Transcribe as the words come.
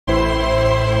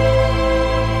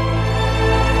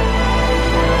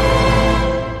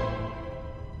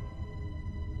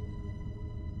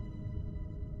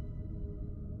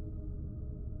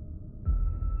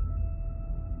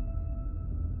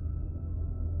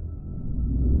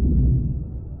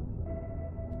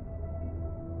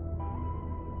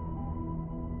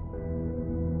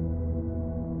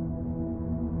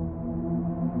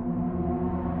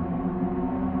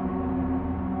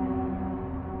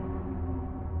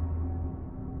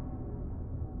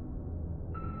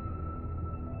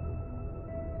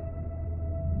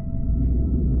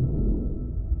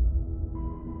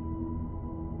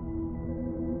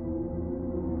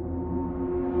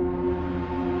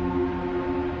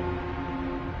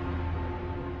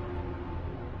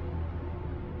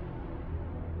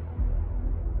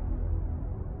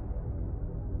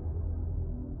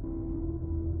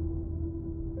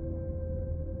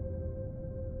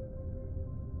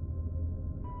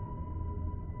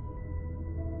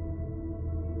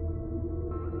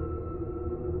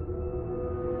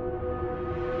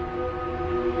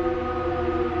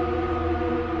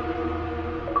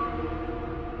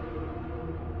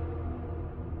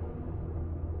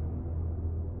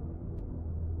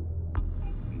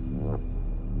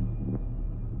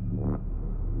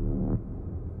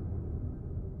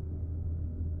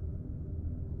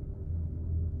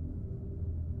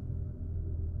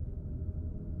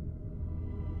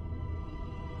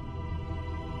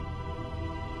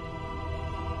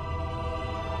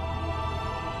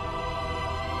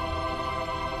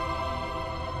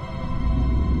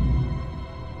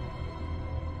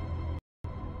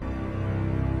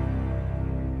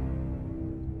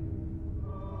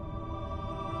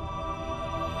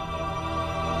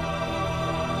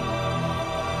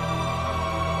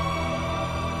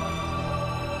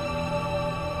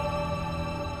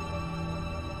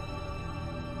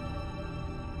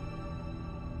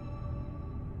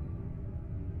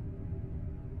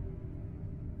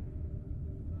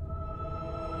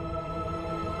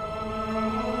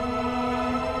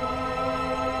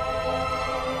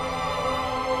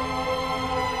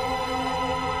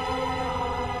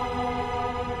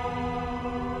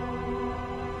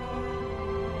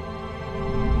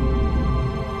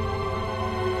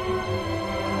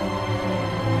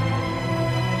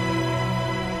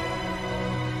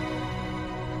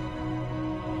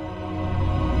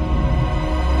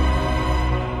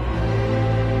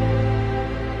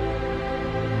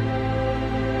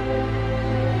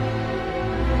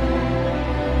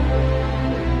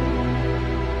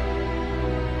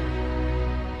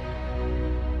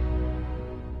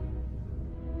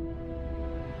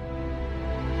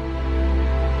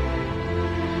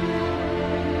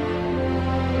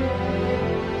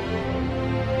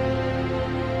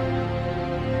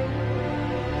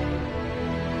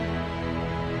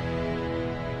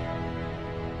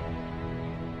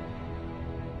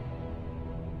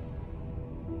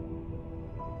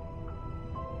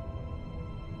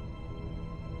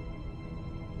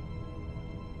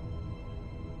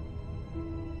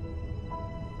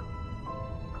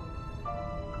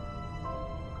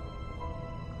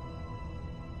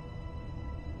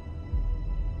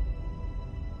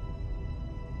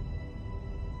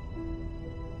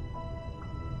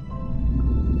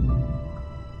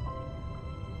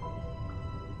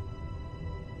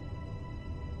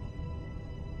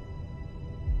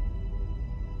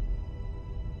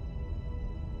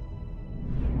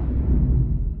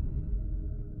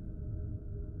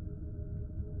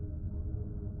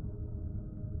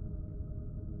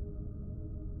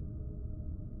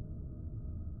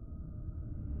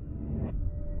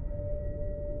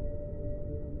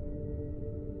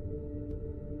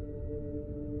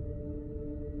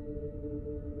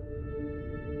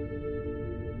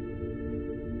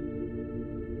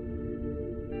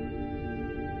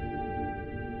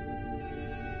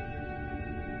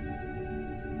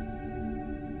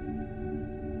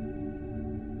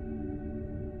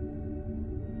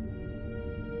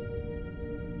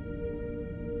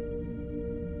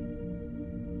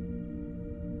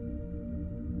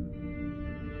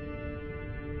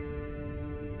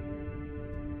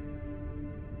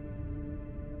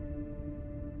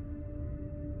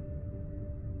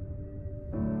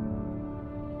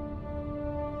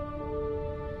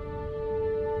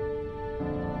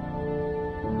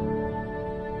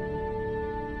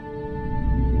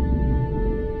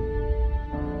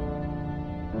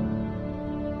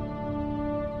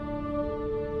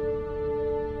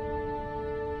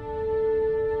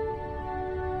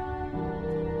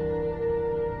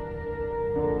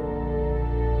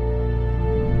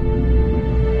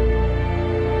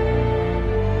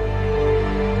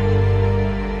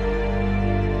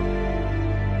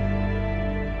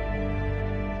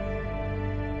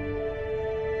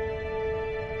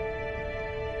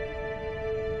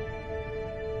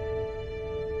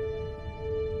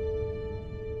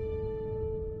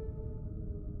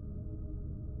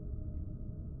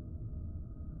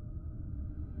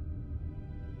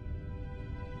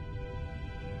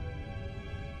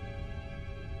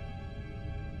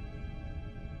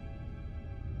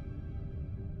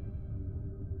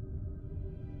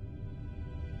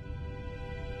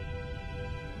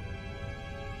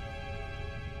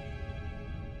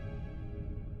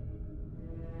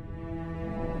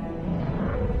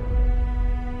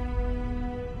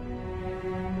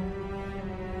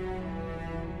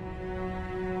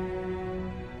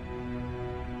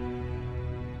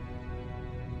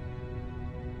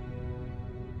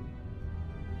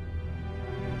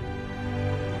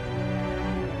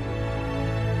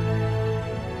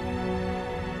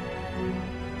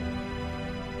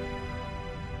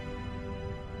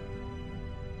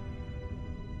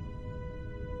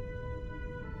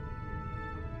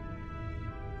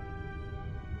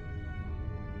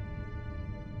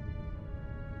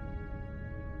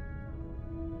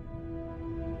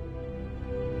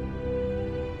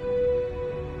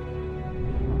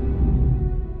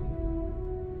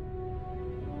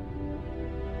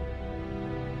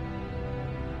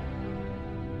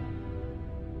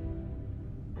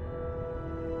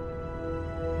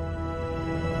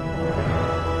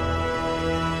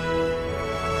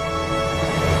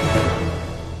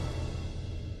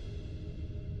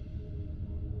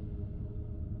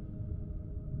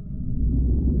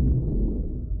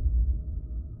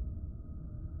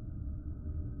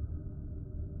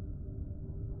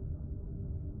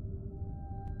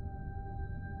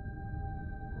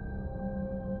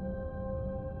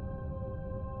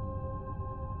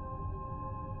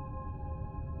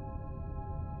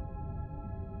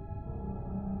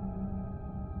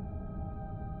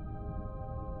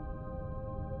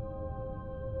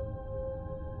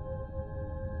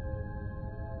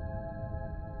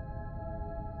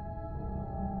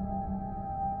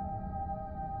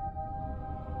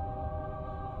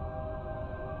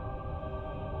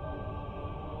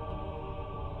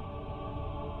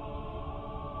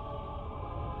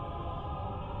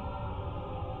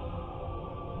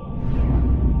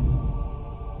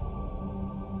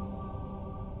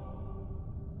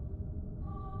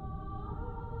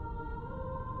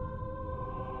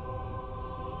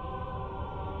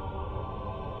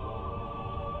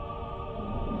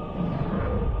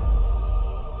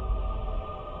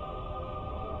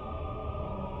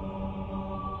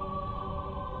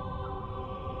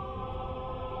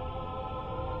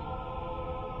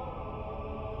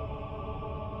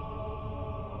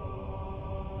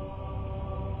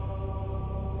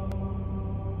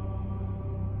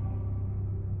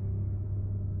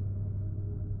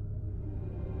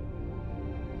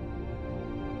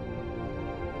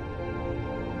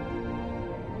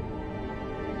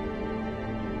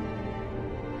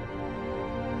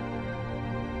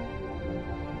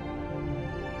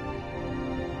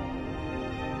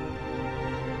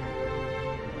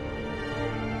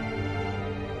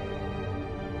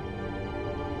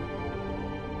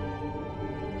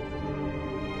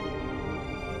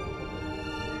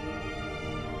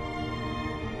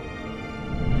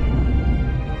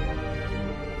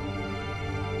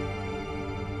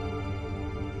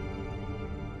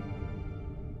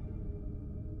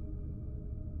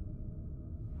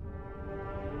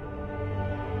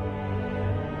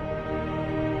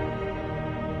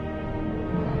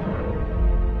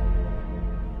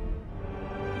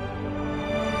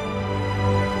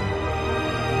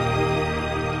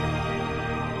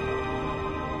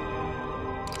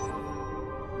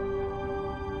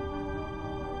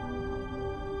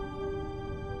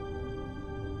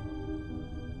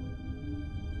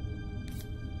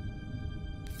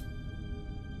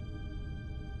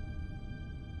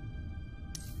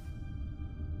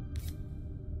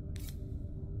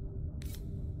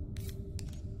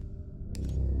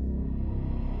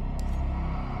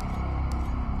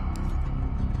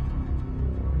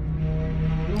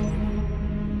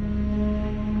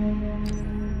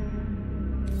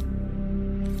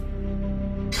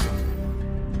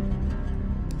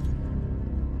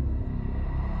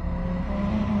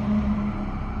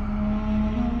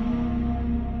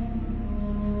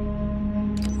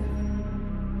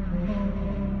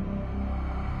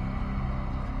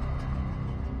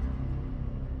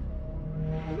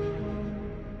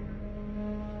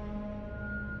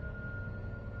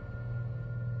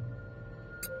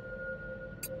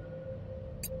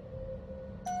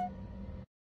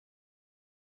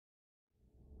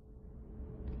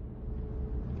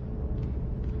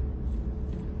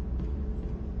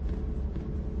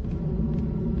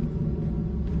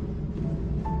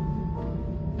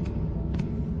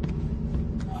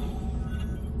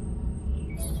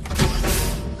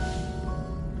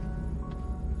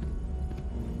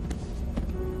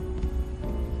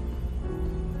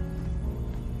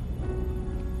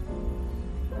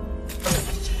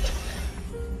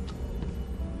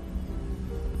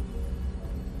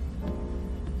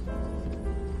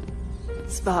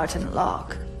Spartan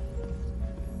Locke.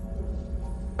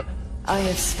 I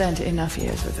have spent enough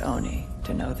years with Oni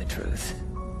to know the truth.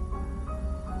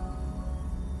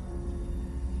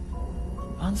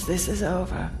 Once this is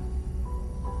over,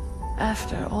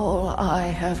 after all I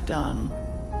have done,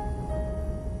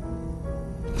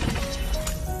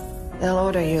 they'll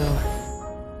order you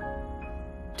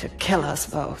to kill us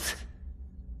both.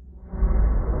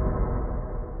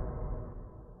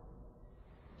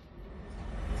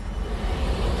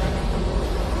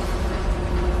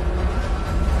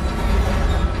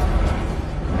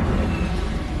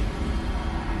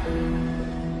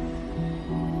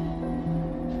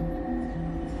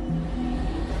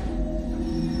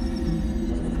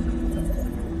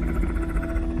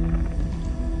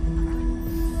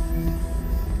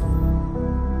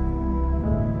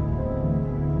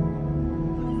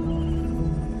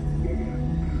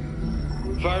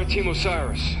 Fire Team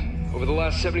Osiris. Over the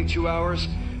last 72 hours,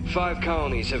 5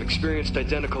 colonies have experienced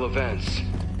identical events.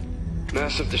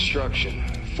 Massive destruction,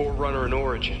 Forerunner in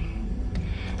origin.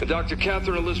 And Dr.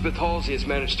 Catherine Elizabeth Halsey has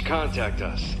managed to contact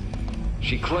us.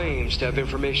 She claims to have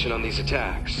information on these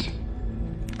attacks.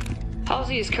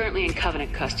 Halsey is currently in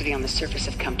Covenant custody on the surface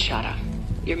of Kamchatka.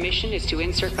 Your mission is to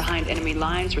insert behind enemy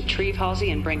lines, retrieve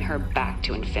Halsey, and bring her back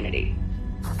to Infinity.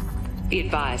 Be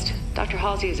advised, Dr.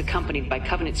 Halsey is accompanied by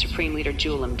Covenant Supreme Leader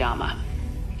Jul 'Mdama.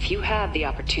 If you have the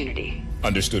opportunity...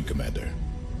 Understood, Commander.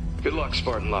 Good luck,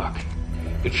 Spartan Locke.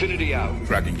 Infinity out.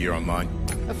 Tracking gear online?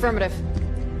 Affirmative.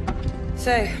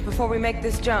 Say, before we make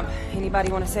this jump,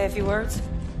 anybody want to say a few words?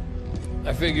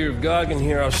 I figure if God can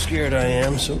hear how scared I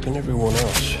am, so can everyone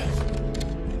else.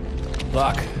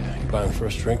 Locke, you buying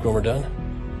first drink when we're done?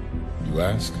 You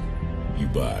ask, you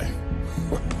buy.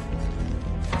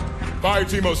 Fire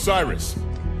Team Osiris,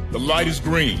 the light is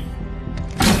green.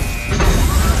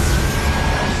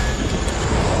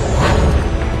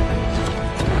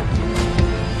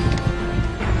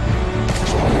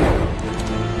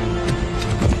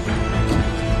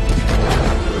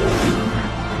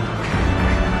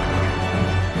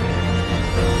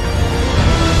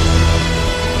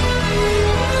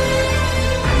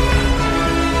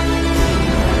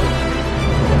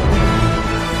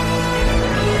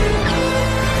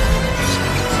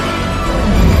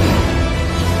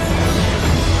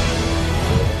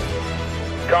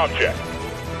 Check.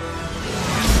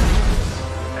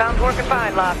 Comms working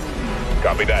fine, Locke.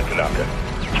 Copy that, Tanaka.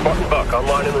 Spartan Buck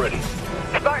online and ready.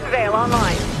 Spartan Vale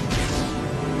online.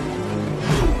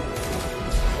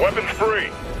 Weapons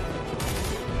free.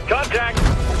 Contact.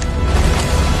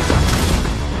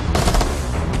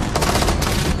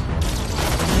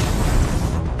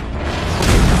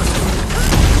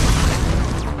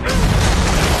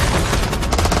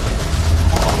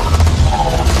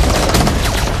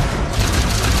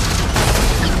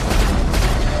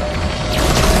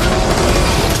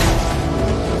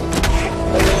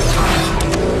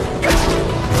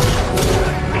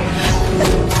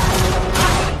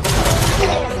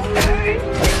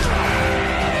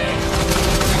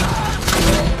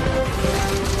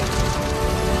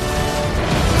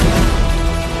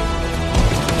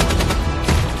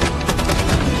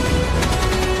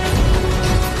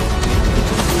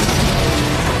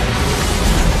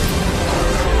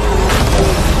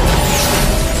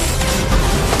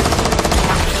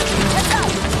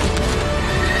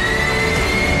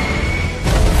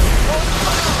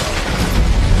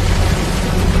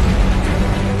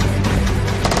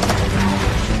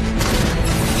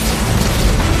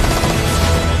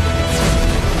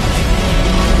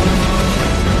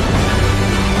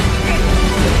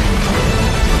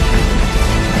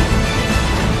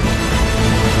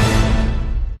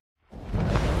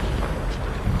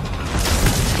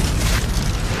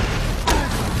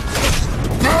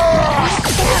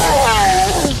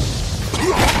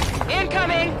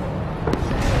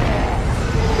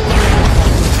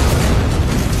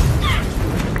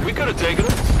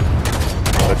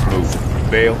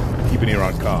 Vale, keep an ear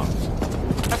on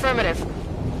comms. Affirmative.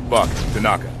 Buck,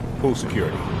 Tanaka, pull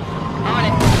security. On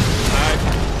it.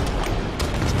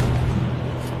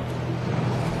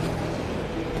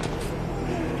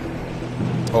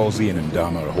 Halsey and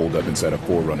Ndama are holed up inside a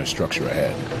Forerunner structure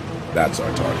ahead. That's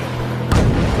our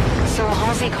target. So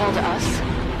Halsey called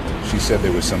us? She said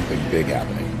there was something big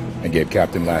happening, and gave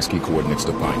Captain Lasky coordinates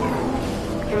to find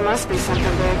her. It must be something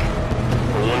big.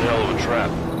 One hell of a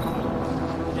trap.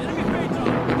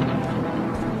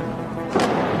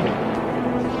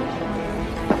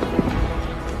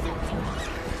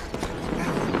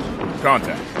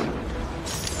 Contact.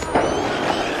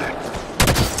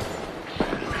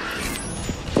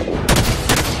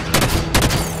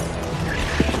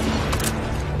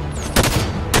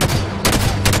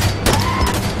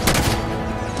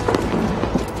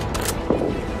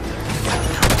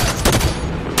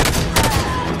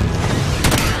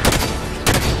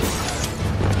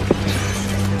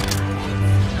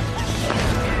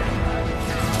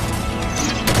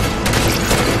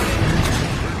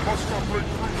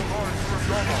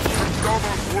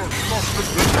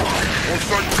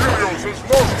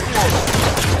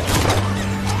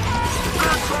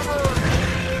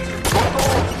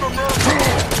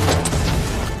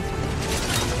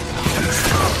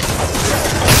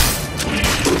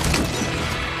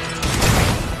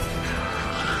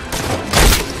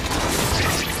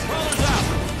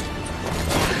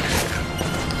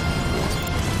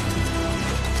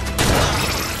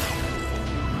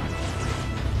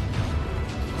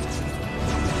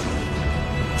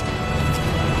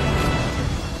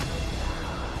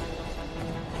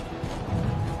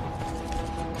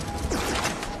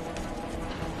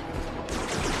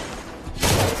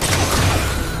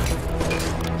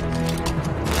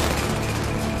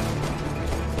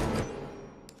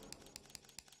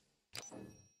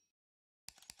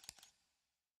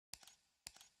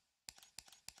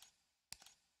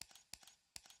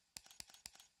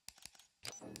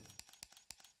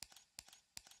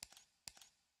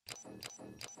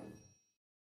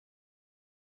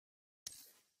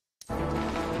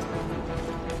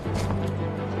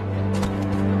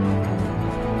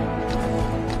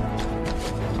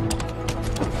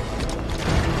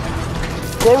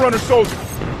 Forerunner soldiers!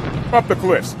 Up the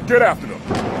cliffs. Get after them.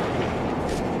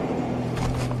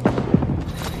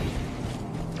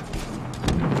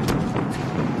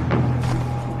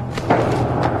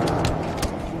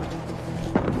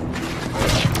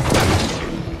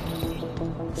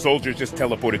 Soldiers just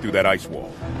teleported through that ice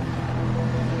wall.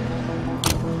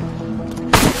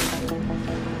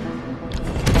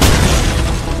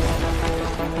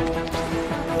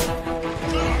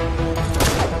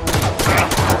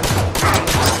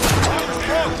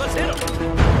 Let's hit him!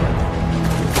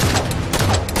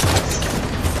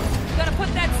 Gotta put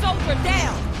that soldier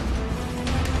down!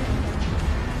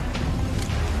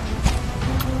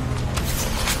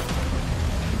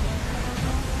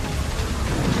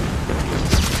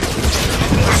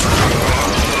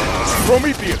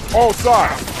 Prometheus, all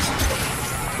sides!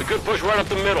 We could push right up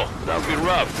the middle, but that would be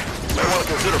rough. Might want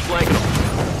to consider flanking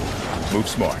them. Move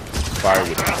smart. Fire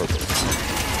with a purpose.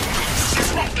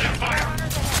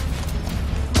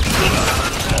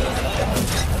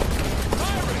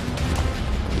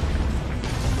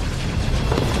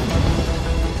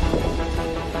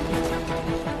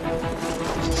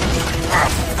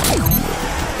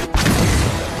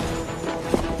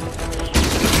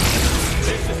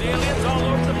 There's aliens all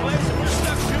over the place, and we're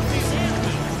stuck shooting these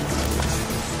aliens.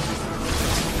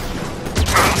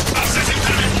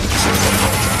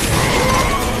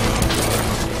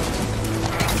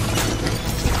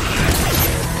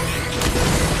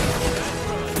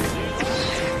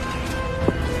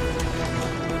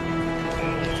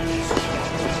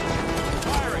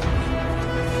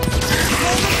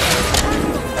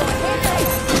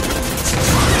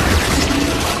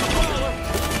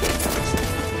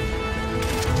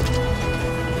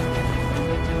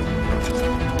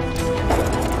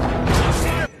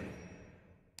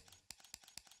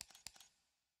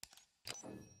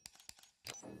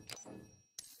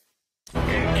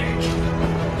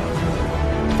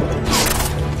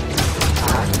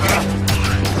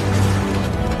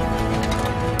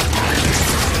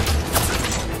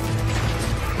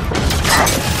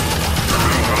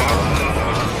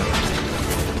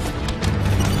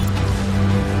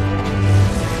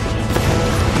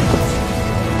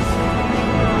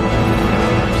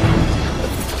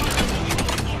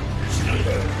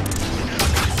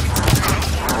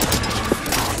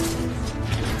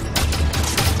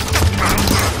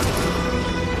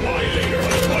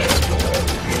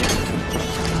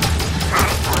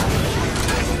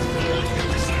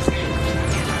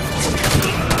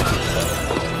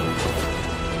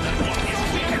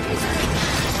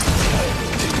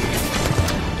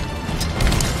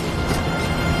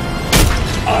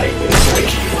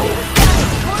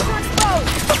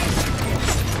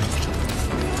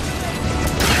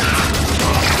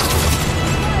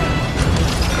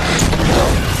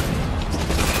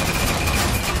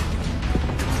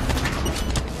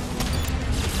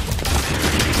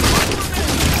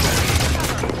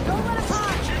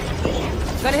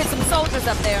 Gonna hit some soldiers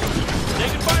up there.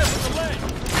 Taking fire from the leg.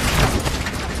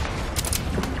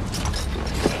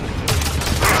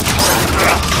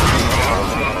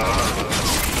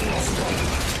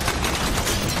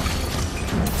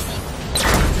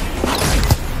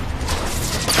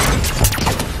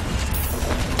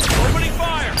 Opening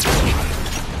fire.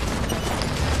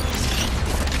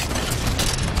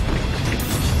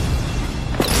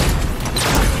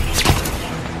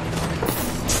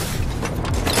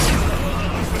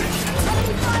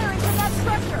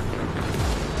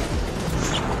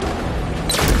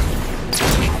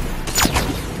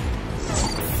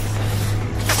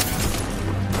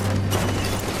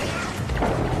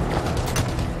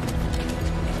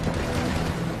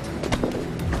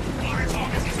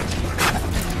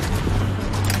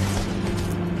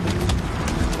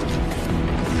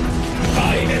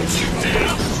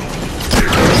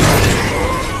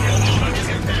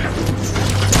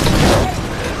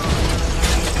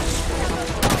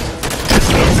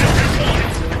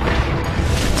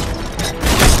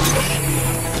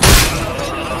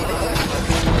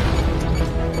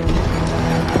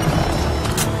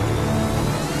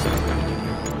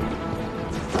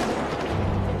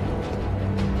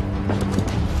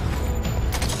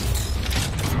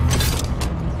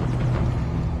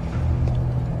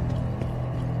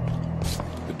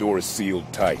 The door is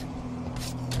sealed tight.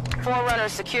 Forerunner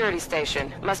security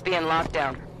station. Must be in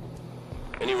lockdown.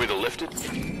 Any way to lift it?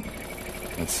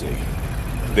 Let's see.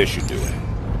 This should do it.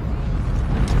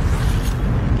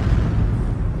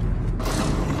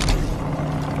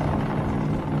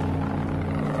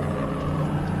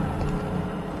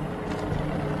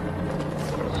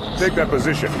 Take that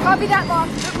position. Copy that, Lock.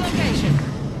 Good location.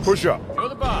 Push up. Go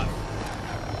the boss.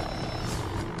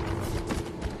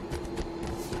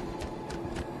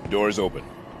 Door's open.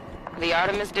 The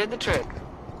Artemis did the trick.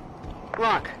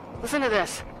 Locke, listen to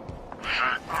this.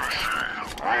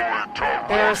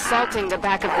 They're assaulting the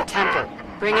back of the temple.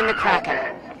 Bring in the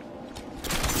Kraken.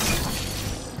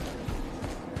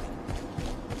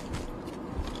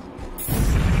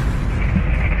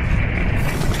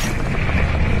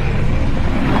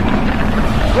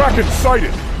 Kraken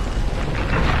sighted!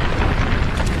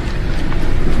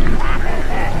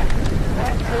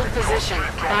 Hold position.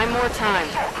 Buy more time.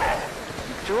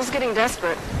 Jewel's getting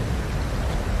desperate.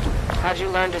 How'd you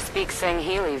learn to speak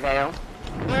Sangheili, Vale?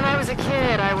 When I was a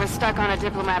kid, I was stuck on a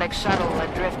diplomatic shuttle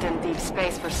adrift in deep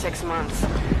space for 6 months.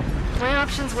 My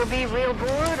options were be real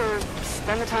bored or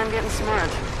spend the time getting smart.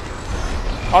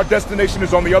 Our destination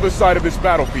is on the other side of this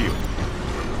battlefield.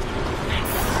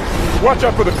 Watch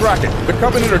out for the Kraken. The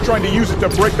Covenant are trying to use it to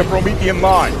break the Promethean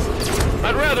lines.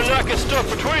 I'd rather not get stuck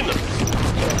between them.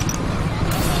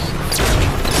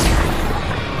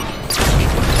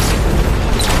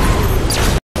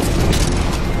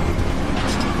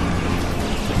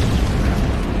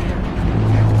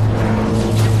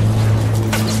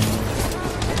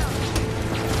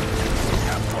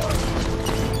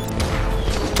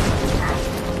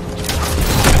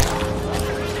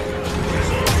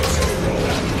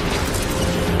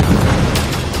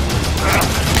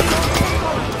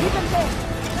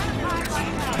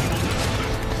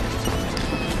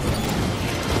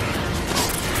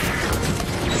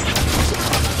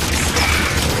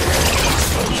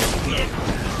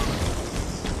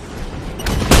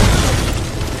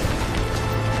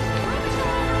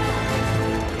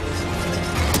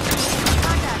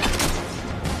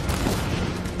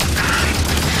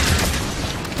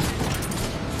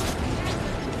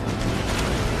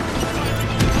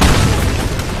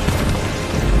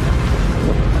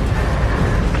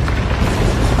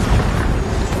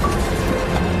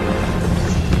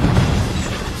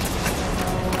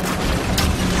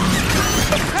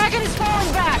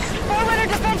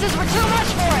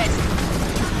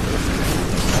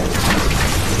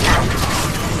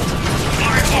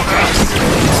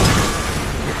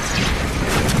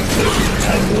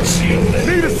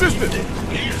 Need assistance!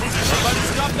 Somebody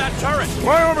stop that turret!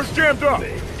 My armor's jammed up!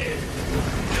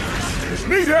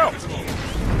 Need help!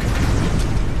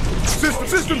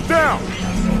 System's down!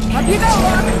 Up you go,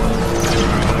 Locke!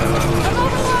 I'm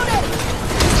overloaded!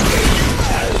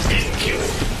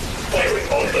 Firing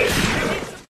on this.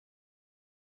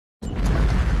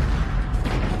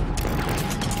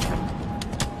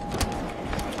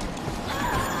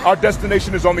 Our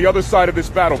destination is on the other side of this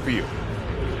battlefield.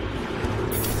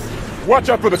 Watch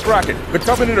out for the Kraken. The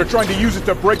Covenant are trying to use it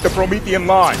to break the Promethean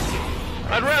lines.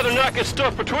 I'd rather not get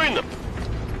stuck between them.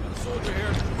 Soldier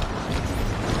here.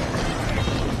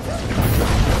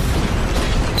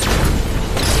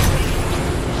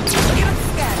 Look at them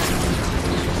scatter!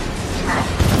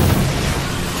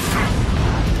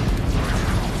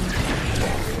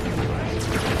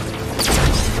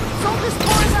 Soldiers'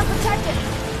 cores are protected!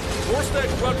 Force that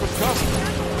grunt from cover.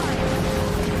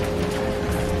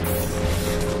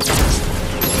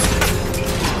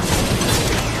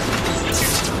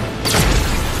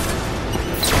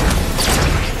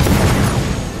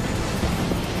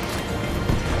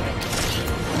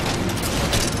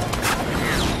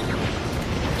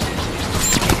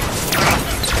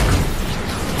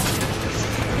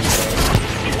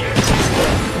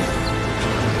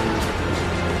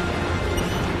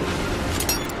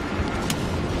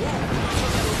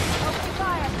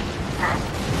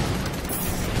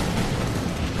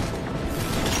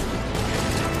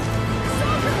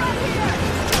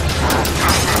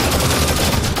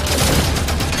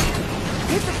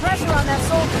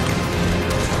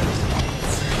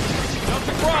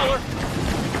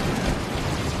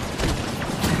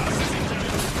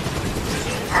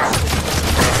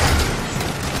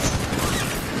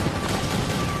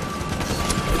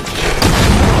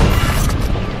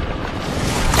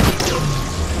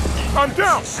 I'm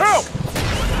down! Help!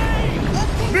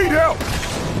 Need help!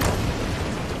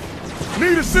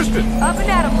 Need assistance! Up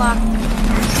and at him, Locke.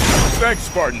 Thanks,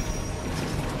 Spartan.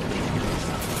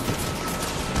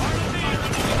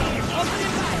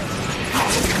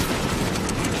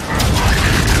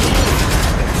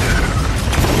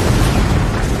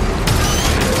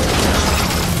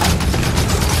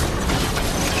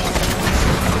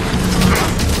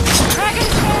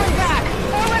 Dragon's falling back!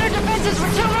 4-letter defenses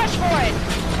were too much for it!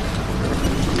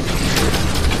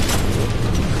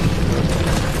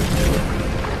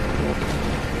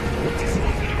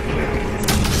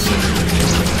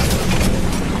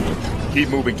 Keep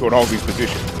moving toward Halsey's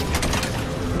position.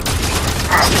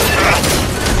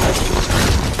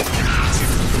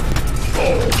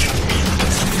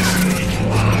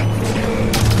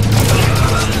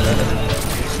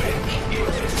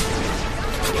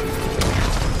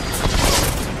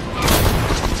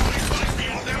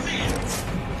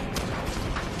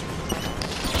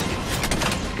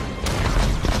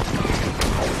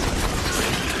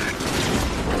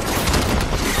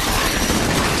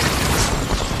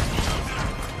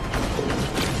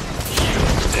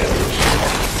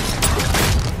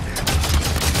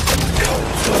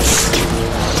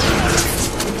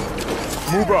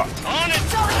 Move up. On it!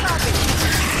 Solid copy.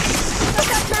 Put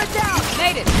that turret down.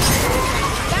 Made it.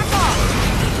 Back off.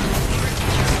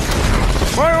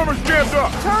 My armor's jammed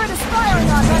up. Turret is firing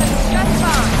on us. Just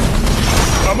fine.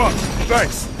 I'm up.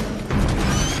 Thanks.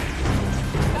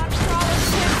 Got solid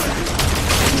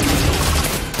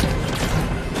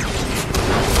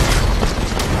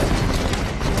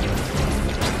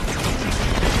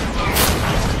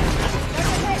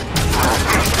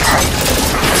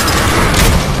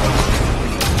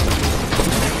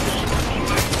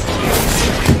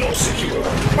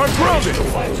I'm grounded.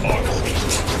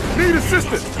 Need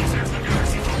assistance.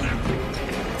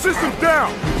 System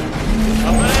down.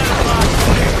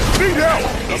 Need help.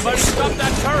 Somebody stop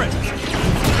that turret!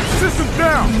 System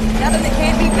down. nothing that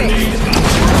can't be fixed.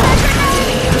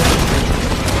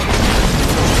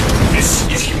 This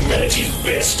is humanity's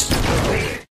best.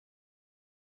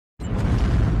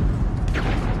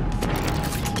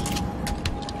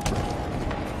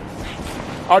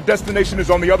 Our destination is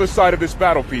on the other side of this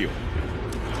battlefield.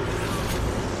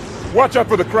 Watch out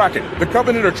for the Kraken. The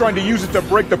Covenant are trying to use it to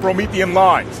break the Promethean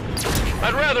lines.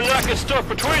 I'd rather not get stuck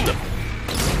between them.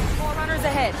 Forerunners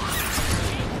ahead.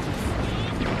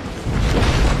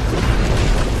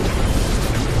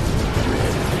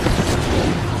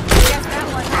 Guess that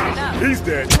one had enough. He's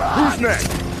dead. Who's next?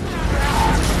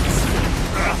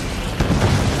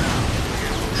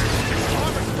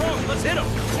 Let's hit him!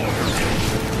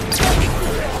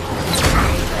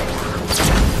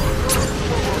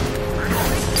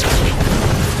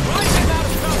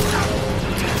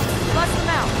 Flush them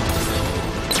out.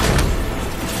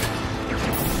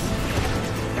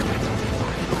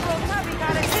 Oh, Tubby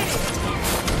got it hit.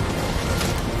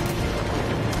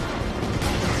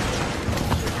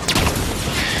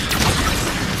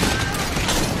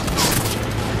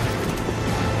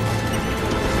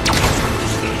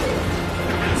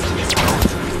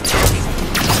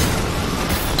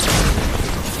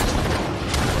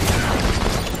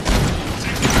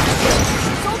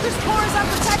 Soldier's core is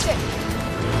unprotected.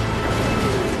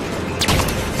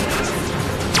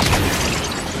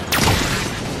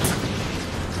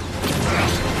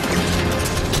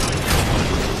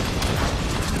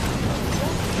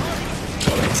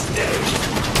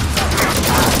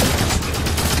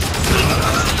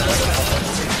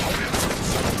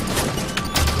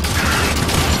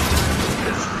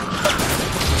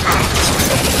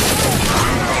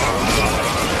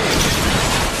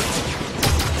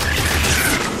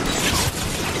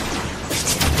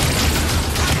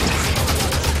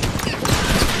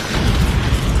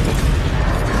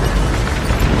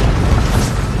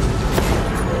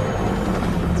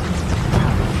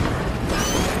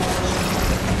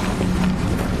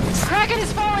 Kraken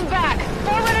is falling back.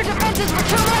 Forerunner defenses were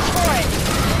too much for it.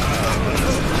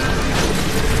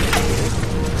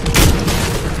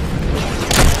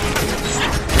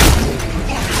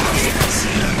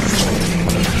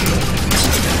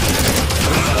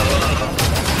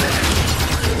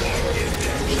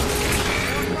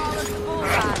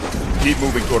 Keep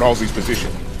moving toward Halsey's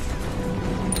position.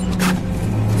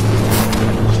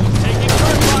 Taking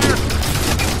turret fire!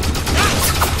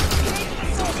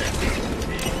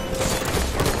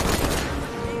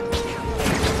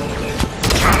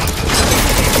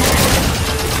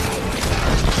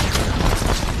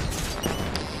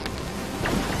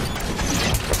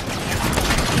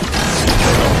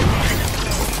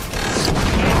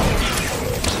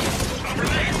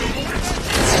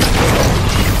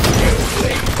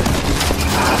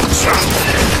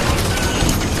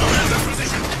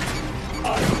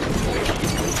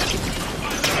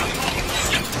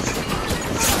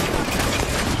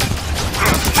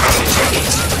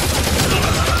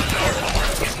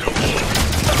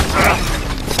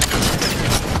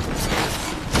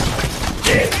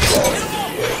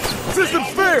 Systems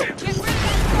failed!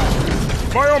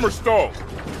 My armor stalled.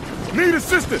 Need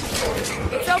assistance.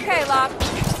 It's okay, Locke.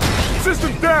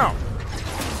 System down.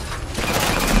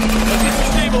 Let's get you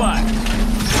stabilized!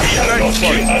 Thanks,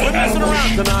 buddy. Quit messing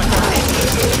around, Tanaka!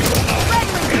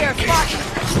 Redmond's here, Spartan.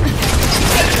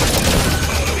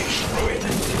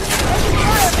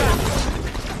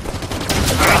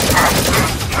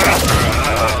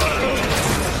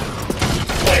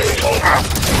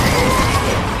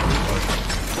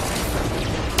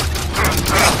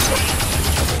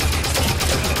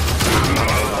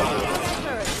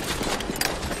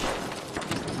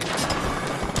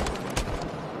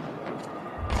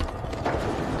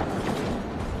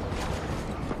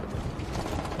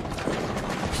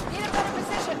 Need a better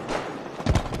position.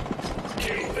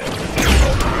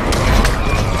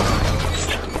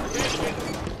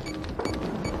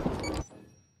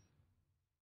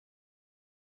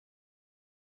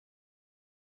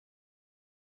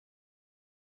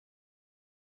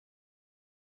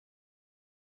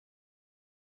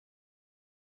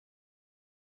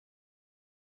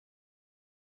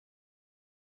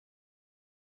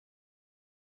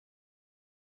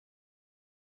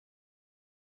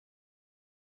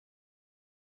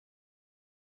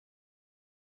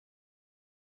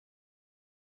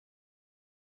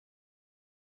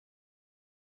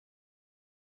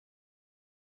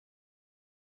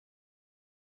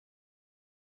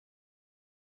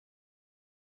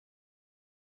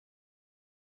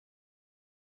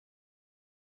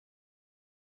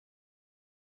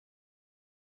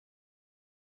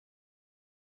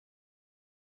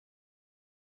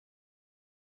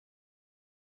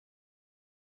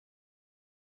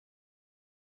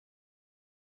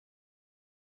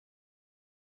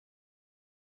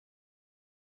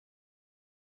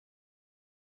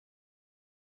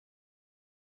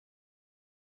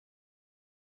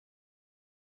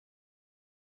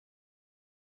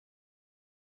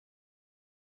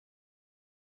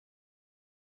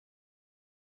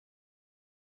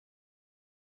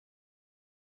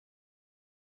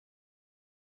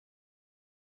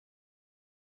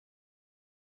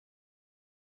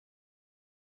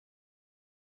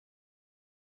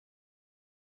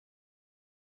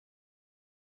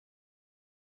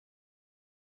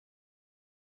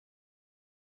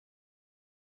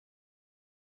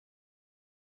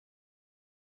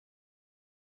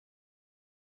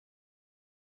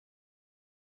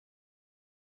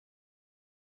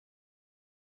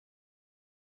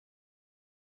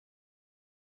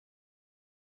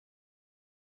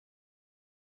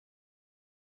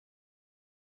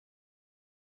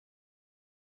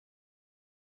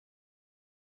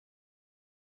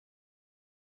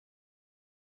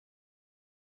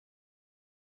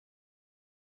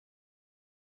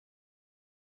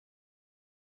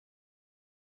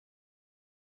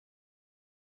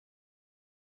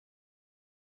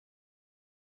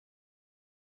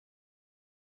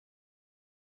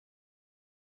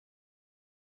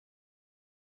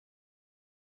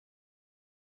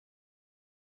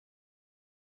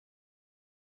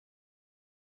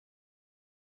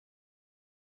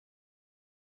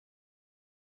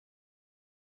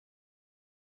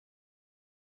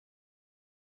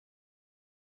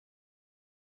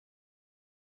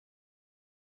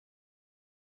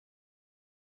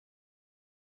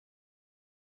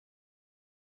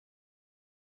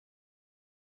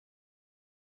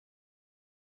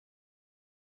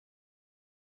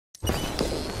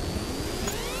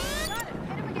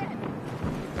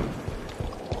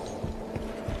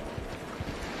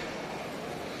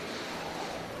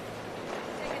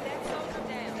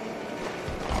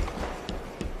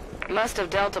 Must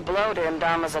have dealt a blow to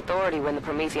Ndama's authority when the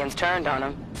Prometheans turned on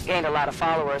him. Gained a lot of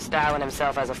followers, styling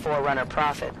himself as a forerunner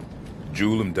prophet.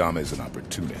 Jul Ndama is an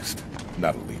opportunist,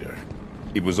 not a leader.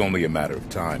 It was only a matter of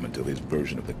time until his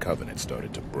version of the Covenant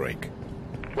started to break.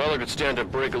 Well, it could stand to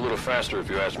break a little faster if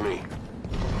you ask me.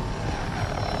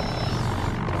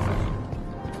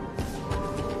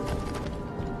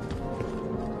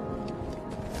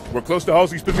 We're close to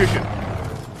Halsey's position.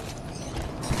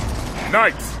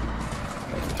 Knights!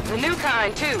 The new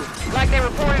kind, too. Like they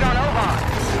reported on Oban.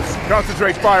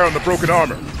 Concentrate fire on the broken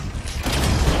armor. Knights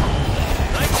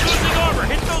losing armor!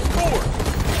 Hit those four!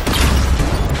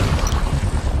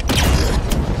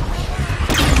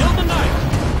 Kill the knight!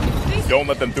 Don't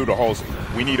let them through to Halsey.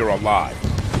 We need her alive.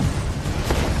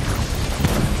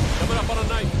 Coming up on a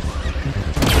knight.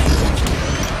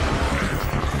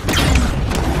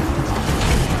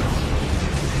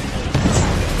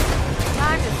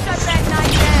 Time to shut that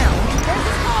knight down. There's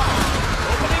his ball.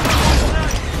 Opening the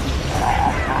knight!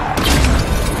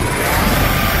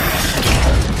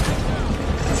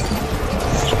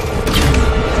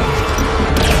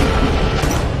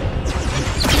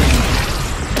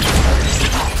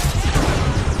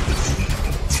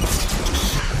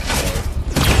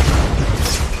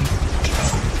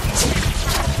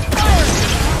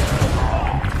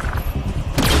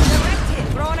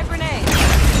 Throwing a grenade.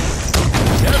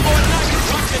 Airborne knight!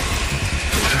 Rocket!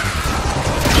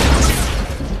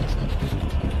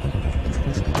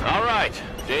 All right.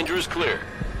 Danger is clear.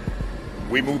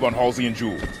 We move on Halsey and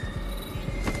Jul.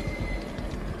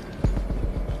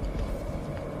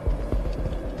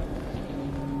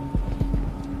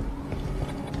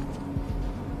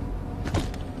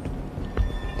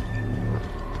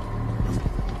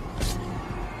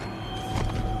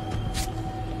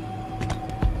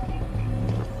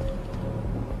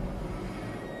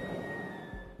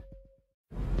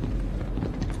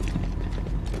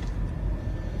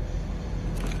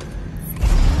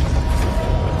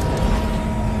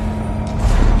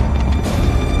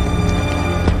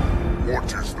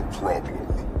 What is the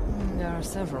problem? There are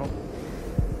several.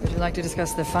 Would you like to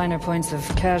discuss the finer points of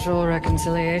casual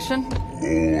reconciliation?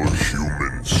 More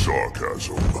human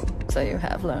sarcasm. So you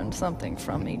have learned something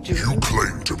from me, Jude. You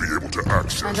claim to be able to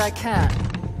access... And I can.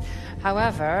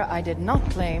 However, I did not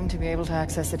claim to be able to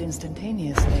access it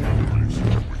instantaneously. No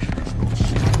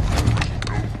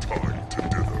time to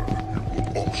dither. You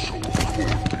will also accord me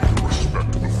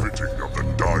respect befitting of the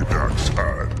Didact's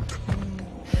hand.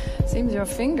 Seems your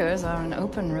fingers are an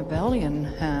open rebellion,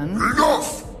 Han.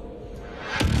 Enough!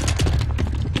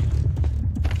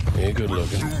 Yeah, good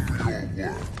looking. Do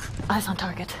your work. Eyes on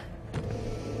target.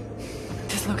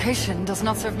 This location does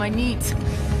not serve my needs.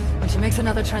 When she makes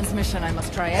another transmission, I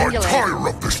must I triangulate. tire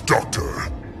of this, Doctor!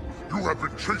 You have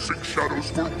been chasing shadows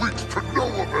for weeks to no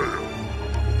avail!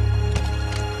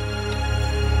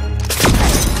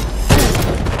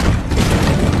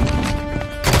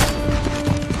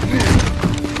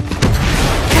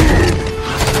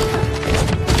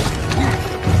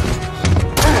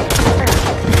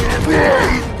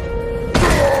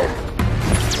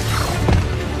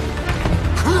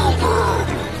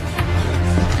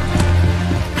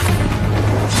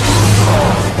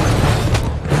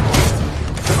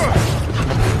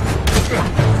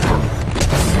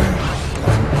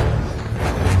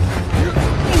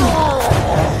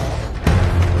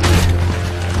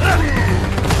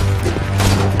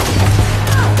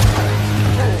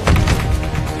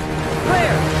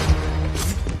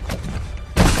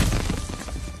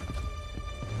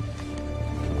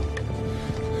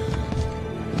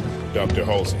 Dr.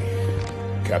 Halsey,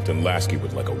 Captain Lasky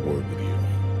would like a word with you.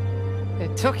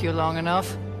 It took you long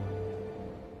enough.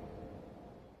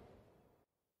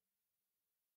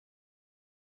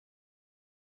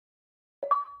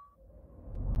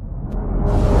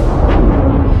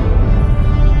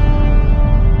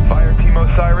 Fire Team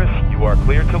Osiris, you are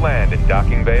cleared to land in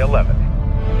Docking Bay 11.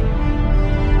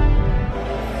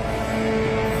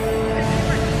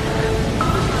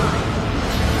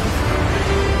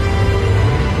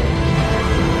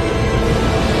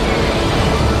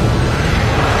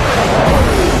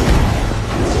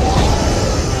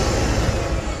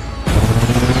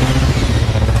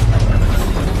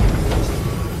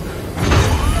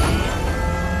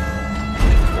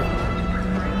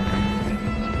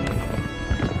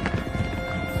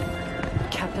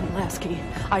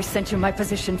 I sent you my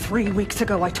position 3 weeks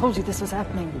ago. I told you this was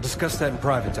happening. We'll discuss that in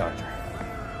private, Doctor.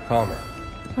 Palmer.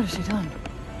 What has she done?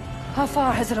 How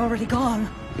far has it already gone?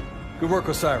 Good work,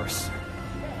 Osiris.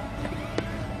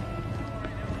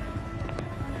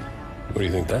 What do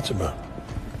you think that's about?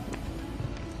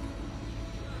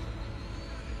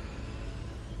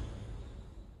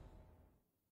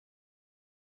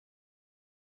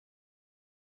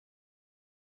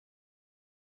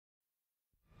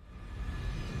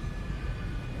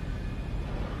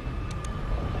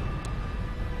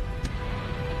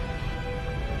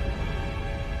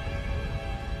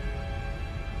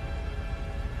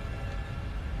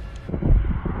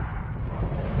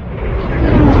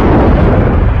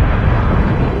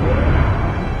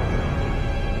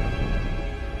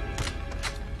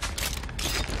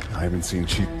 seen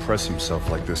Chief press himself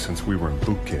like this since we were in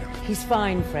boot camp. He's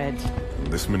fine, Fred.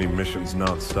 This many missions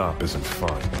non-stop isn't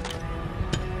fine.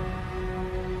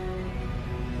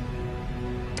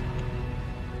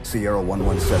 Sierra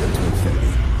 117 to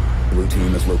Infinity. Blue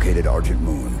team has located Argent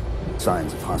Moon.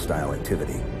 Signs of hostile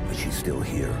activity, but she's still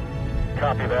here.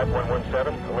 Copy that,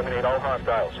 117. Eliminate all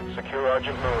hostiles. Secure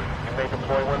Argent Moon. You may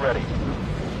deploy when ready.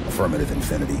 Affirmative,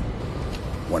 Infinity.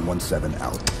 117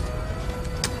 out.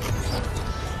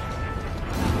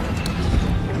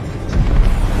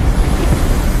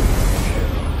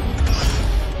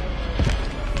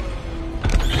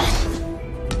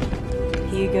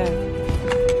 Here you go.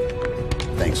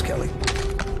 Thanks, Kelly.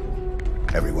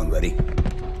 Everyone ready?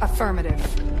 Affirmative.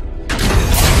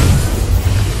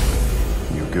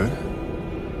 You good?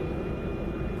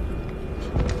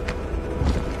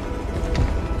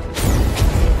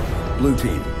 Blue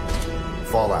team,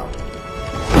 fall out.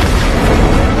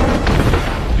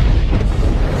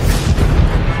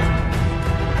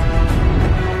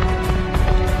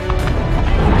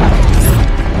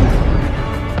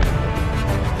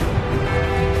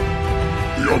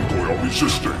 The Envoy are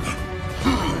resisting.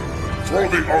 Throw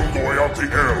the Envoy out the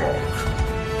airlock.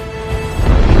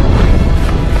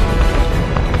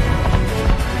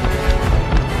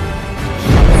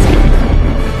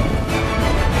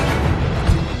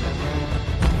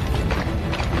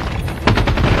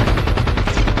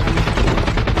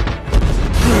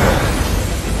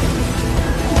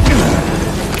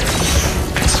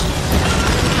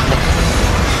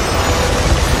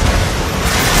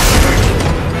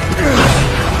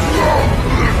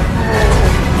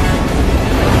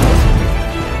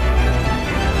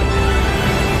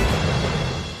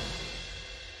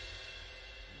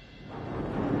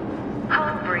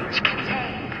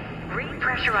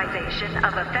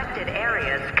 Of affected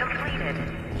areas completed.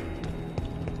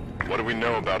 What do we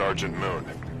know about Argent Moon?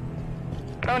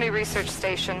 Pony Research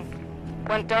Station.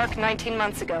 Went dark 19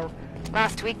 months ago.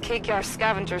 Last week, Kikyar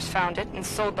scavengers found it and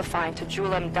sold the find to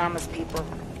Julem Dama's people.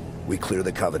 We clear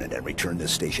the Covenant and return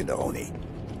this station to Oni.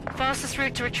 Fastest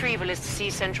route to retrieval is to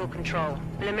seize central control.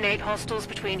 Eliminate hostiles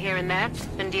between here and there,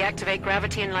 and deactivate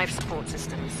gravity and life support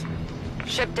systems.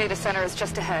 Ship data center is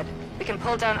just ahead. We can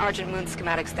pull down Argent Moon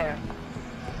schematics there.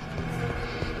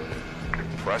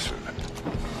 Impressive.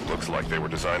 Looks like they were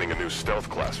designing a new stealth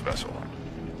class vessel.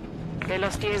 They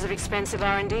lost years of expensive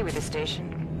R&D with this station.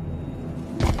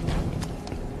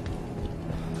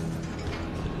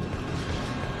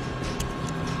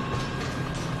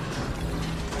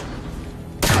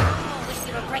 Wish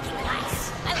we were breaking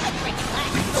ice. I like breaking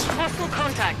ice. Hostile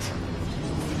contact.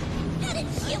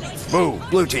 Move,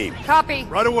 blue team. Copy.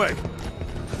 Right away.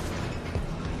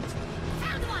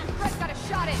 Found one. Fred's got a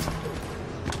shot in.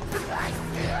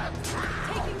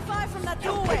 Taking fire from that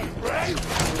doorway.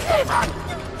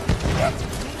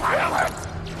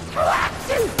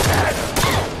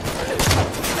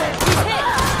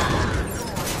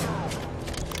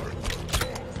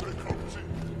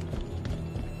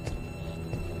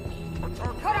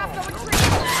 Cut off the retreat.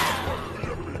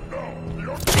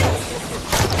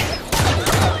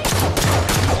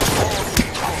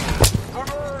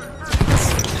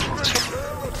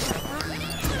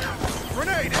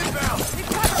 Grenade inbound!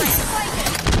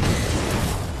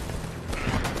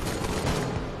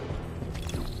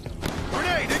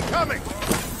 Grenade incoming!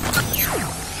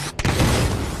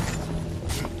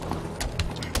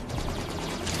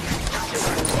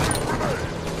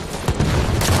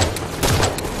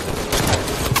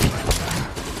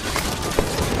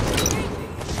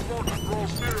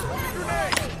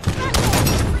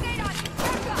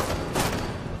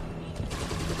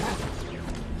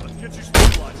 Let's get you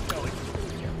stabilized, Kelly.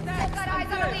 Got eyes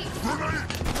on the lead.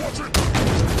 Watch it!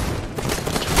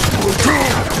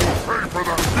 Pay for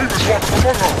that demon walk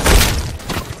among us!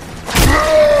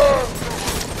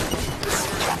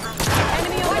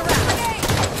 Enemy on the ground.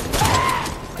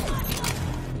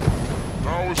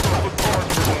 Now is not the time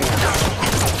for war.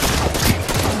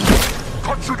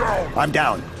 Cut you down! I'm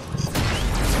down.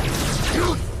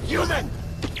 Human!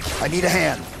 I need a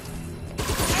hand.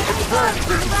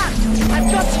 I've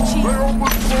got you, Chief.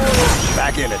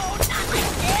 Back in it.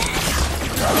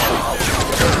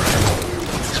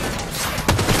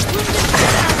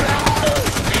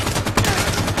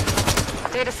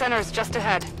 Data center is just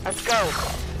ahead. Let's go.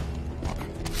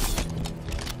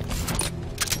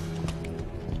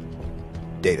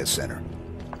 Data center.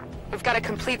 We've got a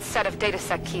complete set of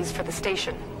datasec keys for the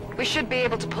station. We should be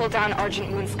able to pull down Argent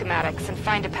Moon schematics and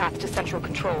find a path to central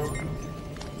control.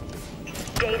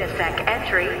 Datasec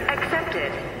entry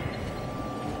accepted.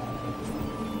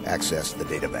 Access the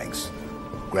databanks.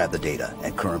 Grab the data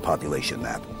and current population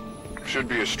map. Should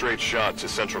be a straight shot to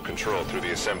central control through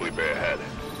the assembly bay ahead.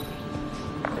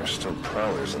 There's still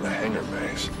prowlers in the hangar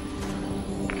bays.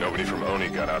 Nobody from Oni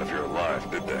got out of here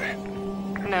alive, did they?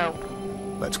 No.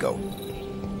 Let's go.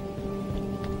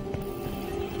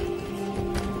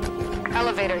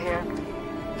 Elevator here.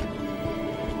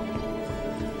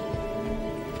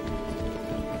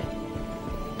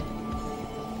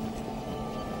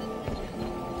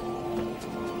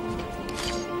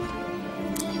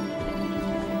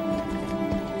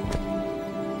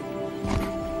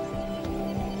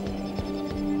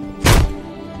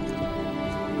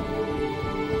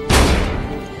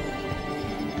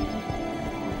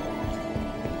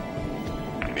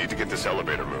 Need to get this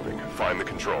elevator moving. Find the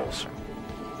controls.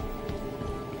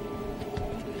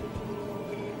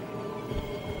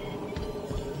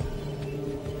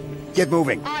 Get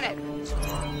moving. On it.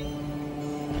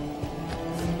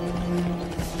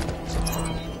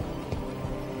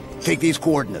 Take these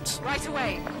coordinates. Right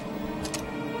away.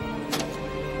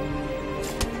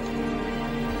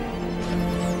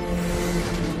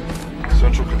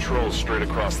 Central control's straight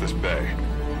across this bay.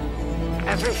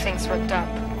 Everything's ripped up.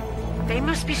 They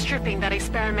must be stripping that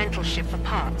experimental ship for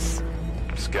parts.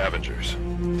 Scavengers.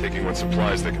 Taking what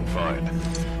supplies they can find.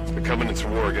 The Covenant's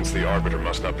war against the Arbiter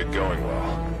must not be going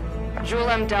well. Jul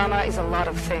Dama is a lot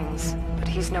of things, but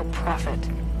he's no prophet.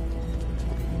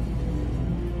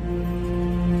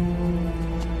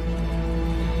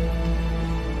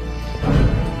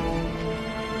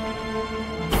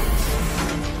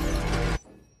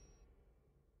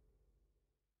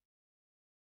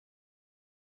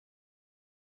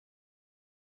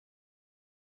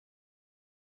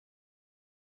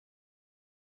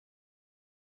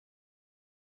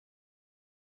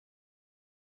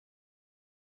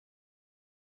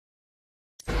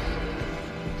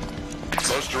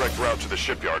 Most direct route to the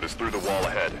shipyard is through the wall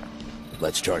ahead.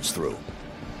 Let's charge through.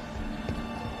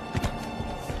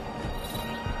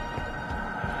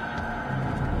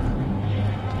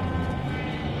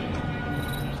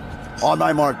 On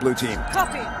my mark, blue team.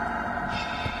 Copy.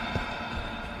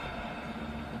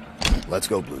 Let's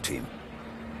go, blue team.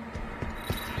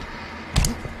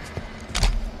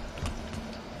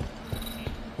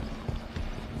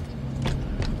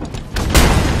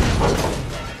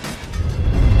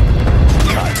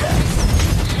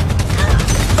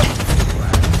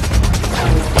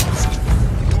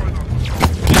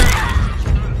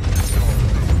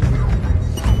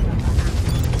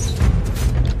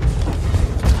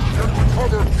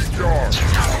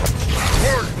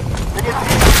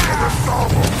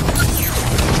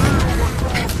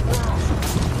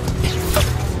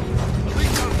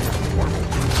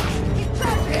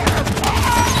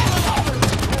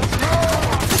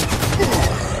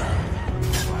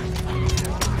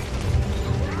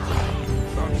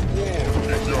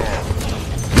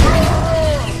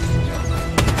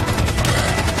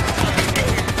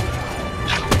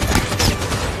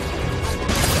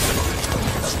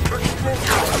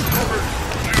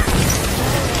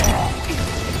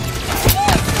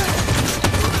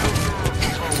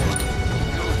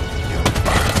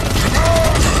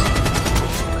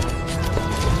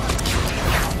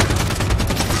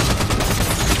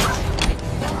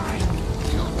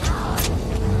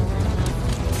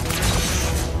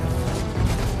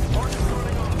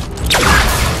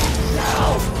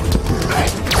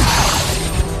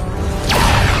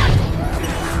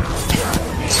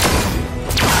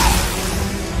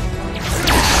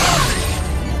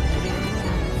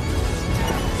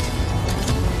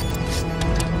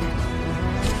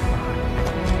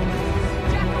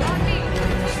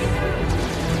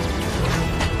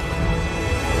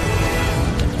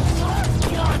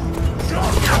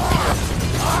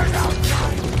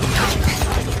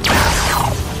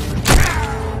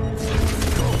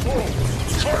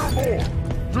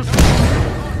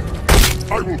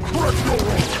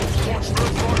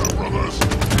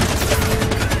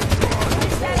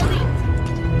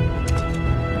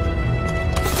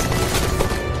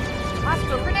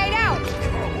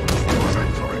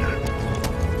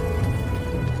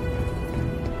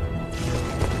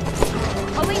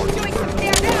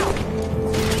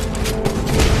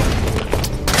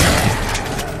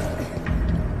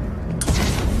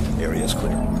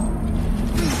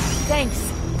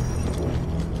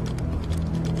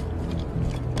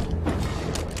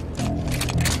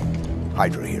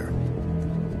 Hydra here.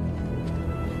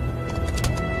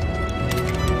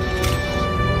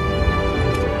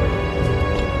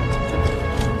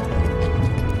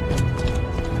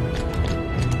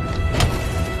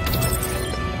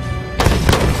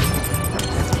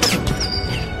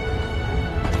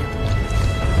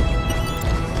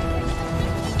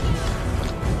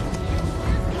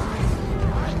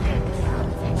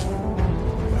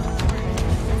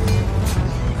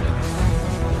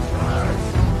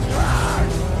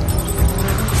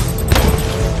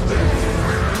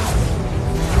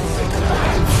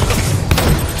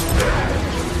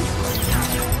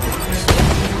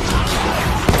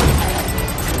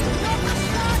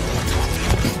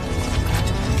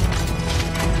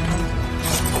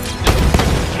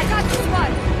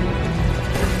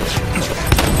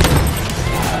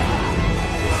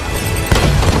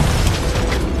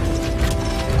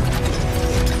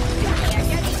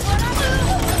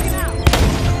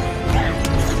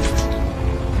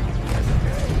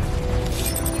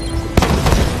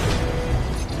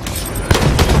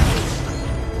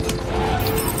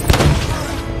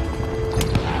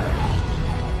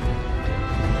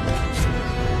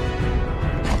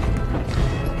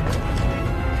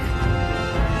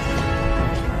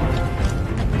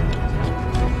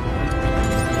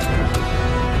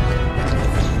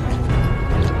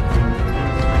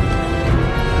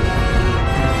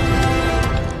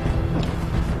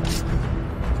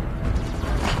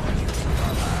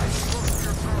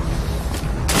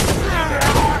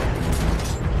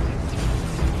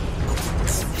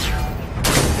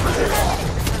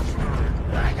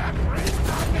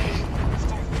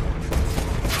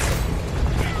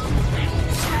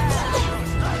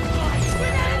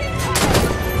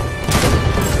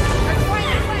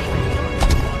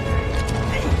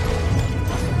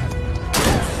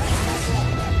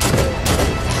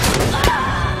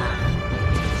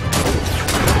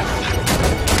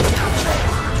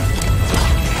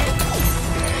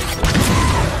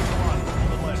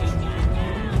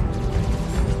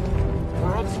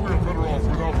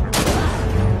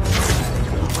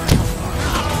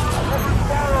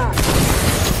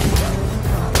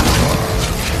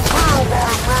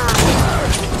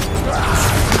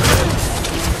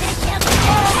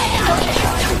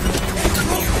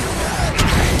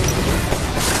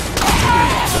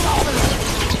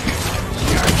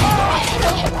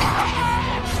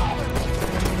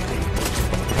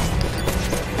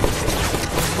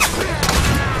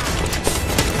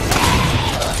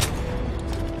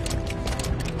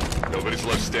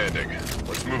 waiting.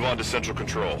 Let's move on to Central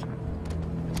Control.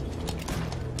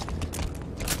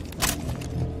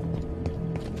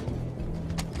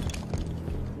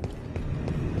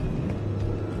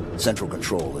 Central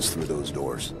Control is through those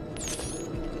doors.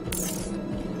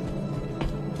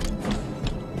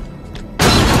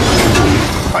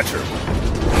 Hunter!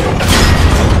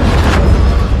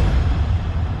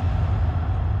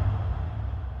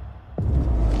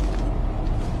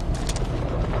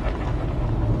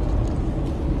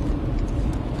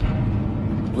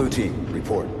 Blue Team,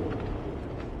 report.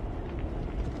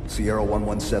 Sierra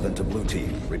 117 to Blue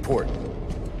Team, report.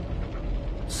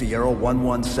 Sierra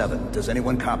 117, does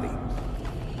anyone copy?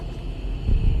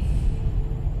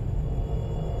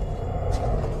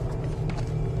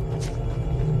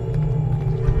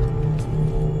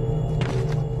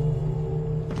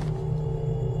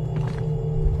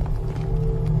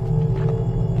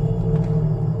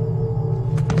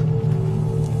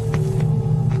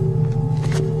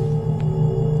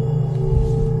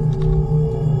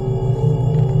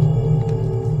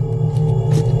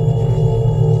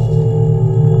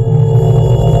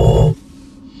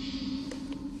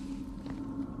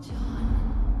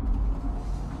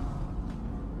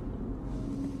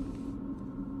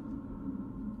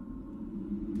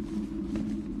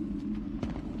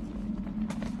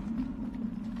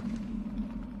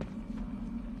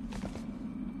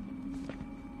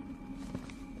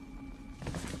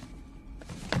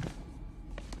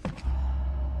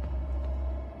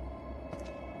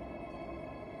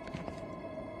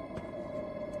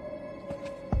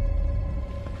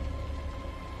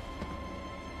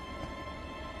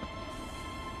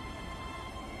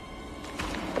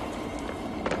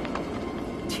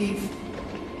 Chief.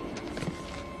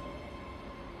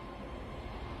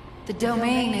 The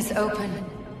domain is open.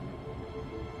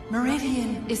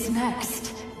 Meridian is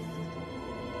next.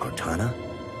 Cortana?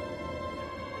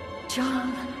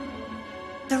 John,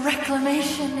 the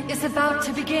reclamation is about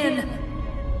to begin.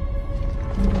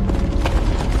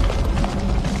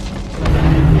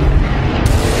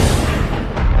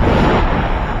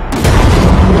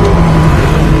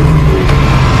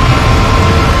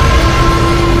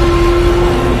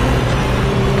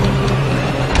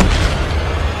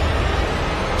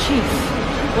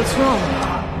 What's wrong?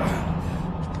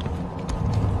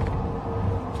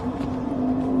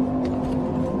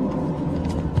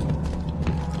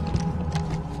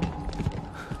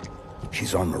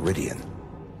 She's on Meridian.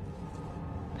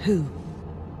 Who?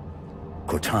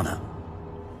 Cortana.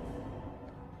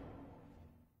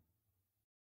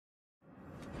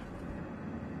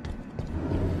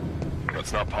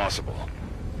 That's not possible.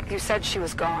 You said she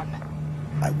was gone.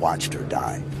 I watched her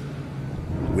die.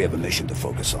 We have a mission to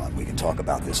focus on. We can talk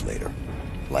about this later.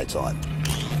 Lights on.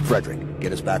 Frederick,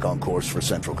 get us back on course for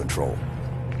Central Control.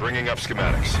 Bringing up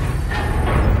schematics.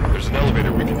 There's an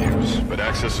elevator we can use, but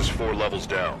access is 4 levels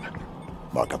down.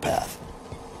 Mark a path.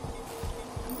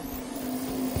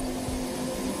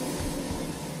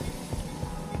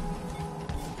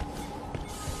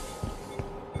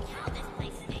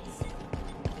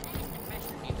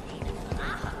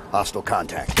 Hostile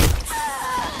contact.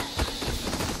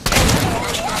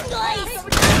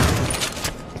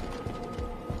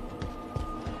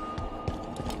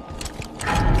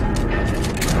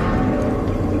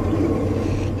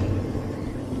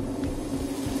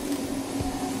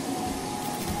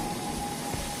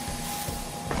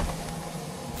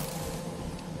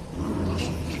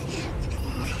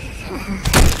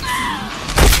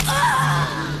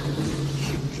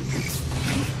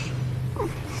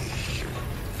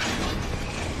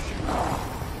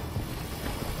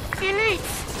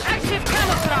 Active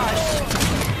camouflage!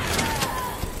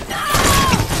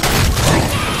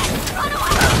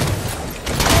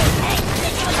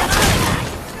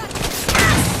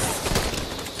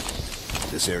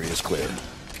 This area is clear.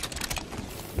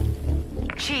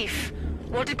 Chief,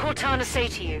 what did Cortana say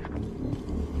to you?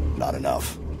 Not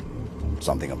enough.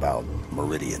 Something about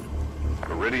Meridian.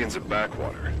 Meridian's a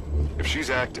backwater. If she's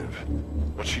active,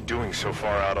 what's she doing so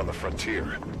far out on the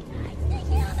frontier?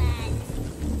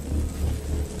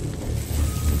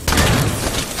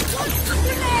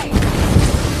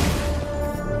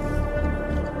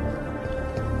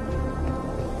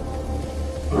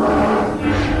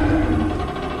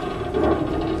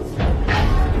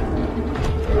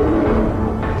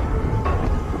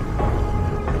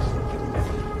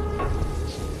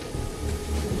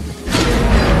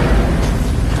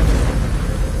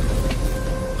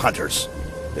 Hunters.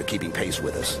 They're keeping pace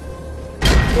with us.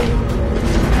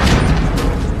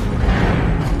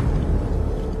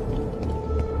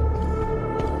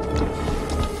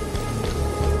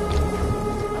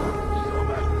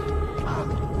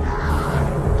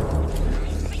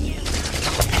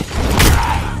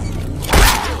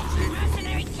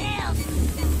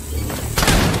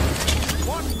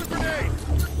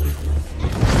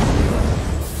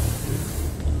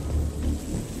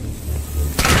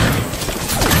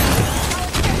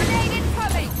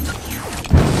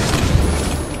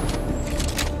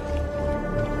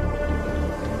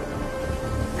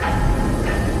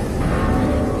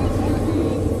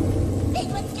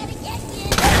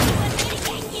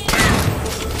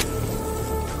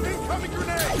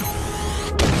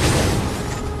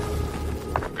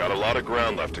 got a lot of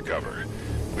ground left to cover.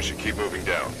 We should keep moving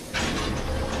down.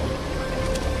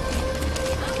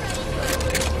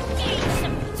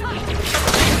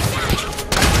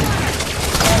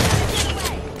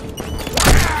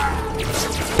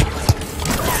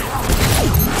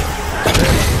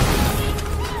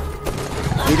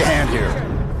 Need a hand here.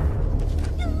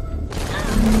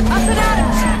 Up and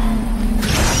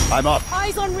out! I'm up.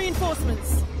 Eyes on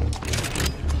reinforcements.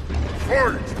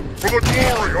 Fight for the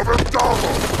glory of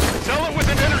Abdallah! Tell it with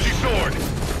an energy sword!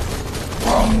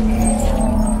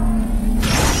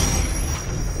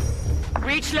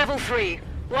 Reach level 3.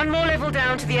 One more level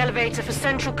down to the elevator for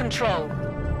central control.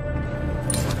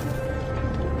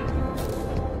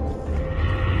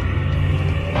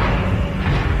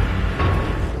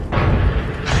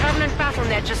 Covenant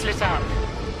BattleNet just lit up.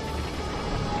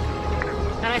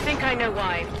 And I think I know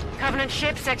why. Covenant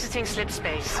ships exiting slip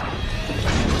space.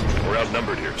 We're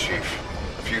outnumbered here, Chief.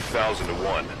 A few thousand to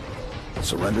one.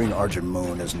 Surrendering Argent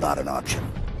Moon is not an option.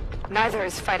 Neither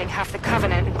is fighting half the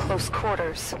Covenant in close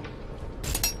quarters.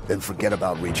 Then forget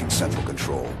about reaching central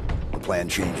control. The plan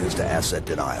changes to asset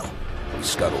denial. We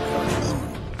scuttle the Argent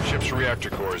Moon. Ship's reactor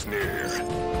core is near here.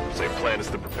 Same plan as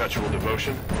the Perpetual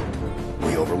Devotion?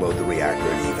 We overload the reactor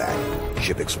and evac.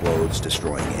 Ship explodes,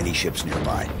 destroying any ships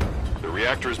nearby. The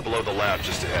reactor is below the lab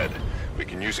just ahead. We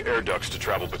can use air ducts to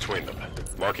travel between them.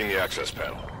 Marking the access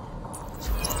panel.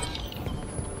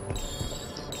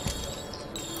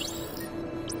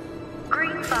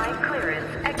 Green 5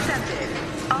 clearance accepted.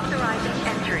 Authorizing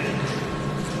entry.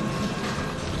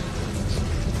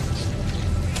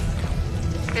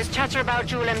 There's chatter about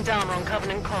Jewel M. Dharma on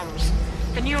Covenant comms.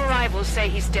 The new arrivals say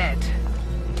he's dead.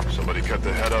 Somebody cut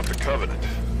the head off the Covenant.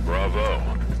 Bravo.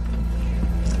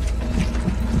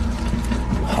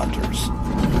 Hunters.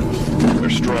 They're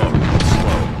strong, but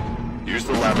slow. Use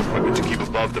the lab equipment to keep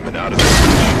above them and out of their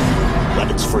reach.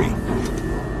 Weapons free.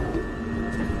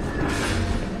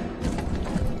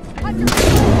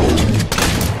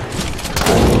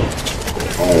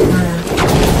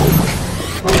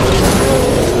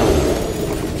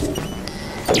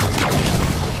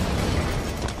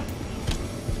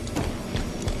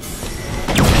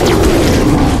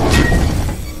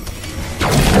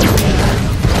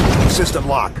 System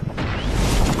lock.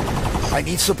 I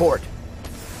need support.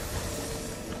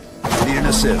 Need an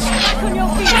assist. Back on your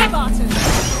feet, Spartan.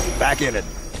 Back in it.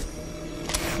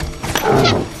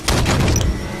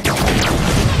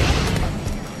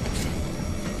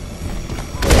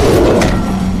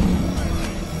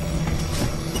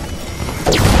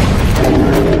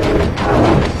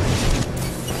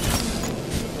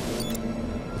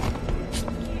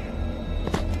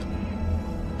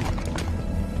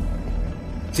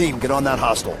 Team, get on that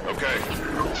hostile. Okay.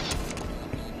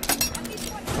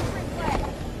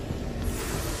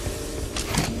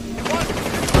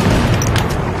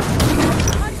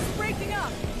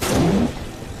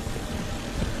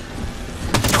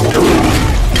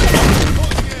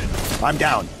 I'm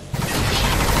down.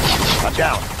 I'm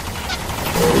down.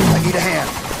 I need a hand.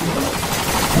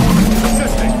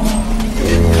 Assisting.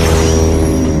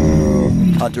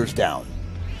 Hunter's down.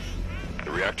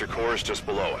 The reactor core is just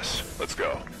below us. Let's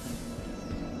go.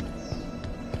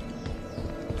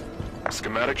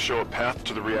 Schematics show a path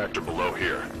to the reactor below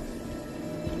here.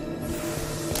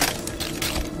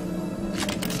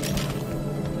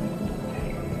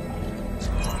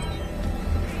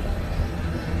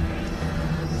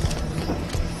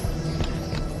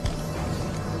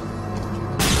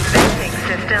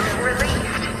 System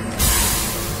released.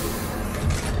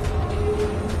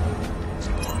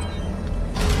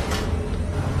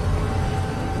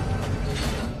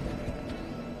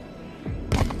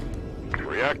 The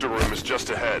reactor room is just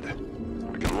ahead.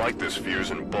 We can light this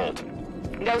fuse and bolt.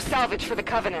 No salvage for the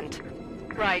Covenant.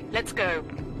 Right, let's go.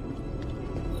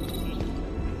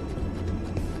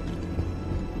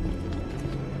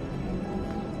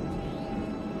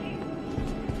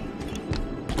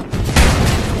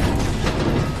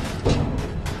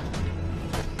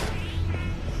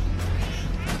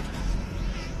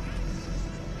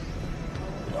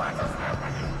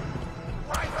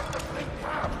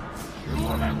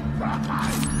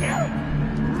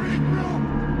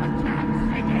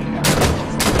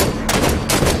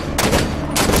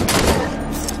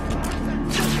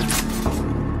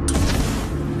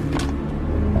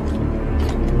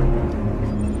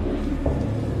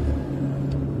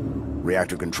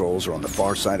 Reactor controls are on the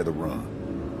far side of the room.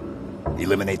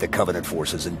 Eliminate the Covenant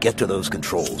forces and get to those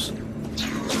controls.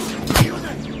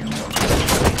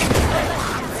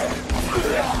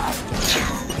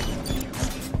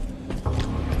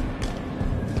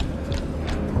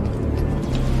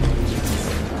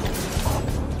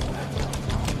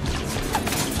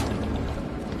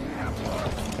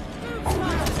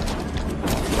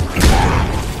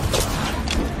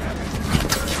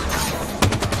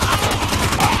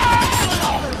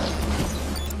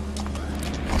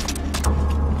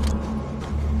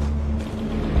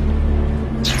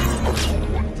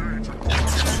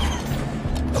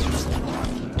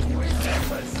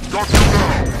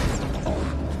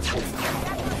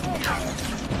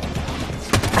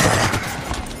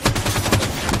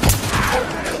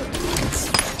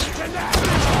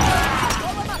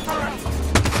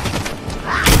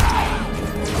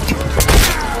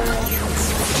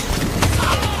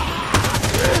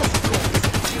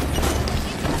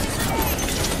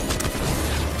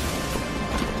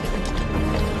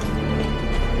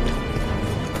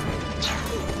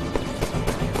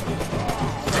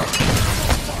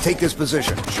 take this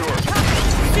position. Sure.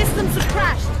 Systems have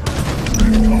crashed.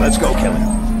 Let's go, Kelly.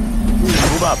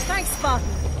 Move up. Thanks, Spartan.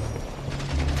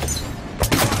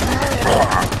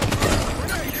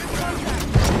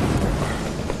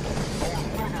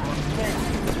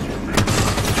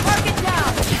 Target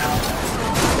down.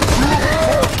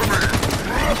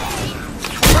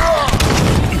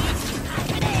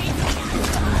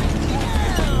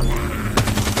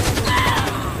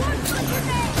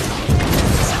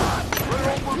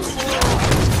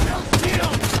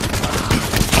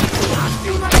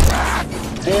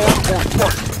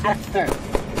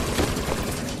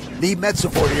 Need med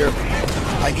support here.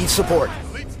 I need support.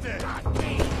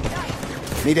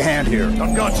 Need a hand here.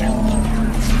 I've got you.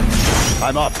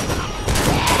 I'm up.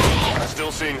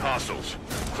 Still seeing hostiles.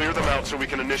 Clear them out so we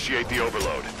can initiate the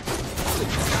overload.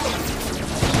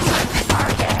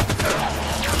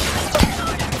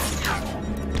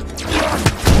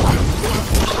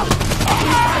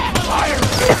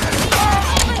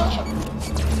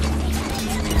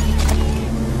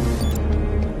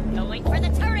 Going for the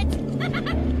turret!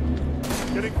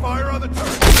 Getting fire on the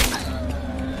turret.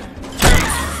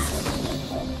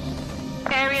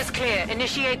 Area's clear.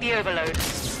 Initiate the overload.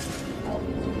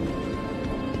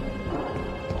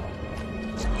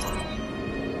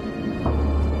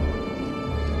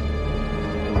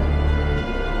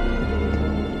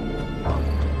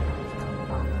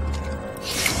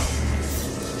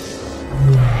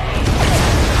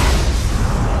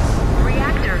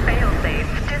 Reactor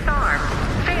failsafe disarmed.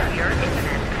 Failure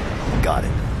imminent. Got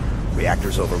it.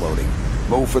 Reactor's overloading.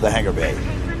 Move for the hangar bay.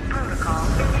 Containment protocol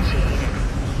initiated.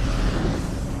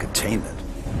 Containment.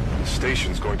 The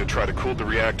station's going to try to cool the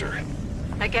reactor.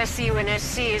 I guess the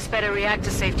UNSC is better reactor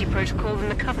safety protocol than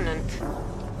the Covenant.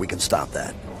 We can stop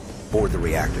that. Board the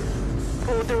reactor.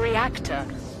 Or the reactor.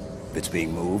 If it's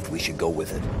being moved, we should go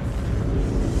with it.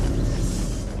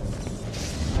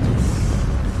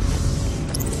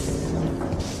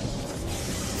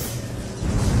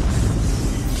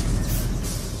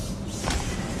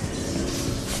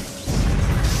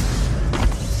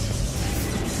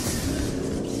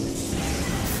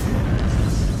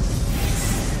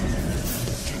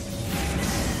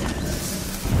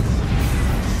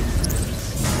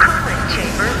 Coolant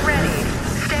chamber ready.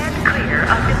 Stand clear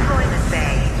of deployment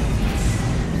bay.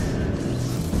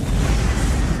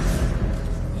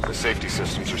 The safety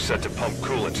systems are set to pump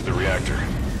coolant to the reactor.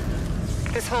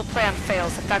 This whole plan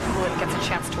fails if that coolant gets a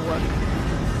chance to work.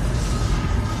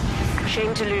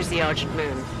 Shame to lose the Argent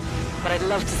Moon, but I'd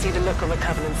love to see the look on the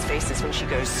Covenant's faces when she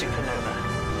goes supernova.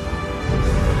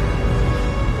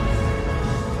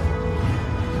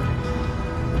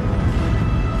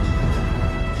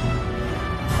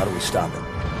 How do we stop it?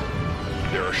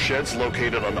 There are sheds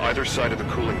located on either side of the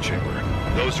cooling chamber.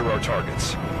 Those are our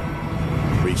targets.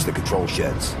 Reach the control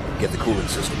sheds. Get the cooling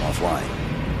system offline.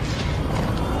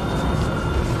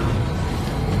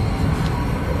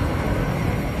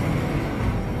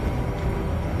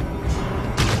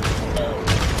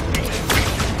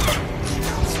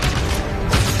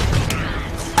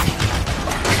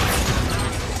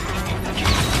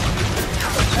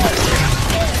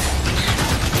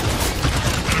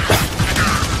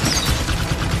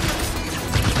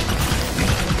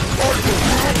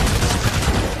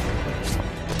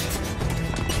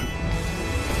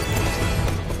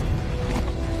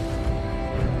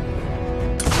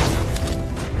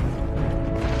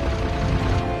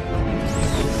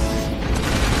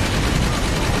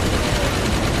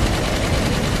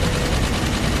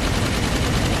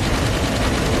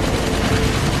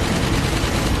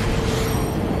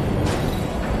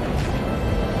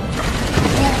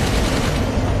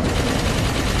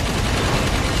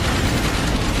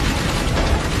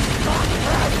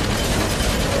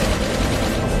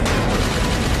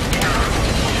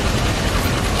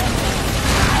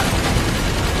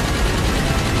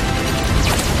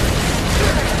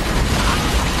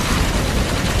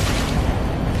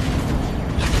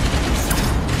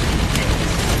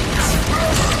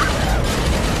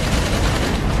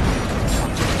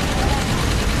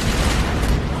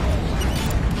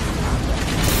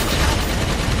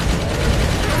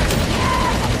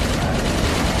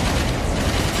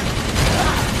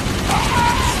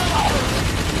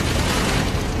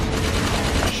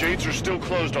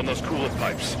 Closed on those coolant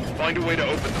pipes. Find a way to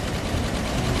open them.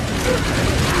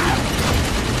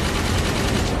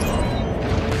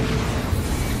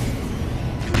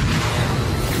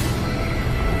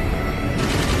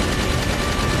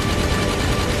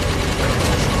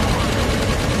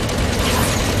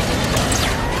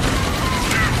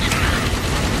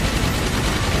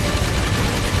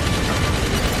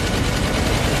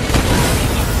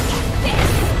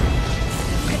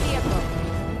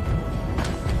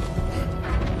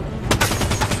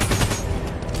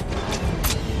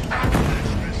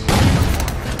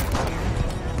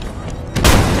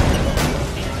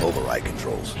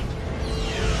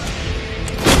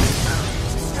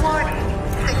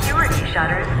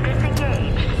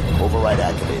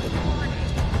 activated.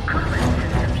 Coolant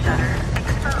system shutter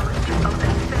exposed to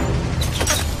open space.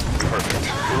 Perfect.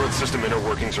 Coolant system inner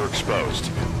workings are exposed.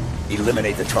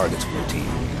 Eliminate the targets, Blue Team.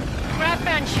 Grab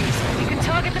Banshees. You can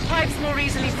target the pipes more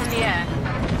easily from the air.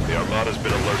 The Armada's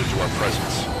been alerted to our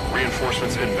presence.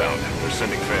 Reinforcements inbound. They're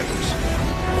sending Phantoms.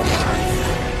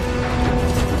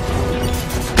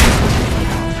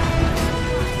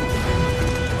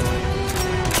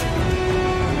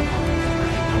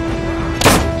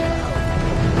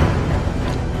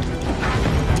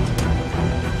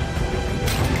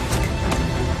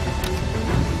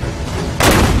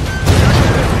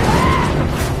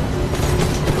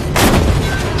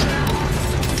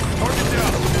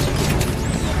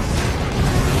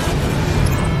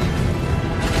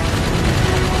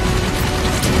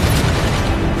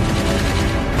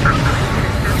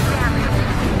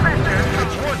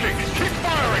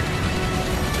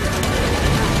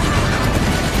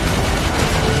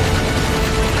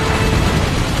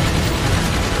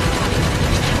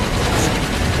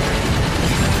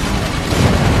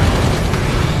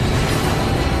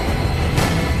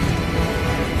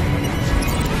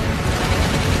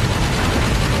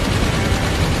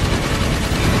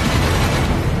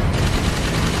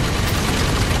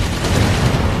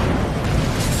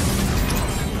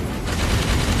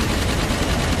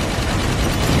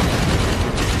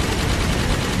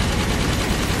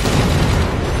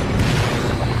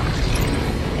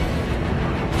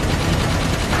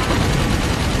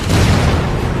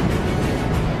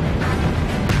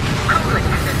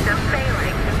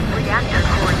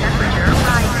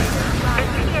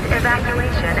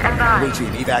 Blue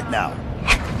Team, evac now.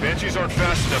 Banshees aren't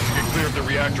fast enough to get clear of the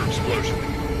reactor explosion.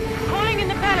 Calling in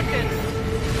the Pelican.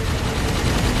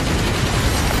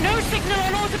 No signal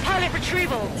on autopilot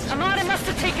retrieval. Armada must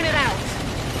have taken it out.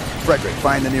 Frederick,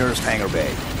 find the nearest hangar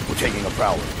bay. We're taking a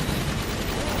prowler.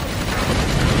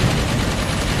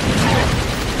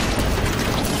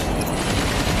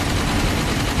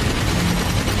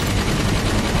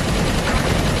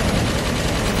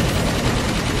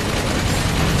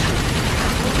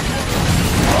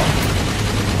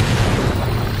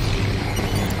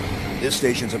 This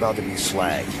station's about to be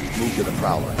slagged. Move to the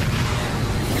prowler.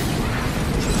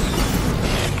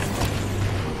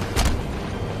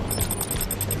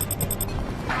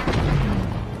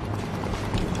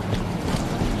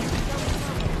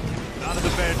 Out of the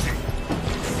Banshee.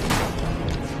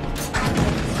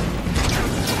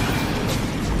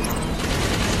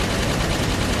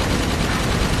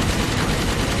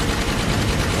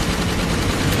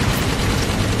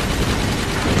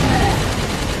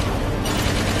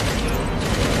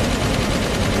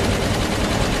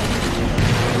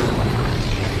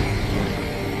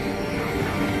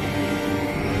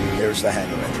 There's the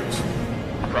hangar entrance.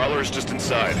 Prowler is just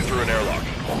inside, through an airlock.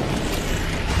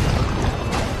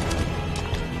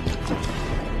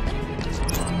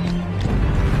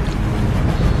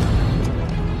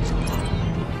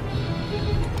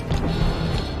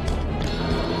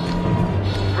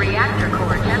 Reactor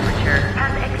core temperature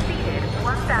has exceeded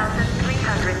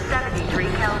 1,373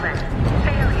 Kelvin.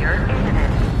 Failure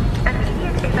imminent.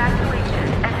 Immediate evacuation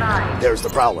advised. There's the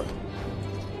prowler.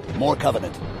 More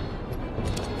Covenant.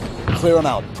 Clear them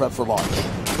out. Prep for launch.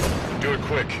 Do it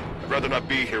quick. I'd rather not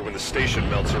be here when the station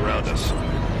melts around us.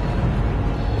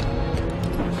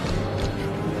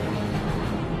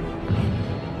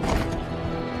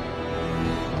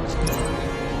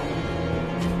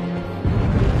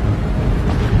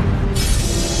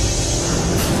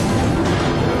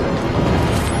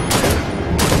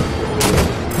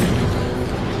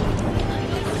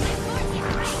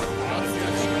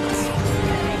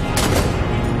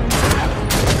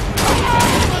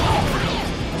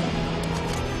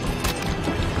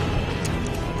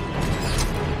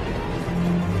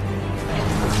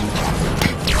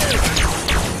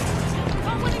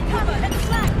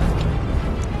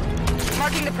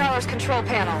 Marking the prowler's control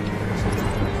panel.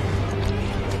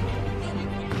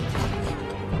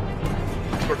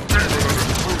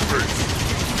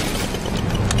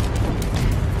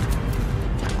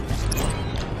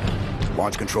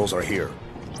 Launch controls are here.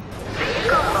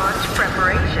 Vehicle launch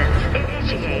preparations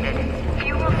initiated.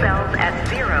 Fuel cells at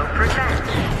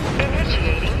 0%.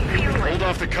 Initiating fueling. Hold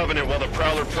off the Covenant while the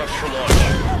Prowler preps for launch.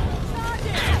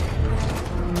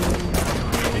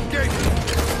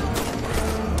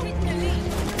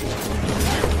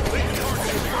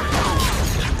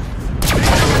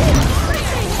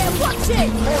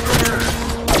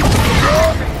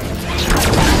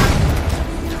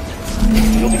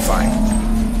 You'll be fine.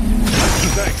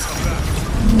 Thanks.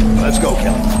 Let's go,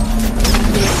 Kelly.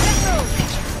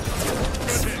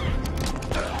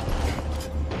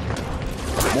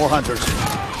 More hunters.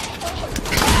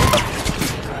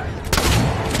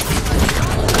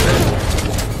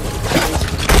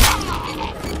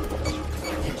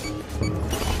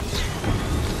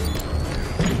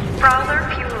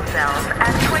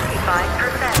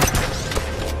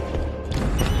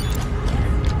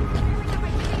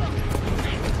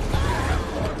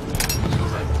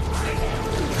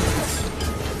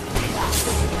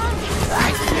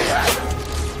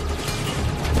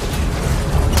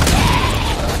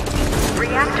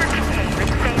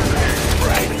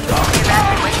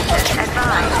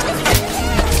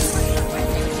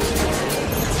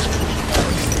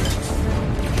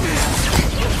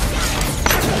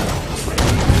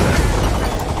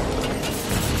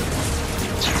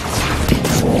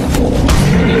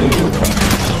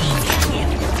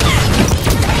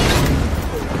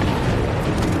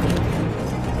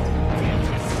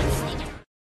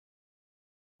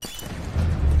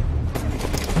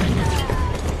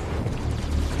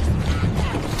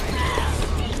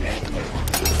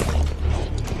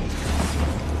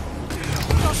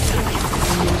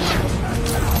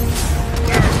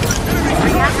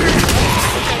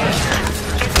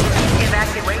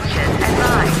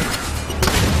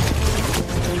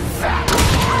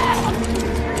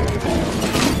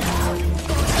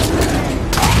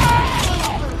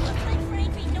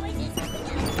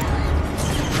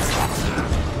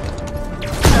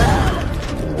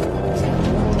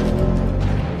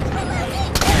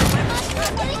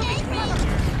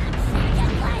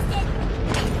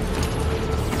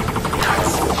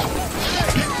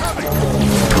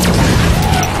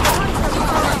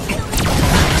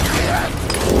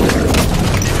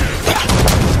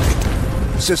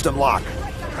 System lock.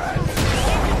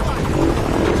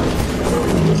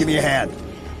 Give me a hand.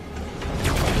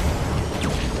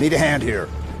 Need a hand here.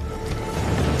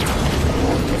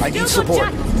 I need support.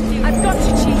 I've got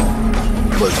you, Chief.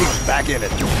 Blue team, back in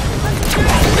it.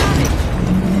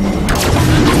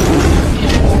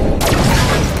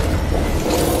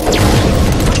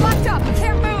 I'm locked up. I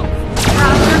can't move.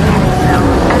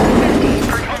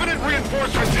 Covenant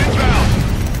reinforcements inbound.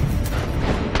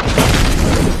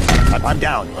 I'm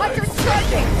down.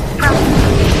 Understanding.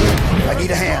 I need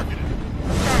a hand.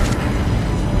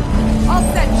 All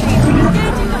set, Chief.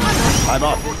 Engaging the hunter. I'm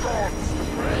up.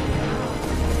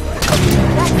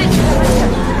 That's it.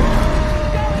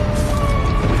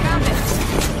 Found it.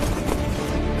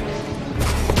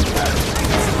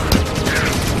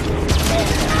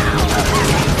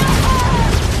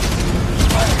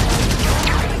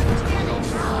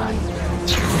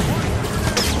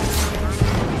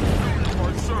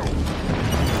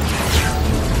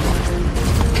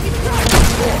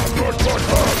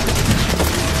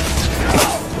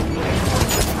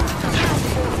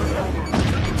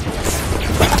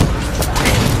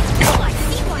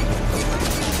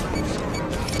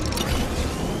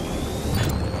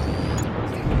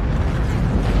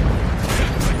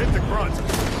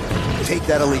 Take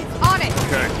that elite. On it.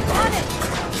 Okay. On it.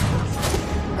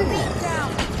 Down.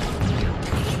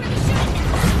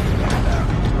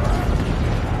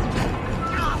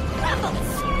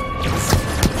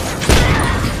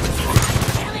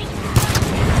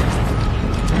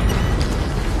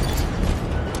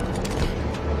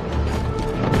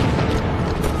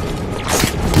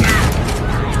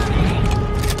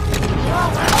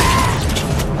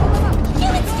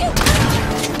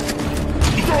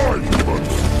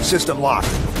 System locked.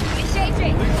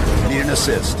 Engaging. Need an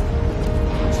assist. Good,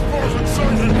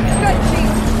 Chief.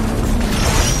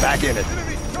 Back in it.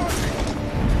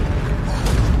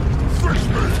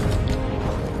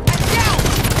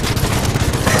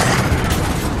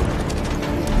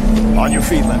 On your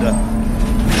feet, Linda.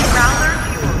 Prowler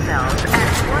fuel cells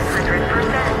at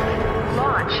 100%.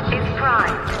 Launch is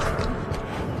primed.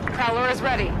 Prowler is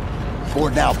ready.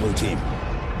 Board now, blue team.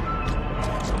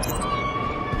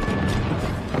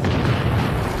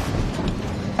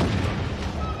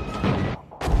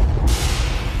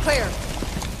 Clear.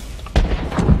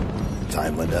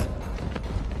 Time, Linda.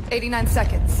 89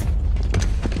 seconds.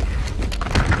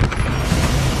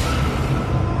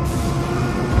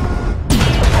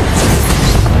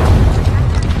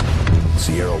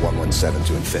 Sierra 117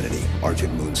 to Infinity.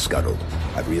 Argent Moon scuttled.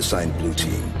 I've reassigned blue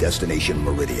team. Destination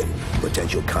Meridian.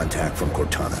 Potential contact from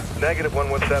Cortana. Negative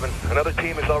 117. Another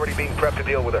team is already being prepped to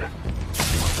deal with her.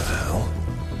 What the hell?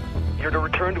 You're to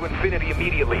return to Infinity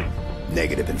immediately.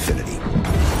 Negative Infinity.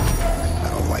 I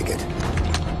don't like it.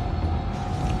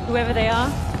 Whoever they are,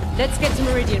 let's get to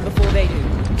Meridian before they do.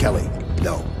 Kelly,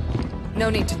 no. No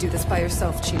need to do this by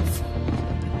yourself, Chief.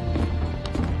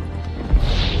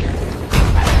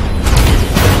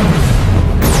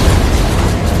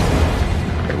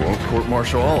 They won't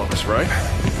court-martial all of us, right?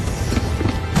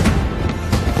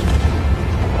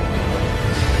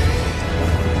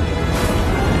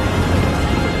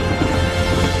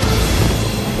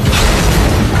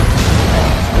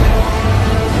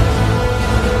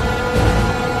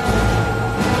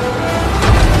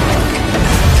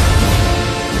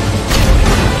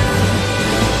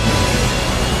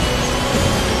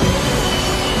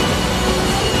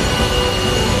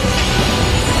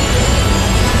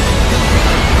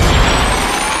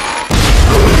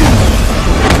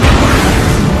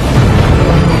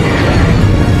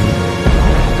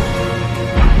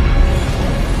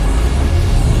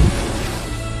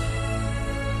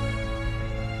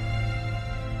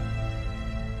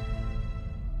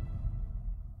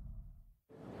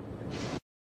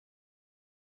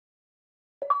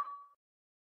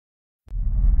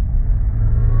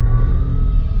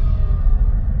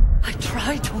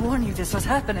 This was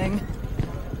happening.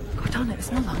 Cortana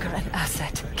is no longer an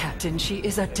asset, Captain. She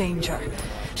is a danger.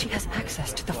 She has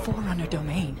access to the Forerunner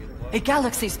domain, a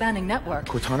galaxy-spanning network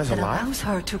Cortana's that alive? allows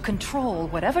her to control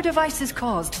whatever devices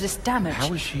caused this damage.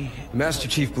 How is she? Master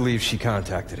Chief believes she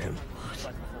contacted him.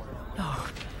 No,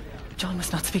 John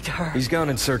must not speak to her. He's gone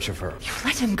in search of her. You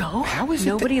let him go? How is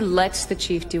Nobody lets the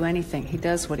Chief do anything. He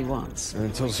does what he wants.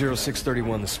 Until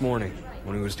 0631 this morning,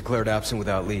 when he was declared absent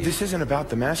without leave. This isn't about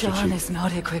the Master John Chief. is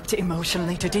not equipped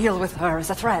emotionally to deal with her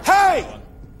as a threat. Hey!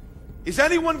 Is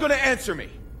anyone gonna answer me?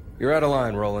 You're out of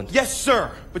line, Roland. Yes, sir.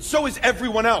 But so is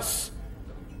everyone else.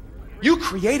 You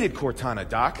created Cortana,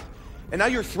 Doc. And now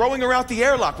you're throwing her out the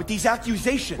airlock with these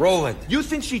accusations. Roland. You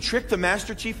think she tricked the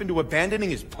Master Chief into abandoning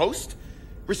his post?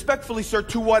 Respectfully, sir,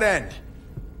 to what end?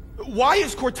 Why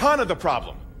is Cortana the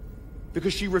problem?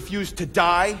 Because she refused to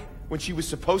die when she was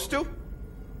supposed to?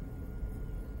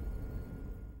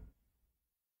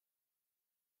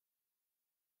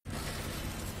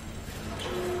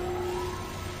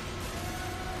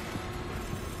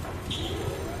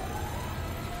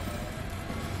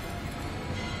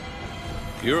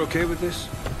 You're okay with this?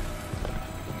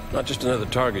 Not just another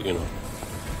target, you know.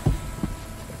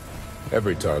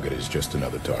 Every target is just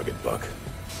another target, Buck.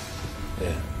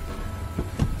 Yeah.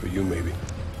 For you, maybe.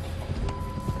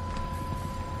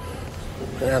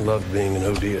 I love being an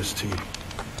ODST.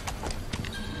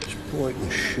 Just point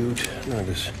and shoot. None of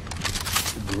this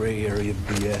gray area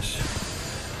BS.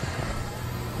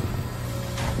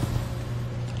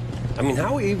 I mean,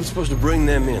 how are we even supposed to bring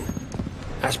them in?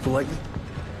 Ask politely?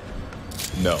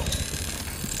 No.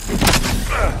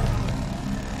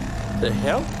 The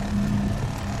hell?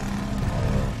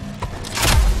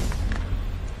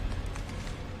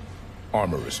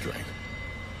 Armor restraint.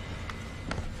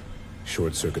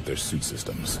 Short-circuit their suit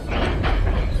systems.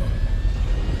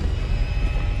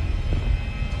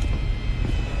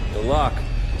 The lock.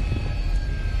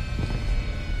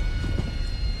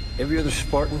 Every other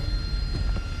Spartan,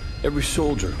 every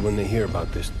soldier, when they hear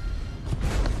about this,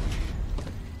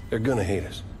 they're gonna hate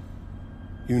us.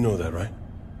 You know that, right?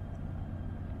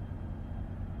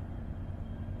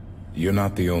 You're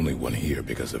not the only one here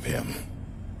because of him.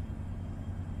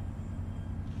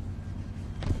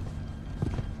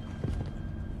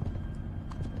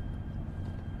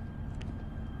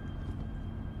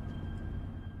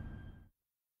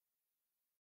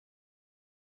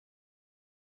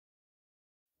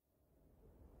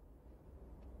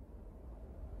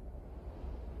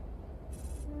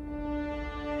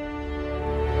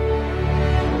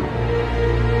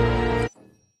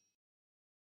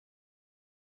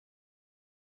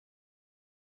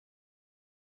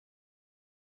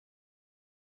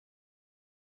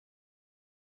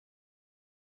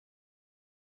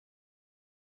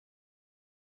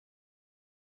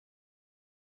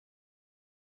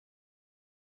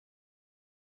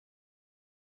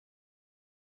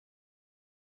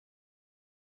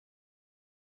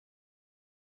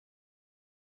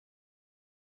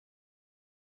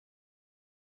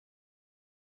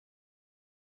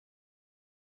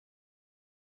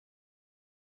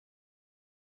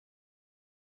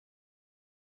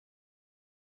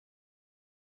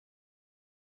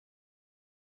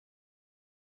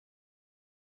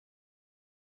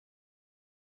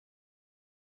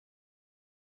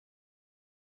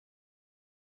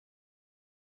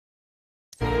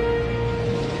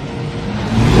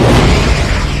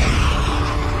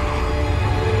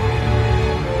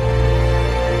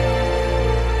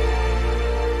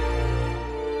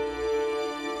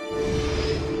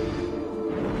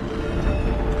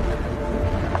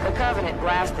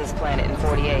 This planet in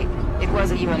 48. It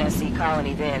was a UNSC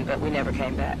colony then, but we never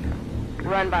came back.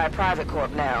 Run by a private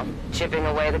corp now, chipping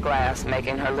away the glass,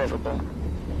 making her livable.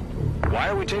 Why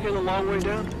are we taking the long way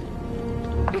down?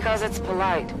 Because it's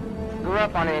polite. Grew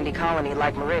up on an indie colony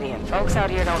like Meridian. Folks out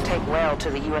here don't take well to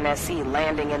the UNSC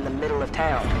landing in the middle of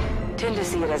town. Tend to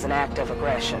see it as an act of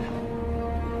aggression.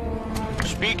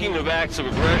 Speaking of acts of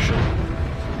aggression...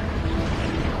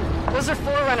 Those are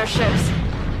Forerunner ships.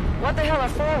 What the hell are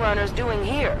Forerunners doing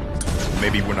here?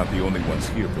 Maybe we're not the only ones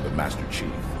here for the Master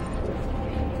Chief.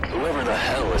 Whoever the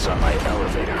hell is on my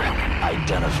elevator,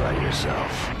 identify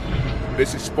yourself.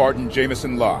 This is Spartan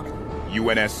Jameson Locke,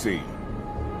 UNSC.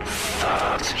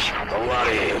 What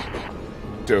are you?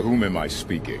 To whom am I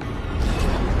speaking?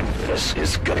 This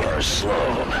is Governor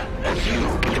Sloan, and you...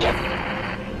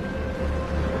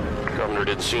 Governor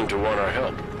didn't seem to want our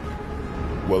help.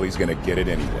 Well, he's gonna get it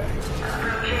anyway.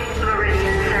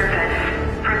 Meridian surface.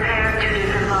 Prepare to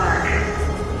disembark.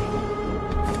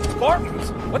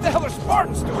 Spartans? What the hell are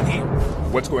Spartans doing here?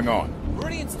 What's going on?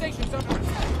 Meridian Station's under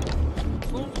attack.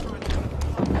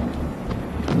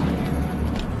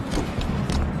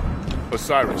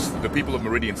 Osiris, the people of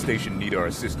Meridian Station need our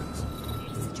assistance.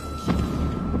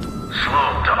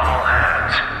 Sloan to all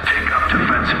hands. Take up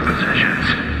defensive positions.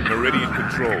 Meridian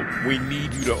Control, we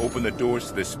need you to open the doors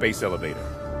to the space elevator.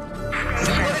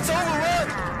 It's overrun!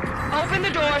 Open the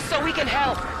door so we can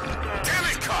help. Damn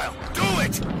it, Kyle! Do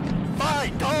it!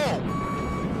 Fine, go!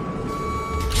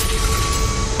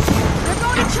 They're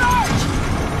going to charge!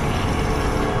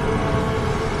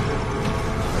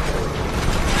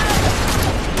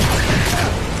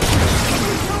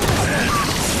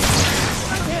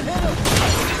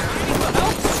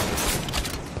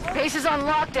 Base is on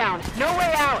lockdown. No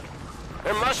way out.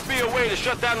 There must be a way to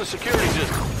shut down the security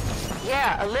system.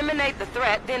 Yeah, eliminate the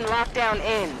threat, then lockdown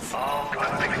ends. All good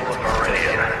people of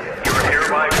Meridian, you are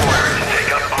hereby ordered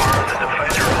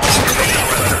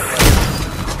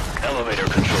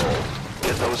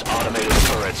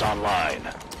online.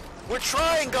 We're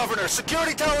trying, Governor.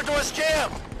 Security tower doors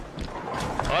jammed.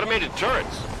 Automated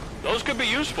turrets. Those could be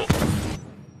useful.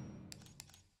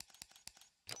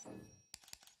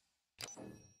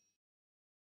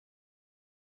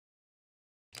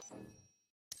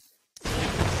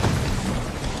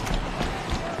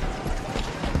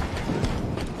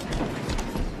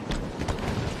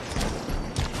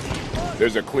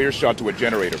 There's a clear shot to a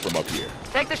generator from up here.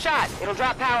 Take the shot. It'll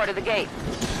drop power to the gate.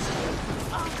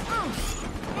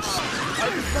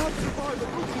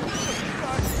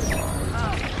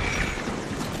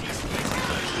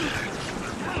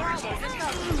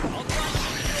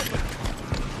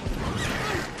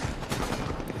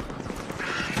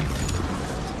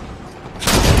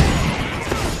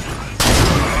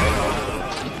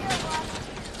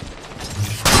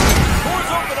 Doors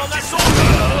open on that soldier!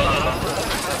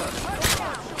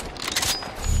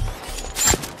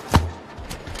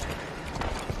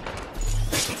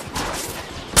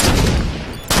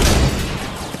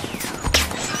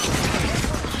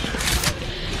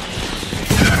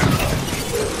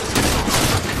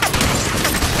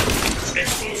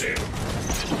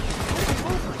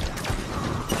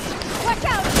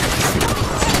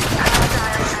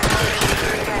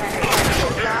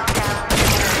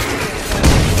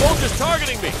 Soldiers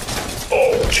targeting me!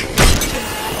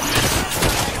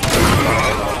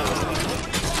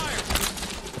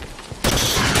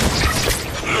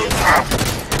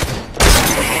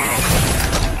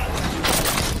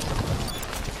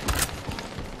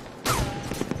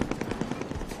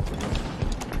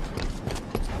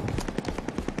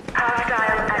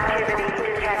 Hostile activity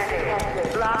detected.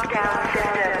 Lockdown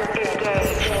system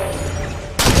engaged.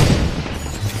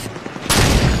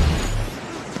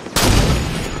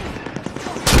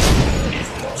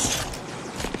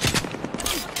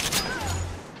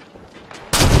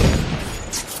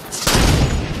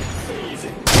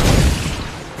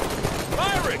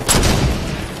 Firing!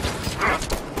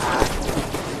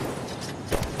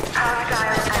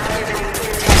 Hostile activity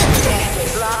detected.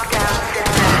 Lockdown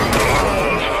system engaged.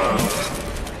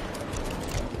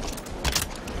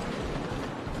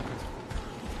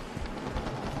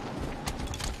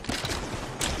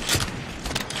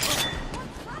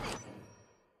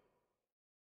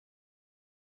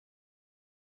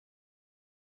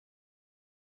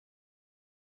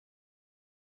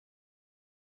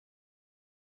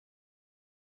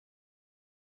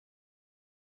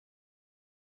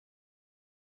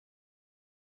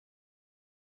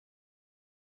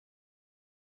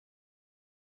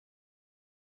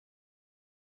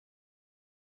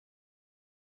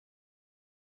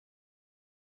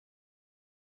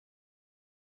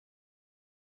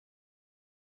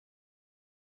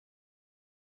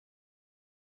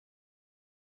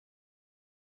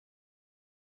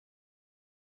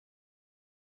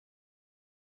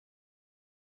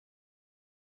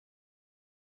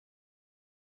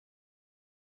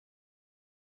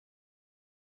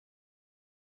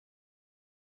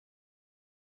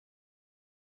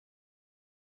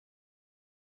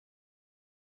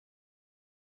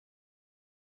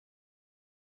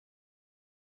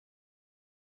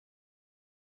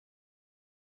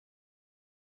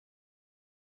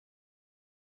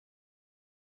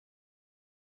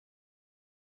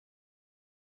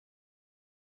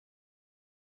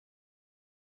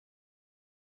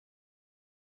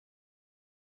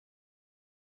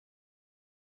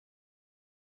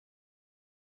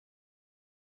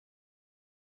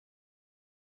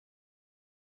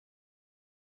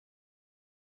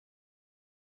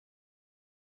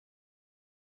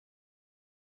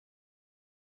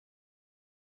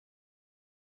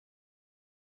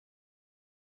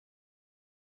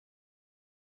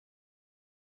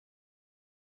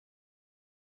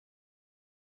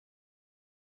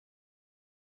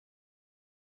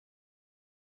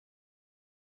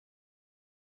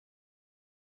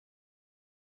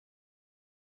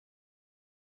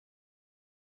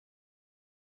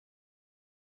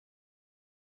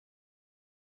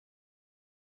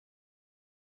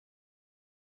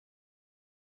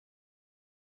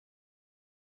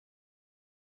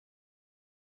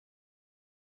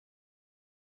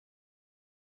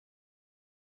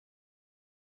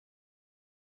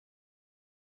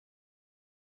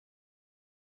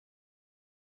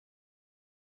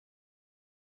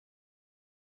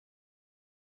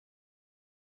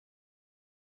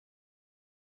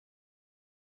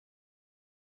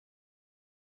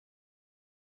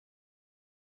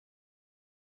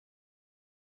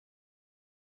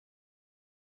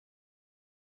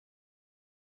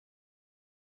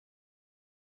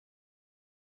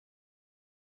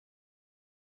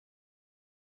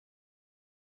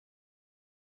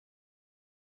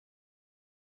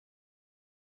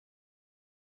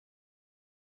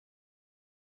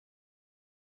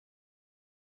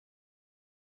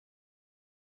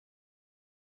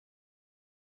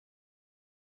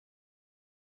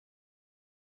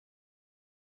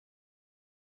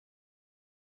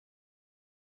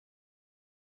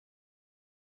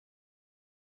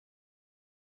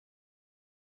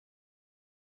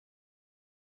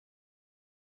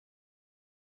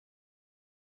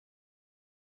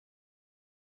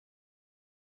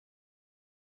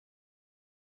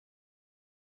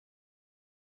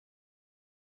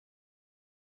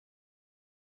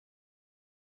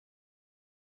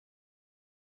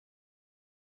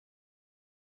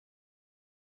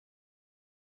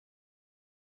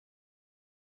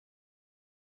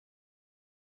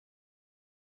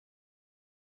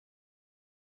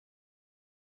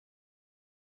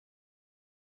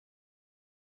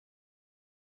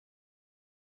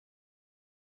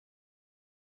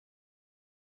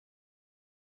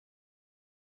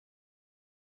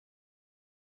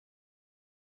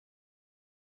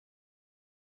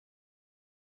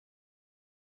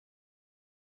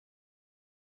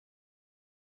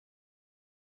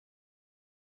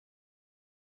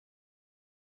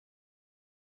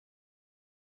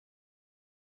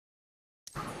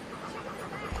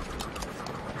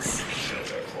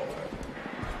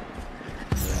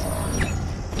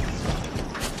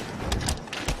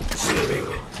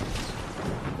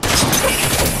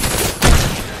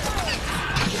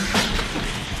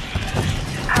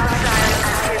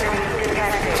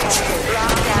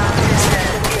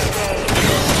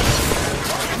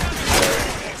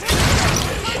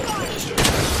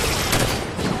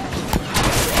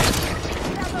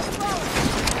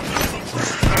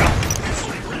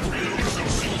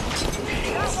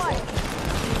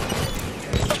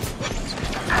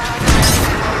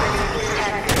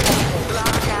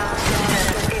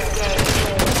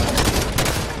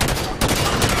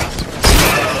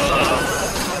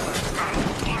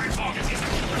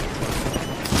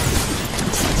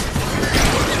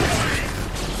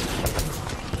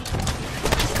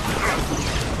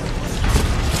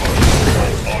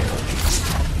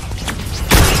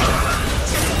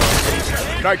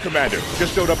 Night Commander,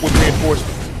 just showed up with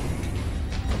reinforcements.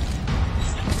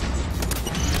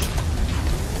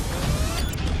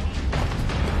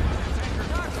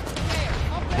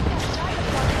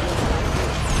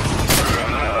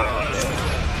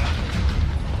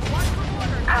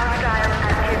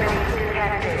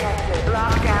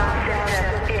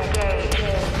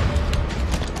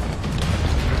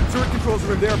 Controls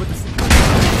are in there, but the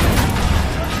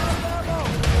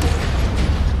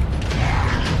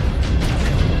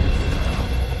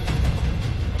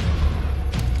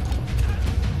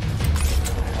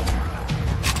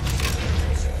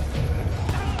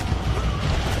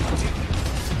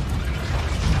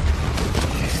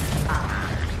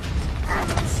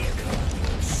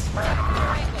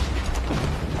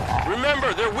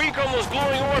Remember, they're weak on those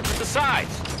glowing orbs at the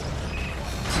sides.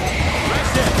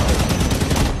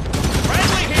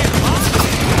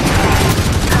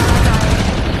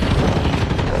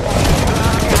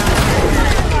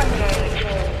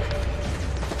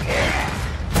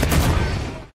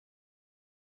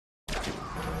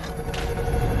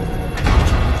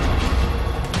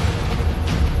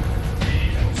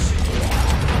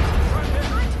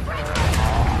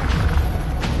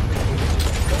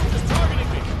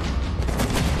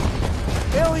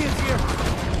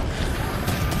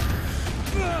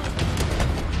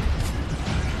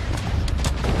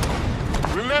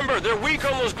 Remember, they're weak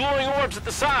on those glowing orbs at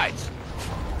the sides.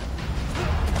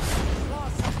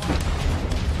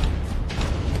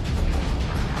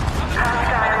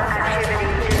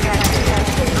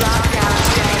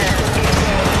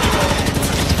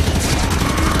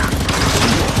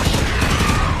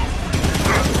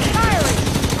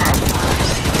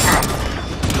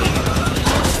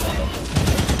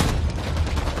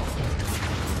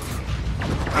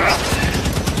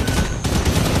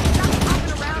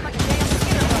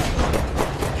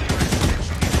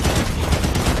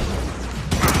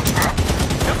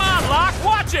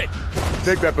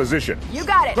 Take that position. You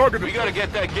got it. Target. We gotta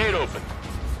get that gate open.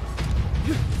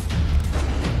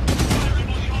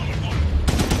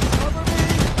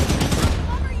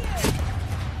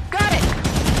 Got it.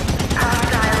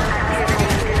 Hostile activity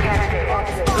detected.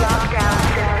 Lockdown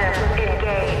systems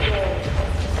engaged.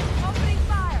 Opening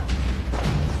fire.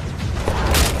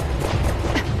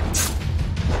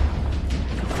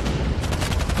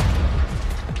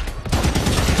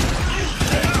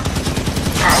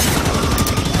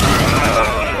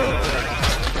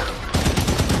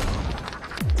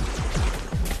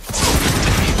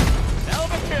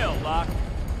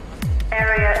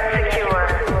 Area secure.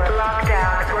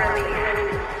 Lockdown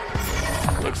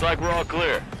released. Looks like we're all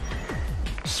clear.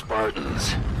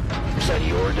 Spartans. Is that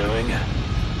your doing?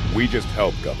 We just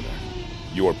helped, Governor.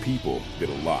 Your people did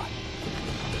a lot.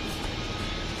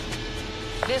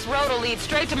 This road will lead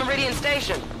straight to Meridian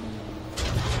Station.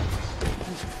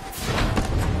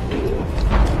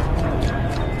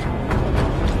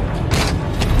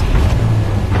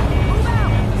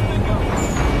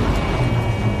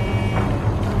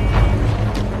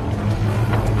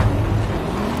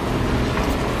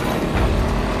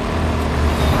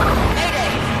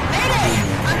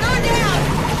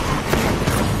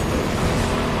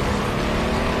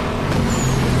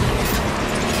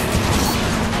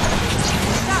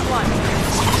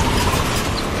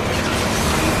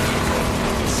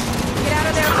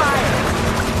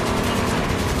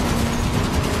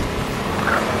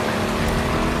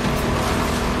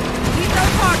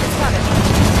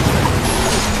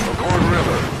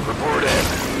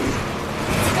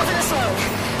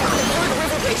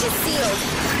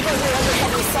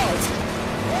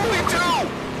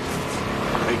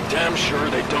 Damn sure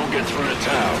they don't get through to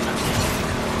town.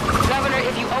 Governor,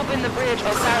 if you open the bridge,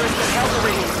 Osiris can help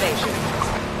Meridian Station.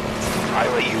 I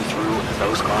let you through,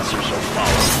 those monsters will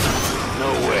follow.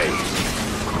 No way.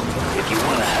 If you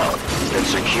want to help, then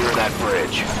secure that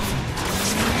bridge.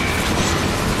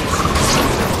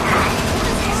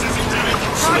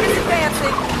 Target's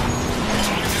advancing.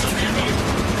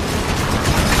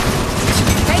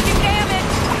 Taking damage.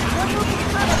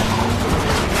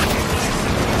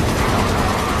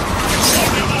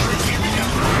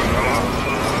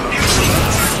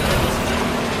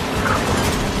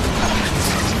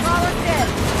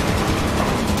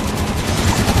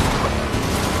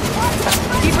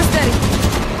 Keep her steady.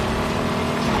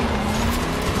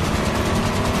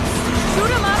 Shoot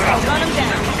him up, I'll run him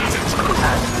down.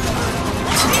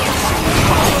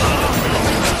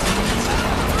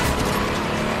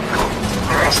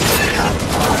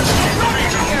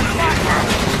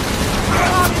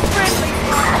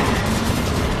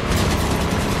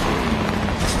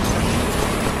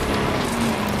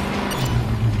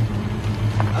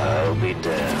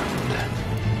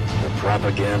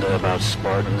 propaganda about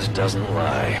Spartans doesn't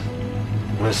lie.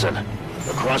 Listen,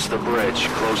 across the bridge,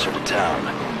 closer to town,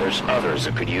 there's others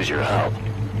that could use your help.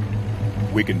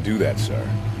 We can do that, sir.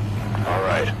 All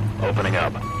right, opening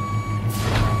up.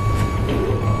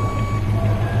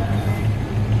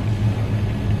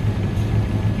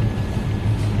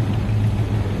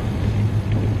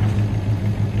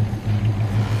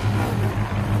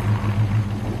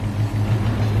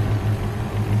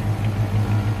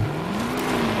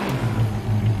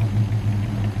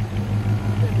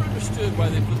 Why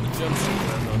they put the jumpsuit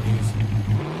around on these.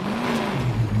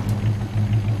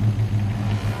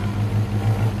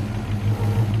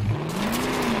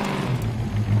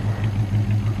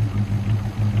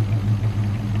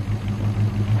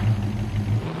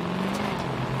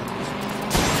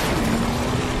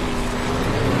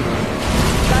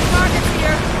 Got targets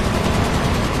here.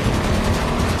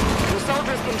 The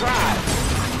soldiers can drive.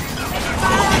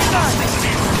 Fire on guns.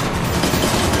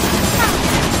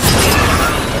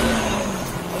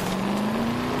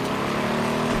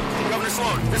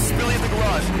 This is Billy at the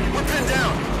garage. We're pinned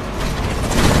down.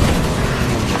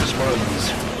 Spartans,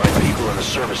 my people in the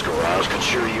service garage could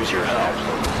sure use your help.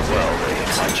 Well, they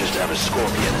might just have a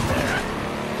scorpion in there.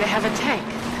 They have a tank.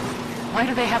 Why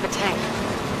do they have a tank?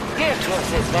 Give to us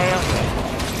his veil.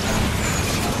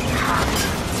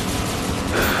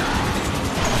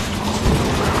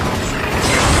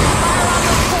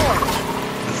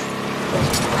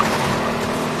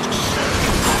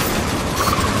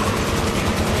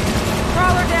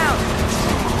 Crawler down.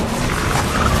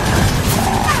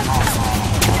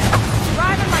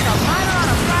 Driving like a miner on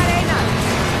a Friday night.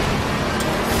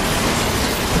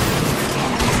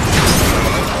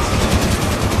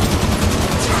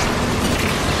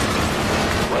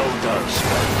 Well done,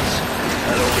 Spartans.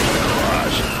 Head over to the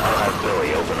garage. I'll have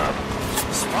Billy open up.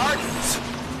 Spartans?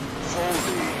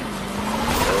 Holy.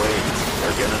 Billy,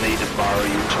 we're gonna need to borrow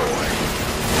your toy.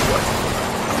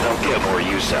 They'll get more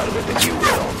use out of it than you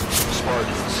will.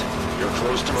 Spartans, you're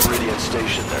close to Meridian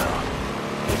Station now.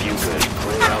 If you could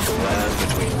clear out the land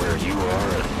between where you are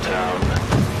and town.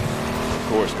 Of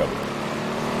course, Governor.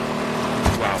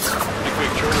 Wow, pretty quick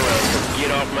turnaround from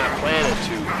get off my planet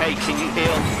to, hey, can you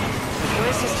help? The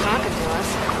voice is talking to us.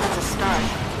 That's a start.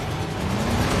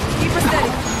 Keep her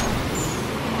steady.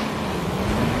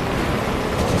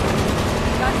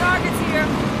 Got targets here.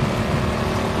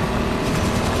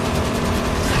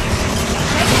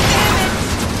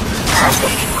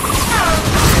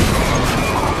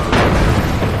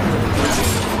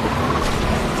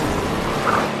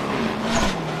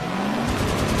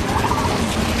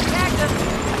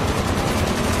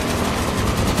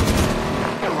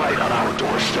 They're right on our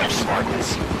doorstep,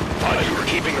 Spartans. Thought you were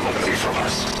keeping them away from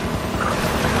us.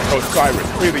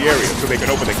 Osiris, clear the area so they can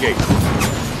open the gate.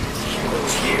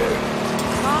 Here.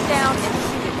 Calm down and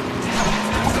shoot it.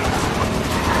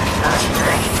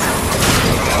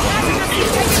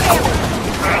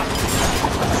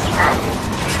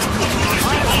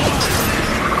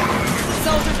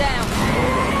 Soldier down.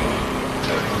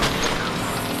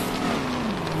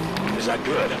 Is that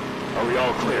good? Are we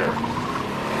all clear?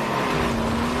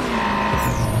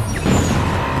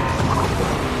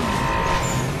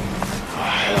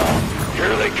 Oh, hell.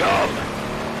 Here they come.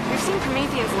 We've seen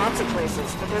Prometheans lots of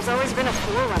places, but there's always been a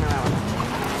forerunner element.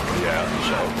 Yeah,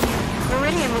 so?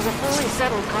 Meridian was a fully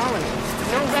settled colony.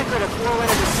 No record of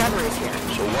forerunner discoveries here.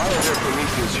 So why are there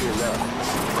Prometheans here now?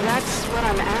 That's what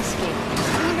I'm asking.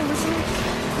 Are you even listening?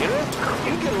 You know,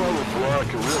 you get along with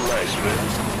Veronica real nice, man.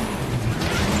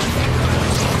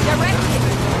 Direct hit.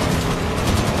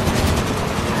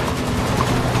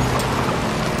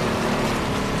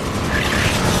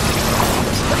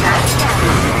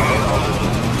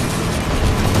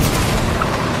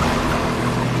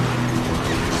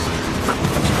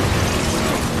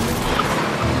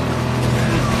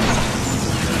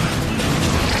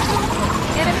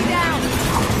 Enemy down.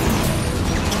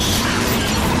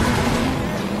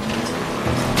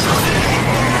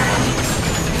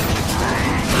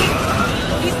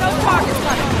 He's no target,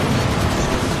 buddy.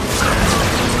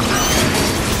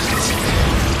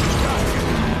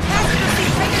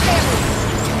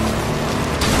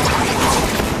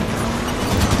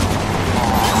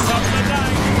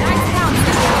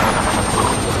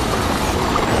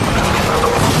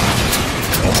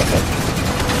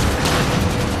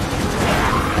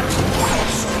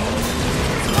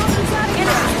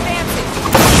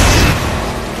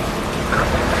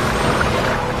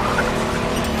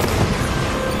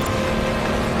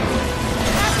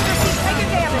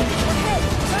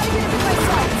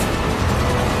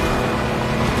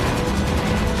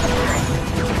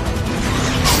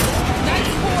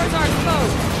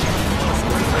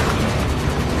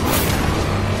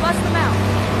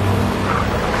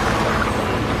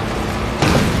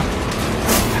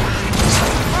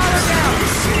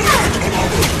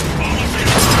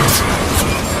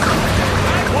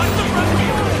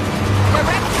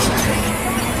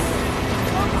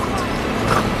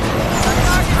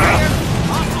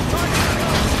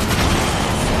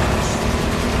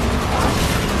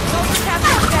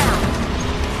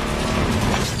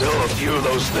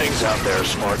 things out there,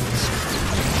 Spartans.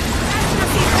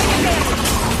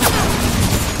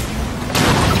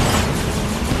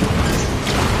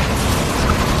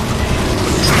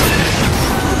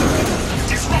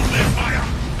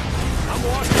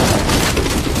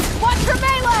 Watch for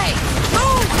melee!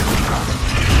 Move!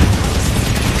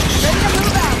 Ready to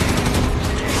move out.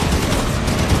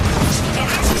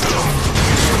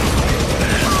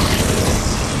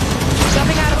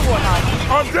 Jumping out of the warthog.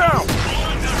 I'm down!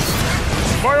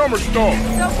 My armor's stalled.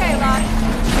 It's okay, Locke.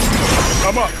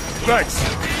 I'm up. Thanks.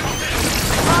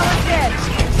 Locke's dead.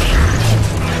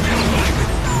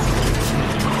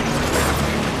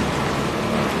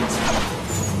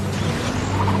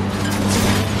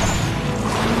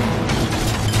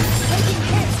 Taking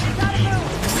hits. We gotta move.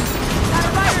 Got a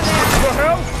rider there. What the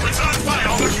hell?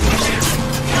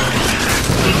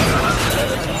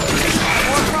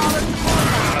 More crawlers before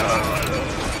now.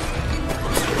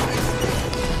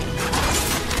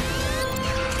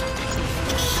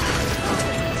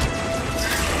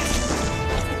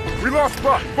 We lost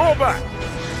Buck. Fall back.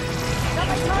 Got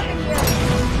my target here.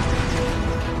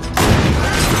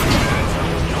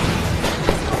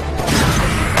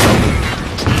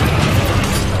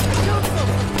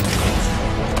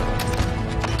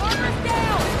 Armor's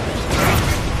down.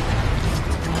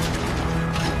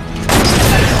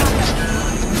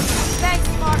 Thanks,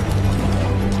 Mark.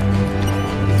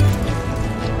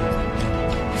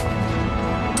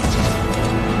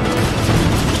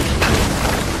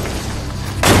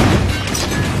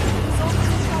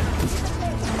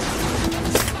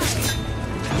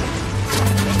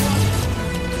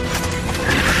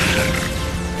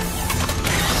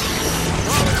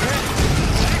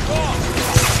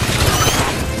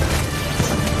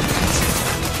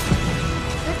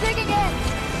 They're digging in.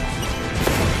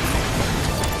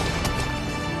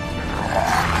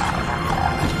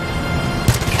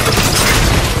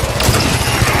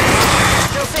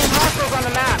 Still seeing hostiles on the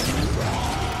map.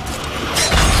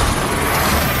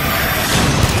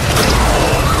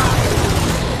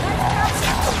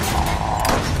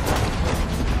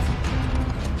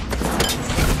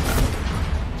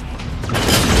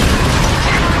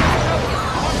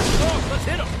 Let's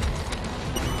hit him.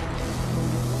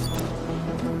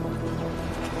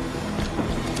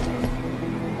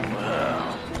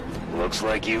 Well, looks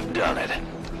like you've done it.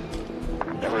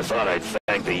 Never thought I'd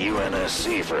thank the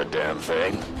UNSC for a damn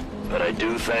thing, but I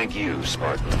do thank you,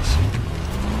 Spartans.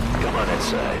 Come on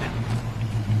inside.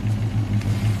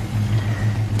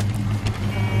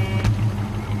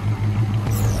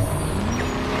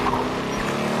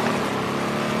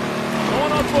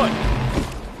 Going on foot.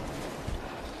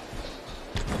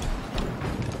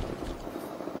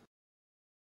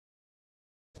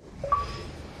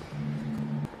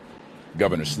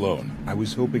 Governor Sloan, I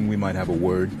was hoping we might have a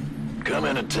word. Come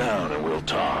into town and we'll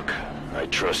talk. I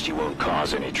trust you won't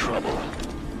cause any trouble.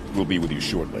 We'll be with you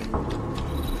shortly.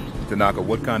 Tanaka,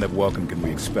 what kind of welcome can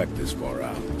we expect this far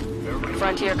out?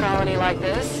 Frontier colony like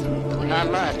this?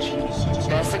 Not much.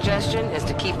 Best suggestion is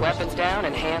to keep weapons down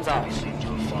and hands off.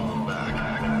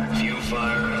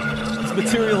 This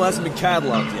material hasn't been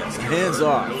cataloged yet, so hands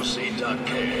off.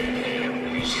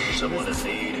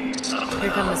 Here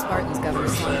come the Spartans Governor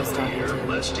Sloan is talking to.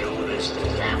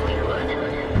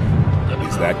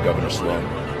 Is that Governor Sloan?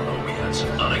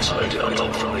 Unexpected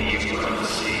help from the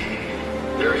UNSC.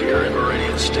 They're here in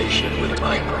Meridian Station with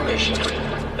my permission,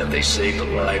 and they saved the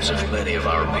lives of many of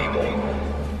our people.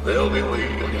 They'll be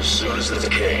leaving as soon as they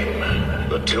came,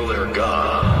 but till they're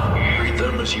gone, treat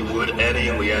them as you would any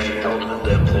Liang government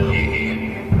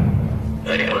employee.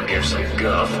 Anyone gives a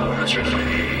guff will answer to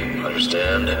me,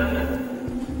 understand?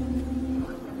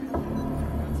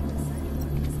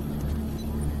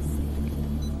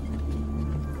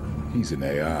 He's an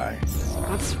AI.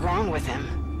 What's wrong with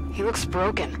him? He looks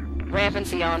broken.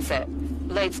 Rampancy onset.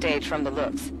 Late stage from the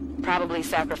looks. Probably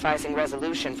sacrificing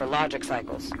resolution for logic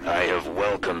cycles. I have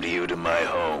welcomed you to my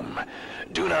home.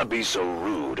 Do not be so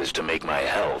rude as to make my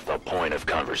health a point of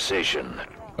conversation.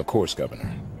 Of course,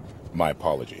 Governor. My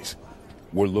apologies.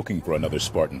 We're looking for another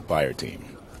Spartan fire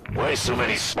team. Why so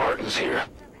many Spartans here?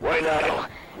 Why now?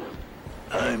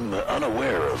 I'm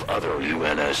unaware of other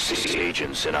UNSC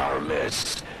agents in our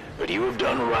midst, but you have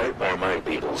done right by my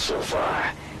people so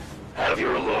far. Have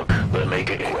your look, but make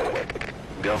it quick.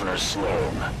 Governor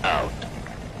Sloan, out.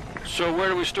 So where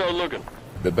do we start looking?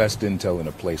 The best intel in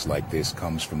a place like this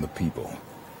comes from the people.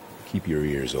 Keep your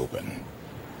ears open.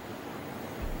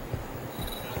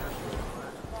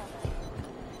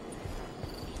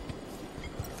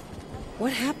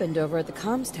 What happened over at the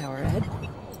comms tower, Ed?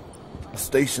 A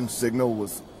station signal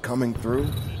was coming through.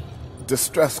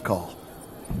 Distress call.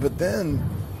 But then,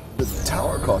 The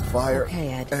tower caught fire. Okay,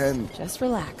 Ed. And just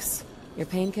relax. Your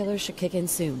painkillers should kick in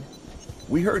soon.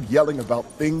 we heard yelling about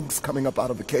things coming up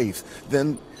out of the caves.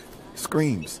 Then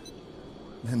screams.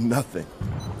 Then nothing.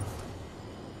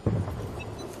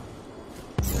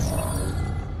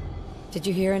 Did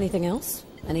you hear anything else?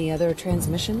 Any other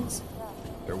transmissions?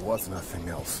 There was nothing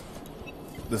else.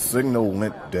 The signal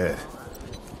went dead.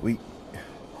 We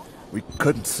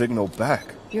couldn't signal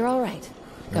back. You're all right.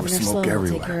 There was Governor smoke Sloan will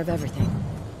everywhere. take care of everything.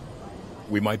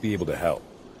 We might be able to help.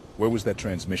 Where was that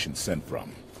transmission sent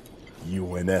from?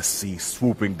 UNSC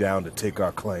swooping down to take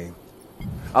our claim.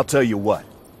 I'll tell you what.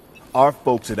 Our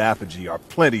folks at Apogee are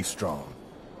plenty strong.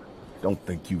 Don't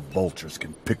think you vultures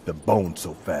can pick the bone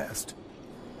so fast.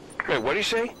 Wait, what do you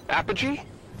say? Apogee?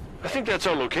 I think that's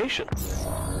our location.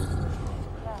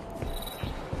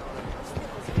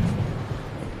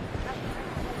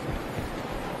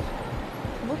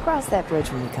 We'll cross that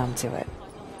bridge when we come to it.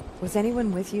 Was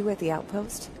anyone with you at the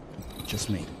outpost? Just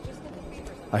me.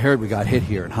 I heard we got hit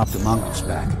here and hopped a mongoose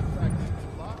back.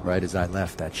 Right as I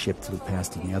left, that ship flew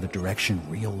past in the other direction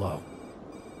real low.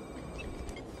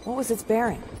 What was its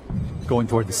bearing? Going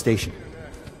toward the station.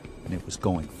 And it was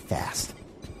going fast.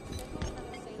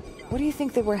 What do you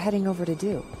think they were heading over to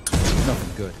do?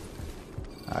 Nothing good.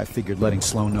 I figured letting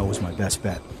Sloan know was my best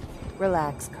bet.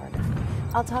 Relax, Carter.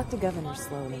 I'll talk to Governor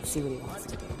Sloan and see what he wants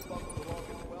to do.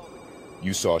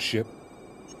 You saw a ship?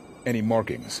 Any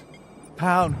markings?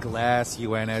 Pound glass,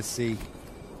 UNSC.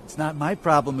 It's not my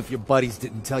problem if your buddies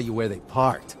didn't tell you where they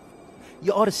parked.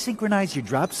 You ought to synchronize your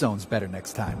drop zones better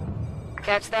next time.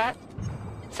 Catch that?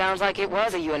 Sounds like it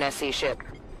was a UNSC ship.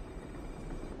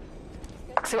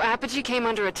 So Apogee came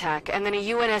under attack, and then a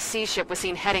UNSC ship was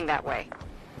seen heading that way.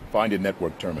 Find a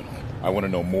network terminal. I want to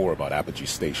know more about Apogee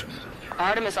Station.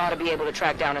 Artemis ought to be able to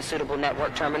track down a suitable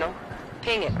network terminal.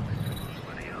 Ping it.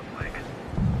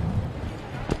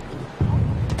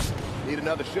 Need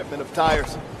another shipment of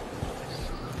tires.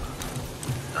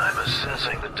 I'm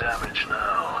assessing the damage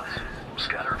now.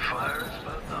 Scatter fires,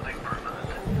 but nothing permanent.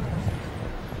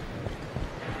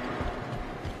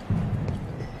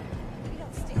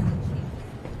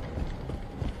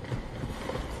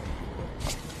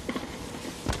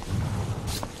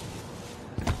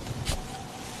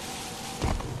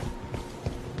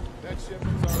 That ship is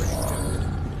already covered.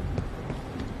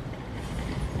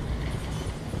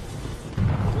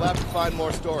 We'll have to find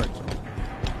more storage.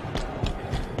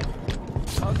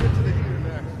 I'll get to the heater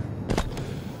next.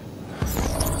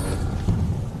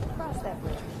 Cross that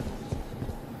bridge.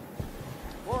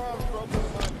 More arms broken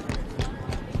in my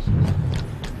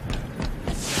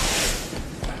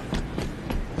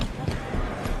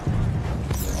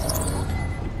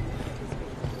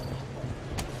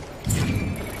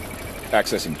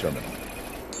Accessing terminal.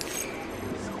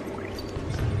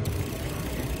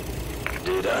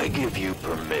 Did I give you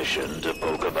permission to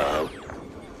poke about?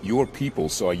 Your people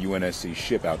saw a UNSC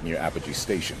ship out near Apogee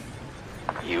Station.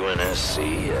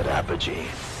 UNSC at Apogee?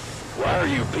 Why are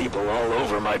you people all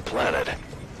over my planet?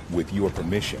 With your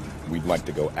permission, we'd like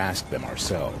to go ask them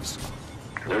ourselves.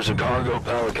 There's a cargo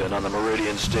Pelican on the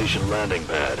Meridian Station landing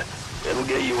pad. It'll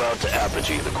get you out to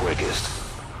Apogee the quickest.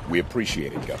 We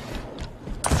appreciate it, Governor.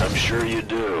 I'm sure you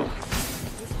do.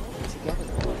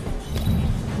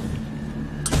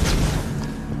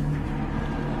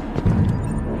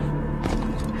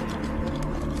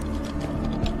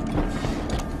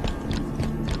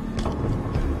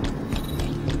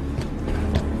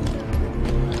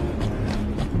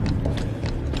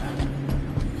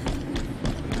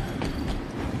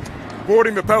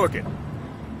 Boarding the Pelican.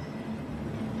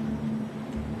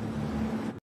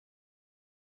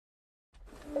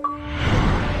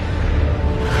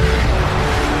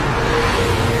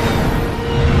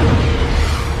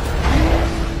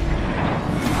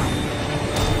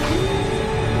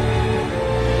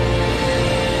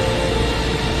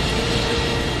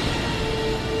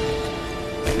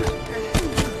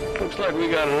 Looks like we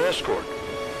got an escort.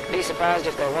 Be surprised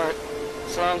if there weren't.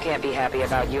 Sloan can't be happy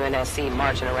about UNSC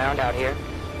marching around out here.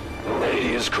 The lady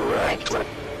is correct.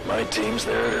 My team's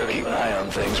there to keep an eye on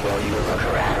things while you look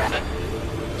around.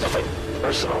 Nothing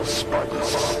personal,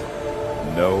 Spartans.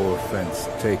 No offense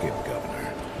taken,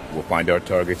 Governor. We'll find our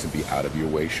targets and be out of your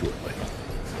way shortly.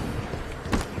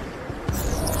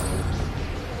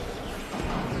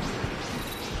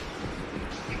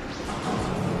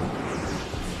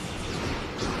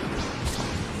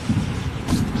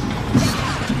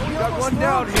 Got one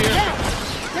down here.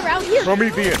 They're out here.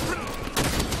 Promethean.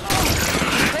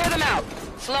 Clear them out.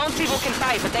 Sloan's people can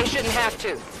fight, but they shouldn't have to.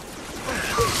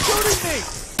 He's shooting me!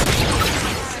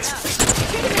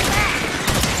 Get him back!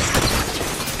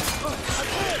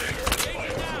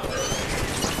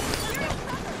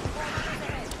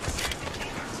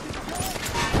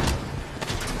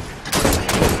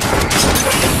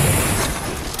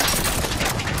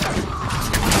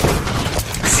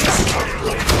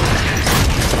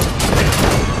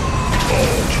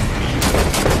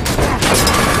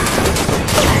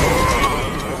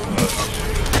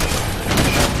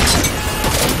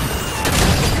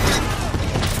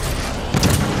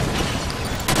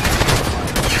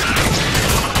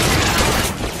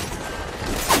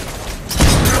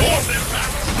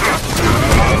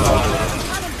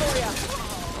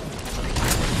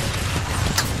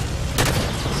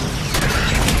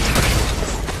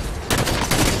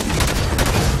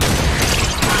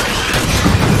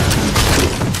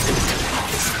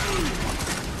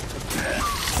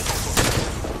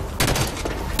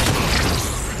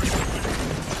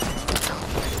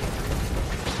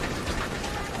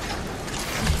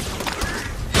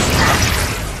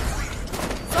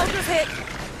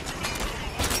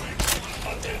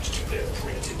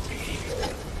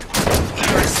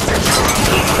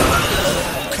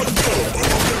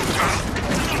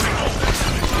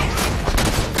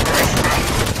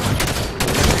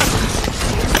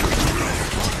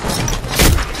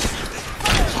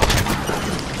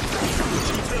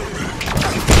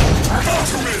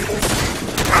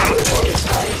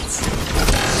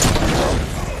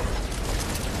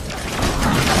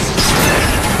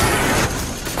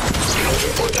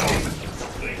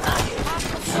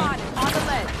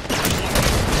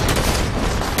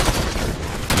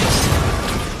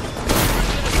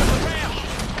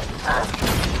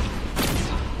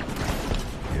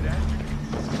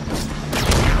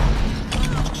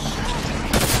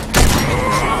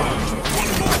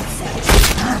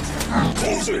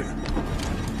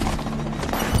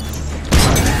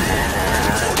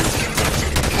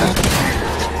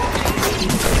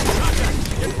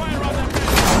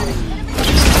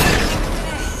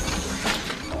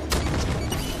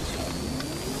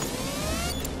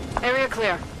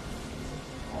 clear.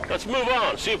 Let's move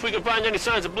on, see if we can find any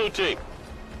signs of Blue Team.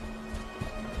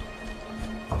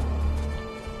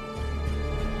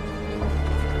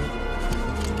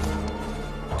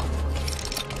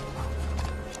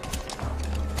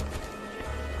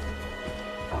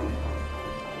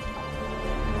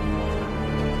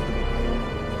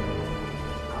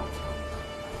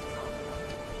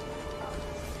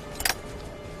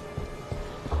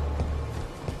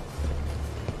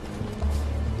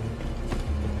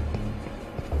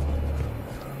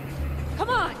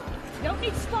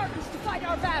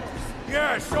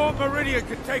 Yeah, Shaw Meridian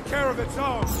can take care of its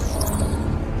own.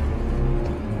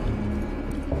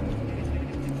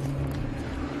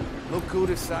 Look who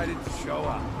decided to show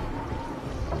up.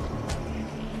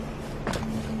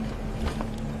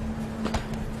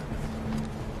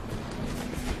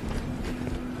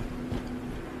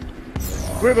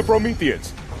 Clear the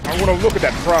Prometheans. I want to look at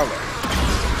that prowler.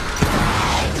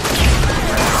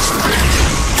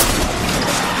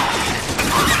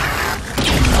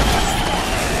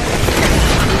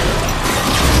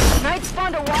 Knight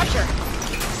spawned a watcher.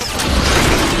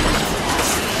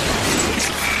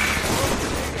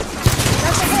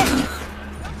 That's a hit.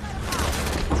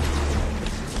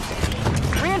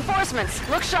 Reinforcements,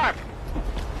 look sharp.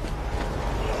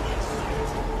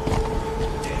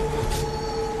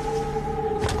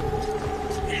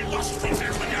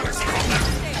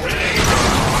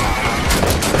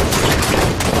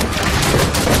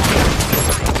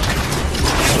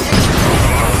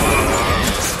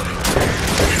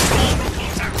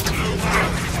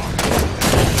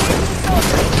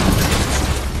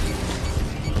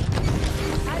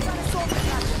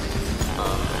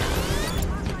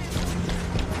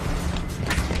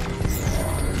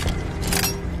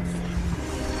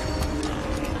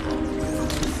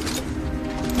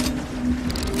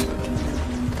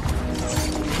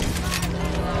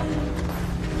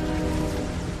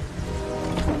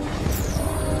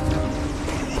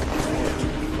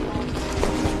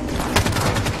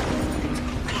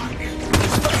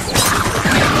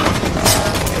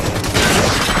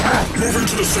 Moving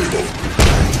to the signal.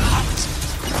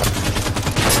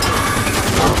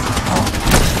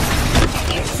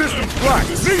 System's black.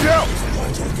 Need help.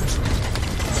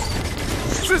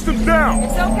 System's down.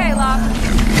 It's okay, Locke.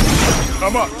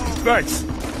 I'm up. Thanks.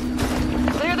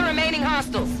 Clear the remaining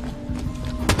hostiles.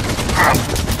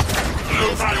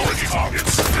 Low priority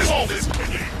targets. Resolve this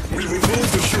quickly. We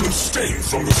remove the human stain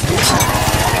from this water.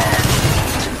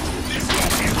 This will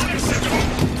be unacceptable.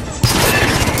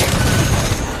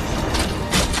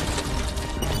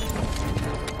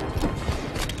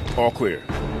 All clear.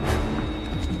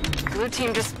 Blue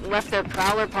team just left their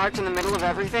prowler parked in the middle of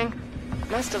everything?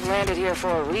 Must have landed here for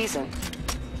a reason.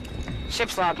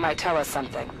 Ship's log might tell us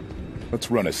something. Let's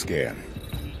run a scan.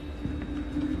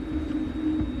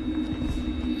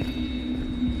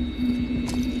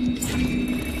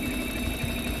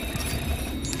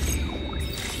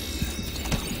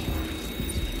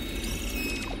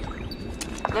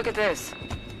 Look at this.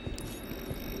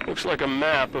 Looks like a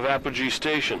map of Apogee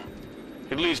Station.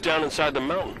 It leads down inside the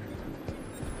mountain.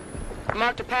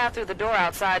 Marked a path through the door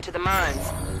outside to the mines.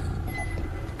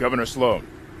 Governor Sloan.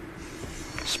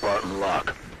 Spartan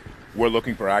Locke. We're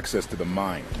looking for access to the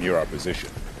mine near our position.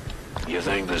 You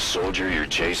think the soldier you're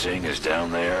chasing is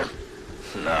down there?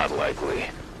 Not likely.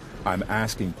 I'm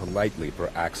asking politely for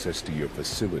access to your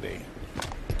facility,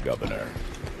 Governor.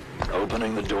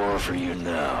 Opening the door for you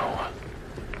now.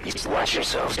 You watch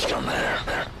yourselves down there.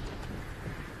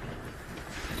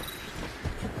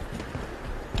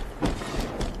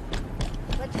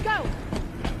 Let's go!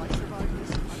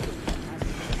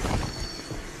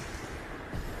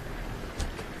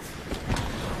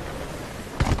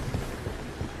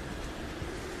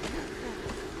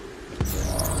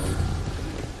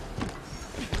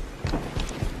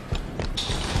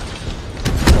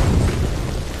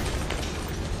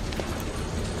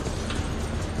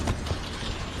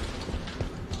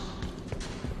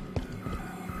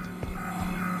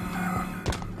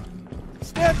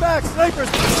 Stand back, snipers!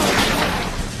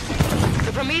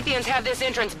 The Prometheans have this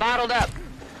entrance bottled up.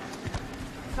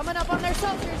 Coming up on their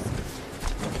soldiers!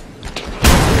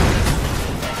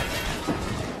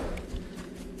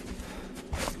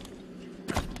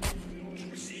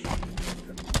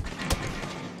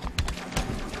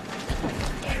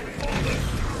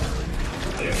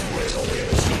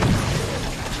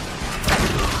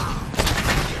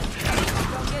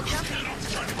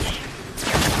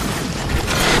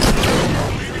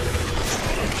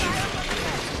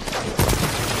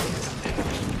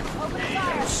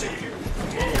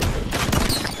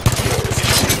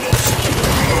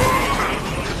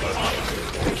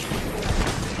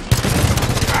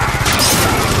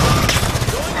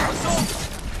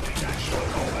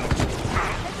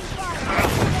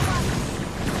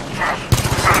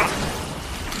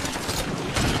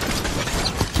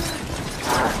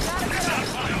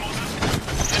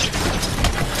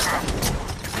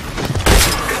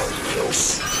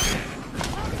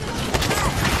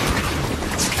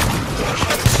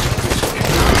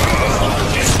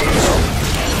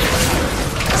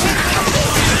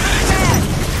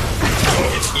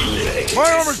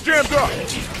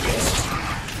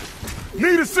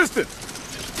 assistance!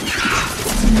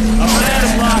 Up and at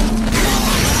him, Locke.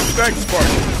 Thanks, Spartan.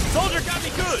 Soldier got me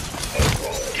good.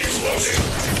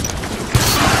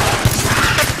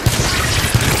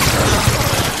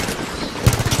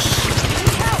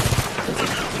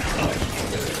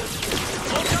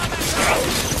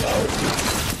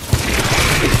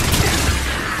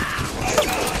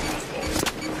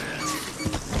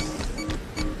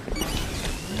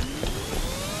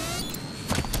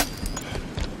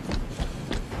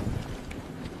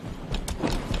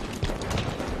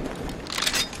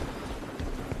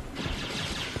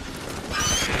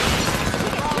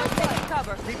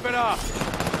 Keep it up.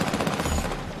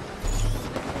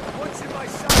 What's in my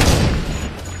sight?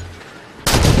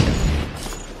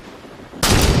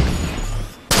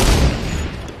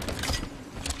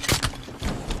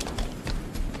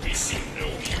 We see no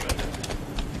human.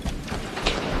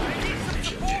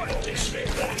 Didn't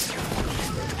expect that.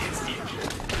 It's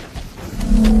injured.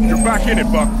 You're back in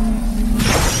it, Buck.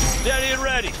 Steady and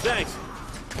ready, thanks.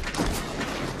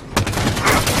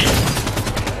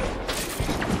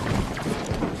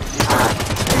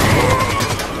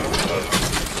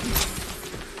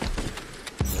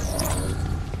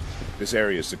 This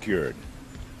area is secured.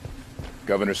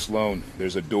 Governor Sloan,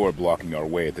 there's a door blocking our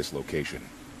way at this location.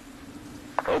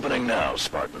 Opening now,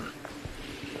 Spartan.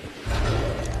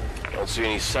 Don't see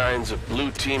any signs of blue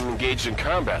team engaged in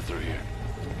combat through here.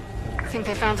 Think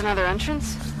they found another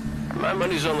entrance? My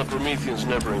money's on the Prometheans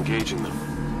never engaging them.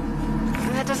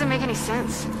 That doesn't make any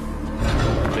sense.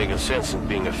 Making sense and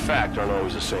being a fact aren't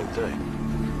always the same thing.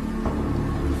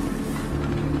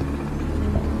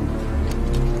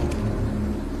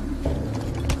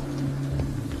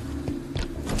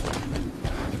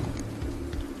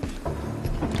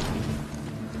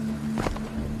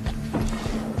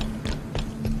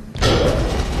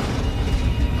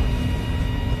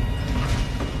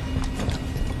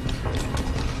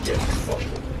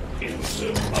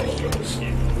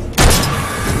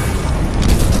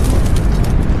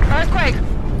 Earthquake!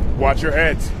 Watch your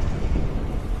heads.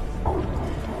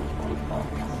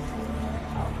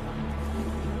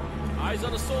 Eyes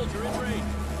on a soldier in range.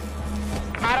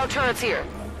 Auto turrets here.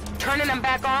 Turning them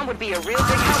back on would be a real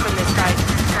big help in this fight.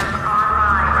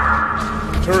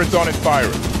 Turrets on and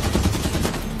firing.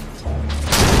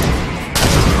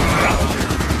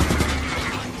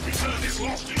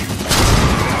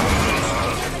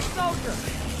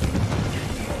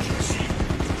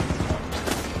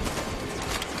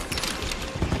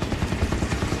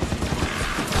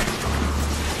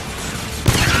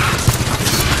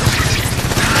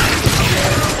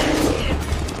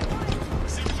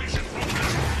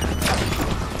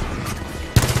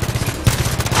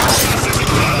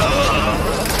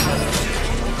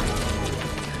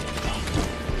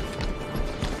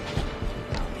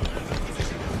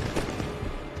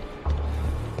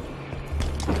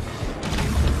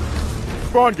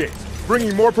 Spawn gates,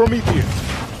 bringing more Prometheans.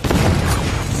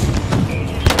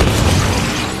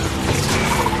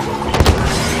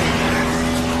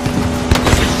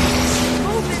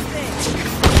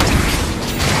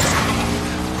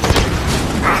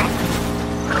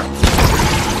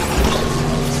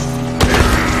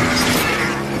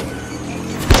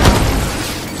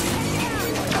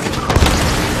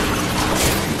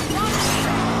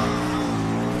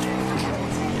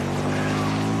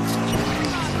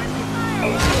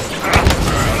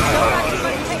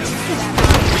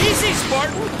 Easy,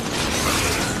 Spartan!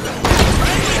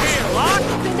 Here, Locke!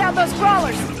 Send out those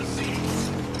crawlers!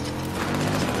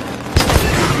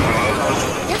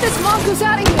 Get this mongoose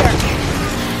out of here!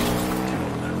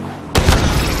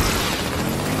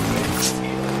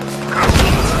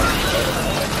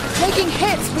 Taking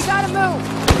hits! We gotta move!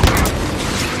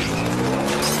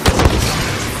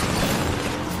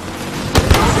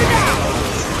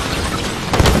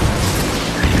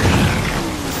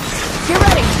 Get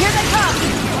ready! Here they come!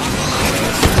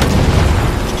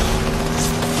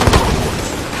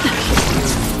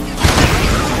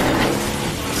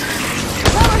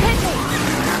 Crawler hit me!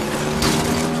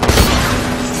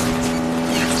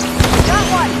 Got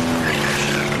one!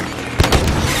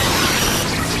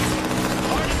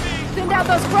 Send out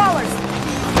those crawlers!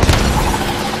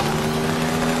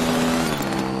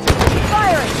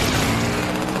 Firing!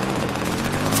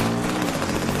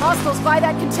 Hostiles by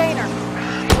that container!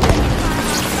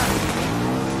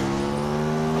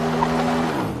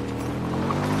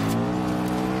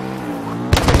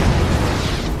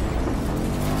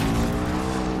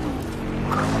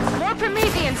 More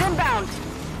Prometheans inbound!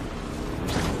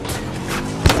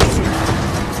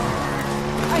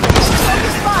 I can't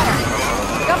focus fire!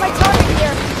 Got my target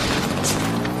here!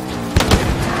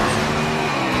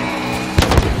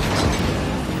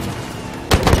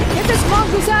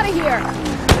 mongoose out of here!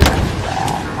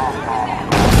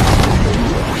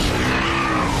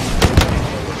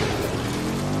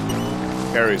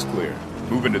 Area's clear.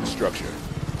 Move into the structure.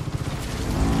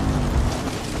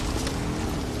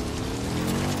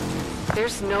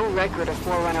 There's no record of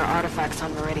Forerunner artifacts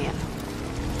on Meridian.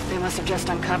 They must have just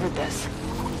uncovered this.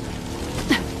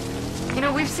 You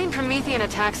know, we've seen Promethean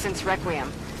attacks since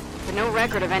Requiem, but no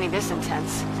record of any this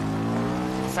intense.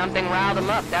 Something riled them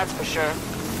up, that's for sure.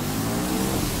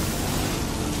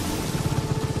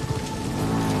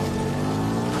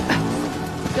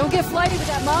 Don't get flighty with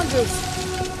that mongoose.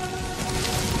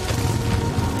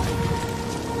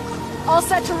 All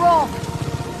set to roll.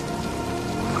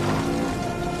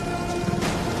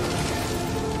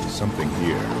 Something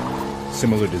here.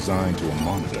 Similar design to a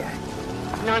monitor.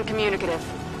 Non-communicative.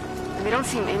 And they don't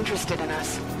seem interested in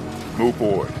us. Move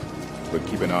forward, but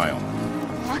keep an eye on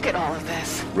them. Look at all of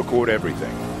this. Record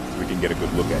everything. We can get a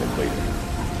good look at it later.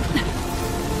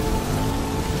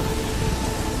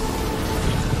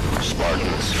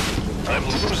 Spartans, I'm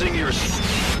losing your...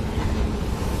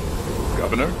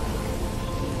 Governor?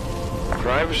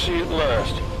 Privacy at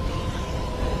last.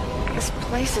 This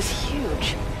place is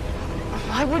huge.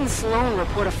 Why wouldn't Sloan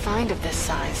report a find of this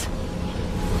size?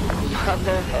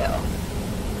 Mother of hell.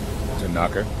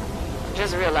 Tanaka?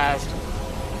 Just realized.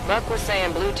 Buck was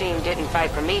saying Blue Team didn't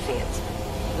fight Prometheans.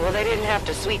 Well, they didn't have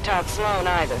to sweet-talk Sloan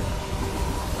either.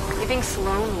 You think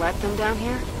Sloan let them down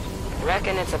here?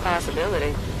 Reckon it's a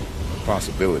possibility.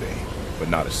 Possibility, but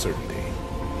not a certainty.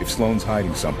 If Sloan's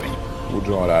hiding something, we'll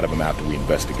draw it out of him after we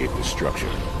investigate this structure.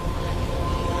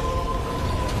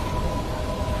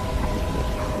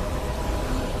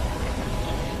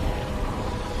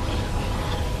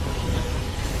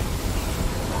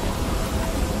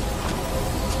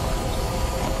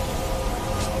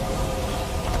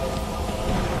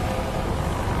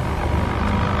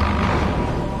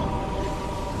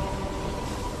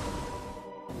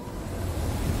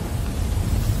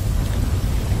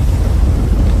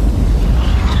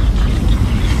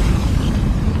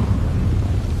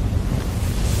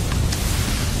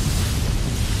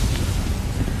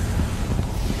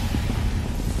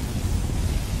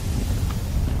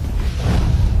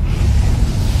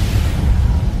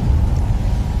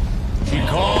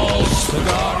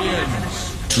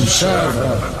 To serve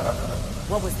her.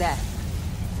 What was that?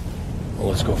 Well,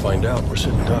 let's go find out. We're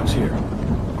sitting ducks here.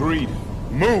 Agreed.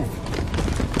 Move!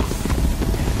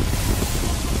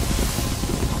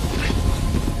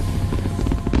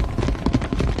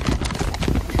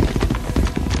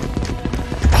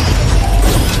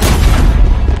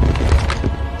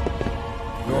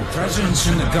 Your presence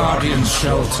in the Guardian's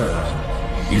shelter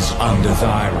is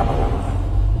undesirable.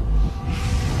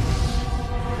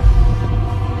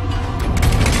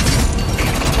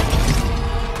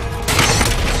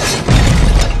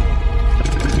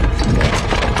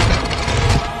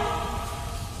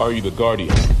 Are you the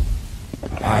Guardian?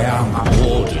 I am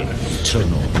Warden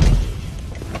Eternal.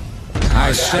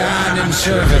 I stand in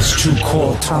service to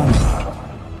Cortana.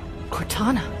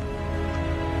 Cortana?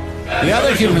 The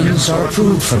other humans are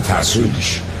approved for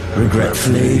passage.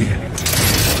 Regretfully,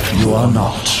 you are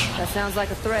not. That sounds like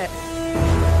a threat.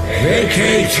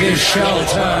 Vacate his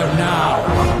shelter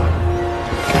now.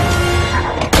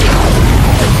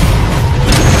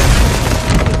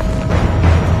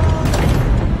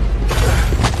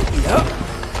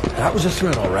 That was a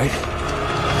threat, all right.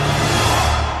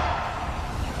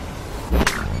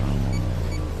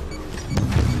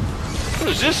 Who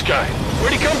is this guy?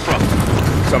 Where'd he come from?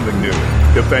 Something new.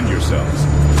 Defend yourselves.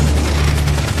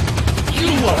 You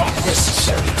are not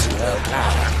necessary to her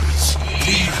plans.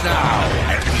 Leave now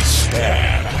and be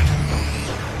spared.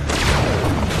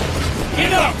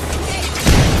 Enough!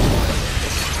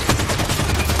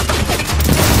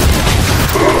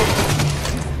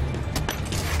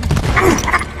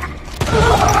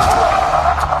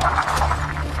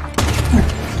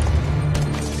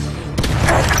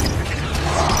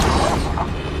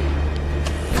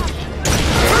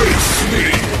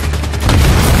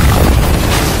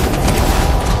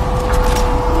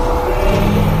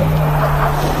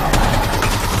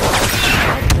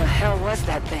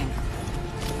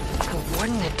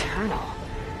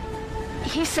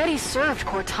 He said he served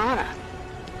Cortana.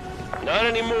 Not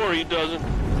anymore, he doesn't.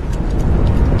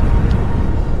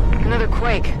 Another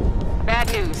quake.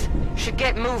 Bad news. Should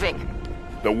get moving.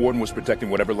 The Warden was protecting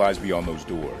whatever lies beyond those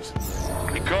doors.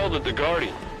 He called it the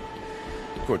Guardian.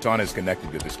 Cortana is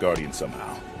connected to this Guardian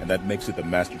somehow, and that makes it the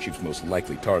Master Chief's most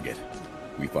likely target.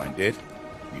 We find it,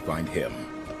 we find him.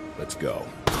 Let's go.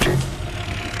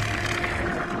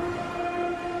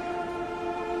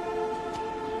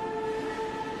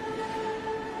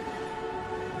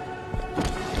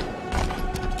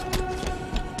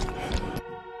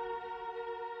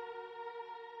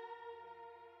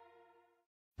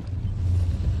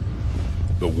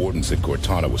 The warden said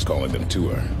Cortana was calling them to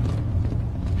her.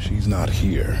 She's not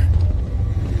here.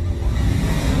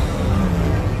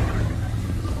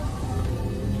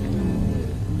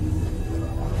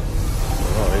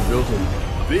 Oh, they built him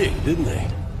big, didn't they?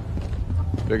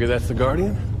 Figure that's the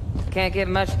Guardian? Can't get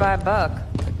much by a buck.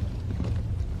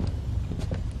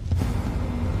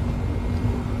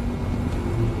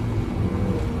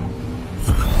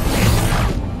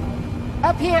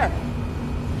 Up here!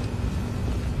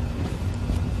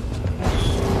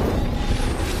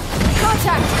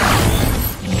 Contact!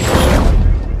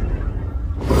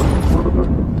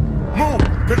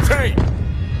 Move! Contain!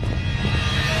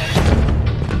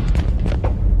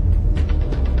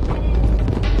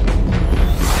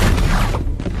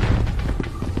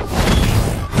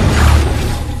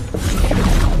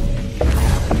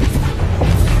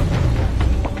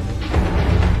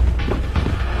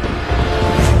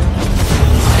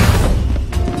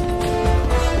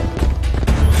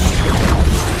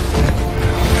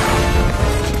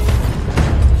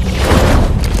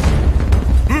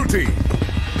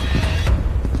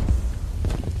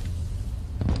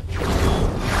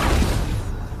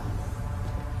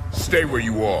 Stay where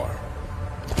you are.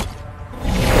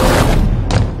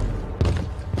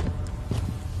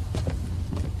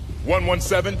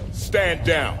 "117, stand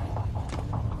down.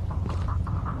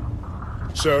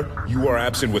 Sir, you are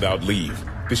absent without leave.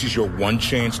 This is your one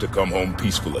chance to come home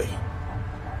peacefully.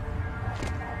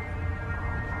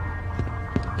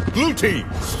 Blue team,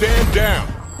 stand down.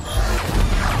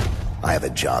 I have a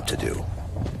job to do.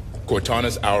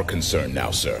 Cortana's our concern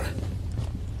now, sir.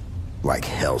 Like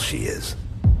hell she is.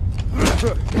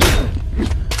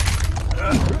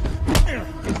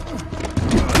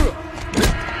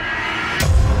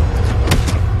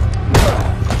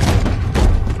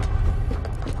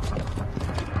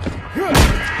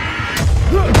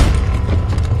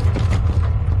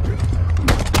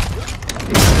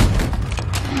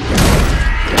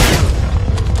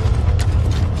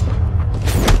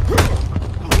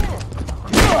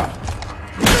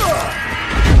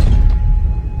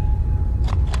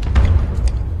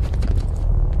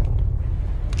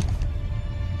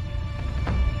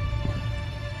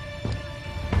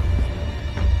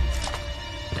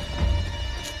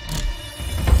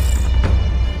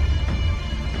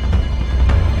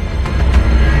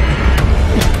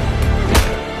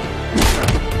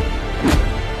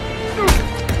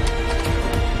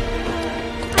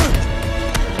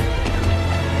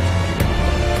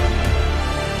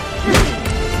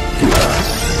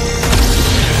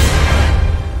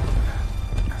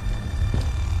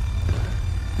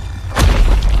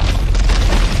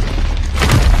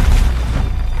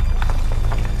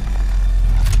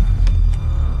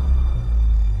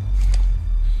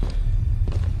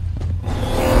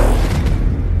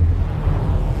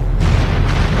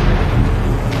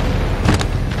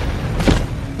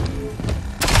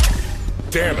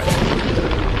 Damn it!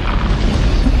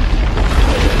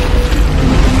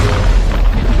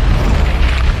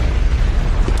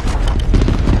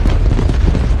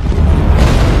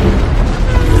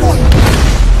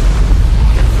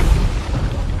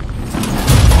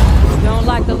 Don't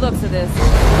like the looks of this.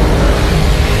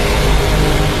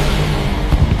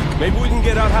 Maybe we can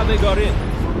get out how they got in.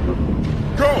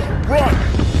 Go! Run!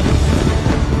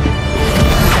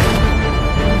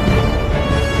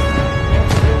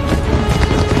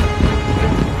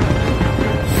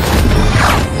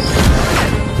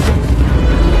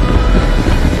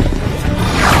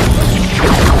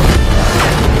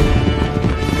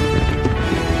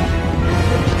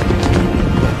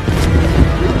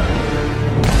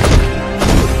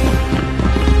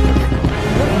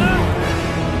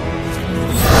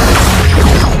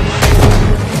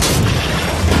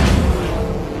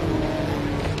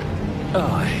 Oh,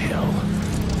 hell.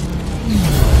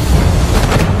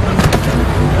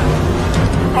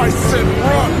 I said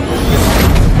run!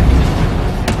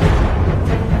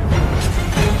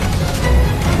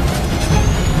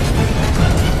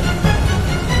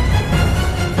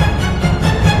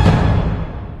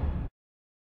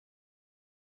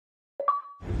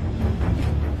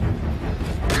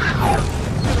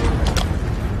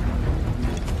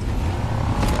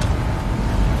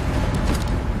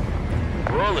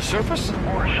 We're on the surface?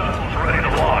 More shuttles ready to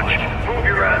launch. Move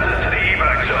your asses to the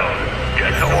evac zone.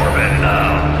 Get to orbit now.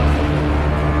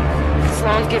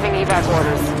 Sloan's giving evac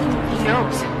orders. He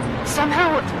knows.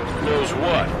 Somehow... Knows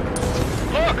what?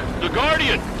 Look! The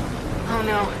Guardian! Oh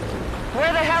no.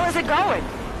 Where the hell is it going?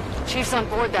 Chief's on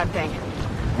board that thing.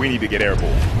 We need to get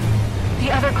airborne. The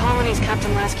other colonies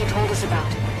Captain Lasky told us about.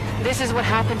 This is what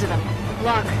happened to them.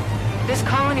 Look, this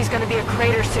colony's gonna be a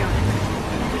crater soon.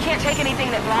 We can't take anything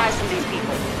that flies from these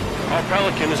people. Our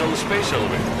Pelican is on the space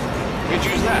elevator. Can't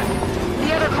use that.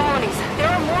 The other colonies, there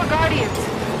are more Guardians.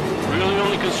 Really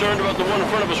only concerned about the one in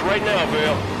front of us right now,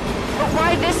 Vale. But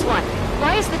why this one?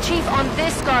 Why is the Chief on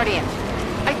this Guardian?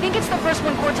 I think it's the first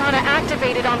one Cortana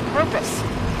activated on purpose.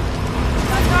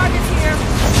 Got targets here.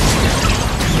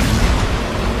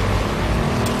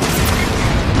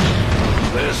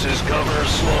 This is Governor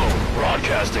Sloan,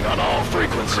 broadcasting on all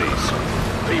frequencies.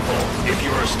 People, if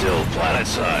you are still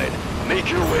planetside, make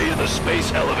your way to the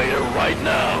space elevator right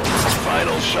now.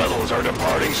 Final shuttles are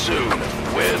departing soon,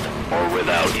 with or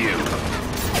without you.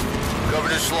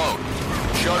 Governor Sloan,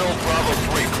 Shuttle Bravo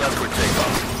 3 cleared for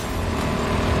takeoff.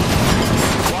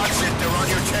 Watch it, they're on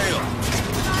your tail.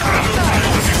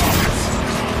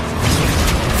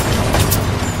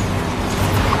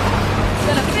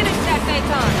 Gonna finish that,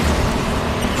 Phaeton.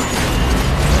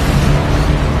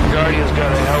 Guardian's got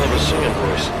a hell of a singing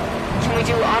voice. Can we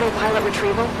do autopilot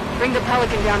retrieval? Bring the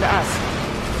Pelican down to us.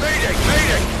 Mayday!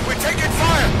 Mayday! We're taking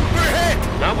fire! We're hit!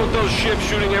 Not with those ships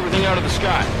shooting everything out of the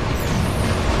sky.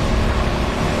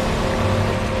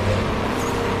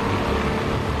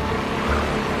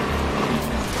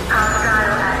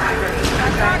 Hostile activity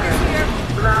detected.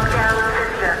 Lockdown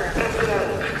system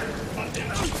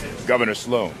engaged. Governor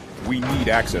Sloan, we need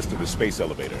access to the space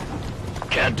elevator.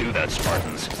 Can't do that,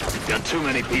 Spartans. Got too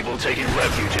many people taking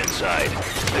refuge inside.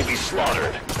 They'd be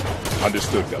slaughtered.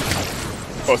 Understood,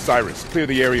 Governor. Osiris, clear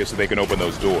the area so they can open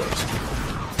those doors.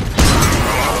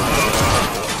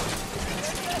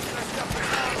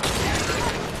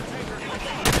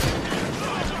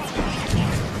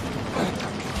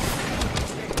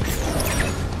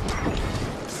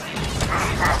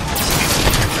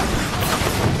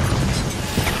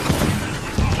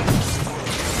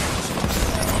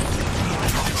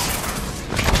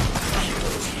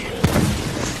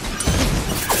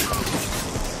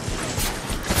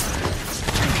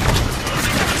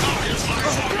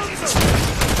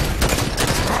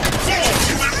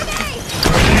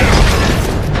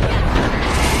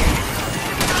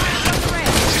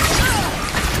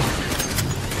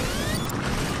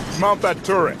 Mount that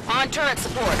turret. On turret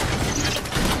support.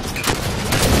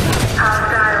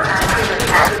 Hostile activity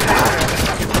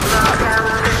detected.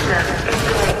 Lockdown system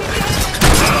engaged.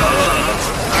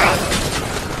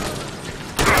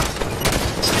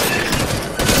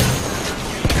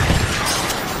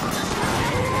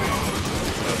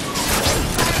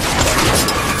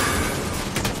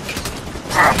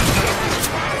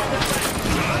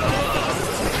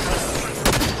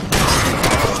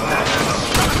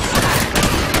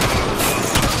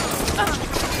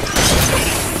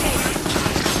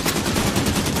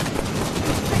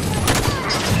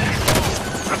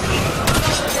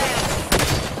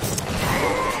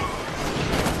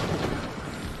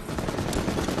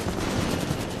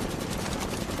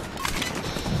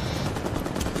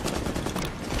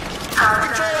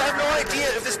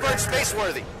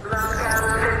 spaceworthy. Lockdown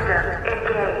system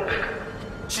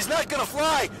engaged. She's not gonna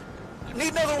fly.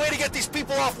 Need another way to get these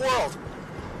people off world.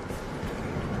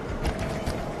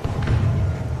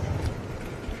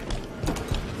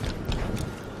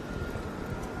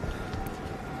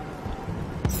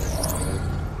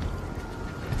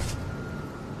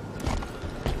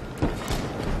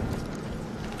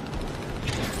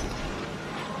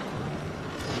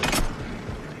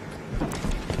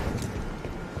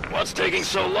 What's taking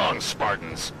so long,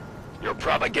 Spartans? Your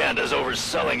propaganda's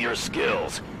overselling your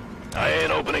skills. I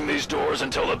ain't opening these doors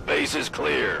until the base is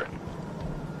clear.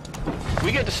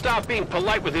 We get to stop being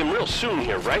polite with him real soon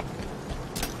here, right?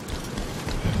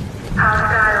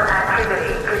 Hostile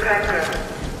activity detected.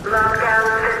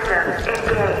 Lockdown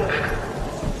system engaged.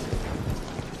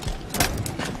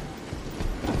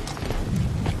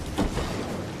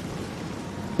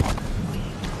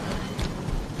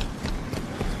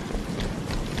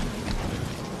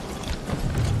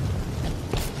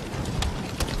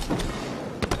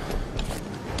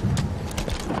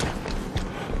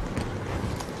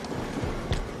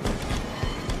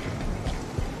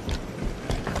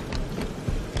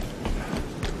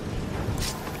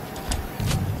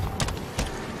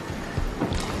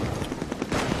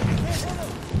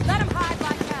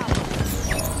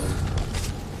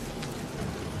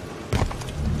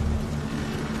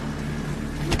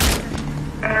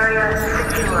 Area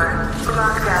secure.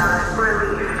 Lockdown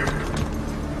released.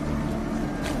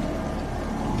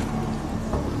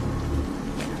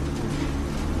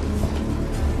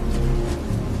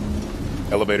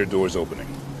 Elevator doors opening.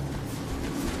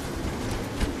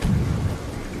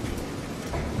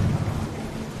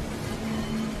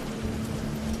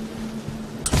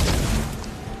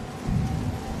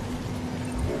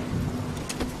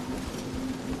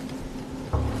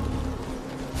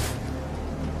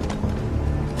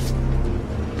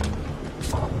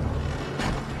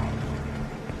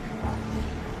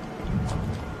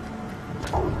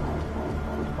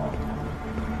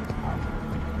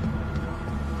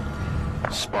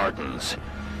 Spartans.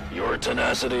 Your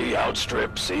tenacity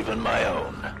outstrips even my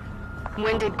own.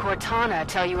 When did Cortana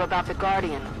tell you about the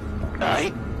Guardian?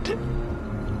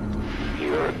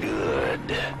 You're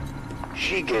good.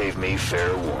 She gave me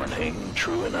fair warning,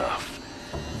 true enough.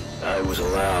 I was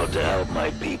allowed to help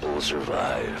my people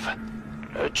survive.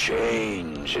 A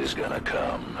change is gonna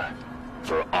come.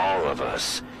 For all of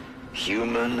us,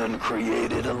 human and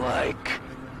created alike.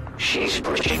 She's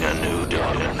bringing a new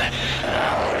dawn, and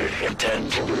I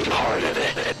intend to be part of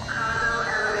it.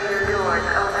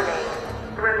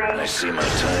 I see my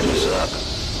time is up.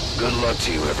 Good luck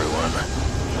to you, everyone.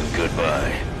 And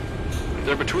goodbye.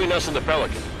 They're between us and the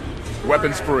Pelican.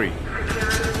 Weapons free.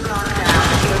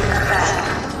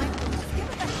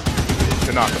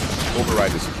 Tanaka,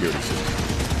 override the security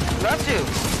system. Love to.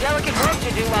 Delicate work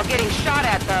to do while getting shot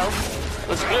at, though.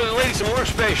 Let's give the lady some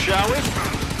workspace, shall we?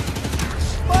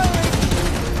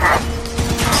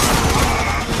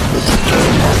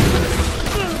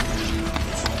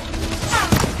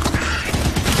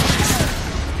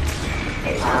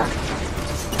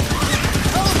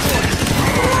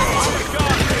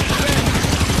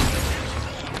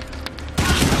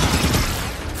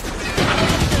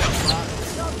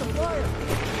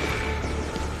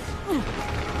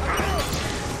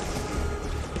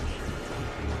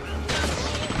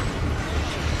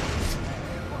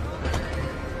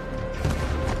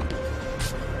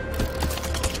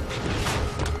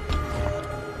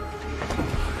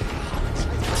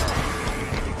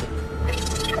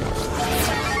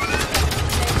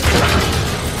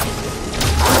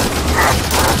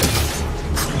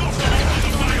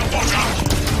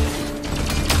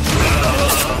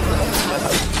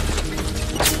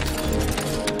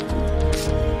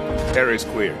 Area's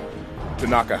clear.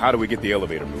 Tanaka, how do we get the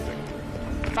elevator moving?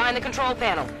 Find the control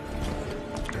panel.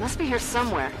 It must be here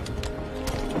somewhere.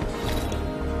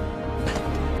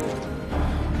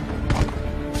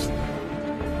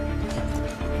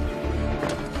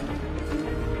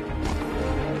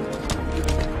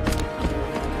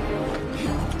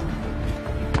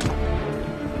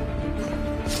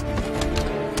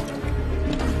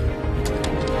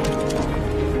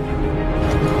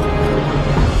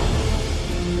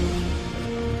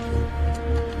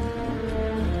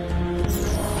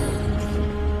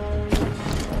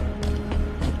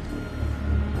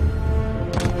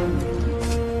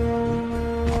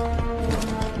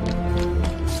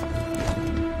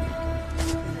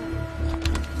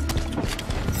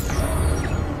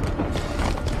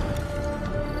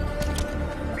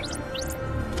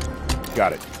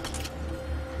 Got it.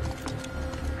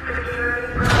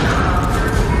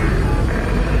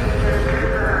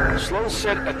 Sloan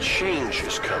said a change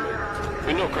is coming.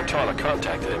 We know Cortana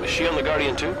contacted him. Is she on the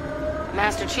Guardian too?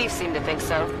 Master Chief seemed to think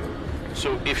so.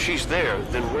 So if she's there,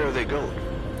 then where are they going?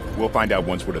 We'll find out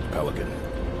once we're at the Pelican.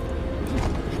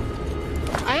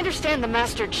 I understand the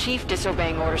Master Chief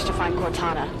disobeying orders to find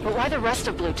Cortana, but why the rest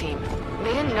of Blue Team?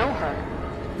 They didn't know her.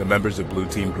 The members of Blue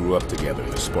Team grew up together in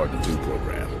the Spartan 2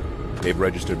 program. They've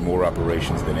registered more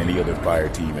operations than any other fire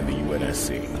team in the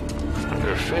UNSC.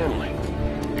 They're family.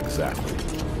 Exactly.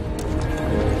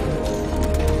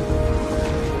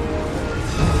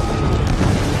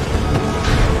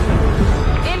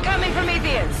 Incoming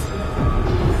Prometheus!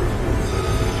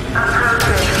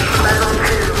 Approaching level 2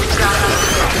 docking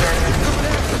station.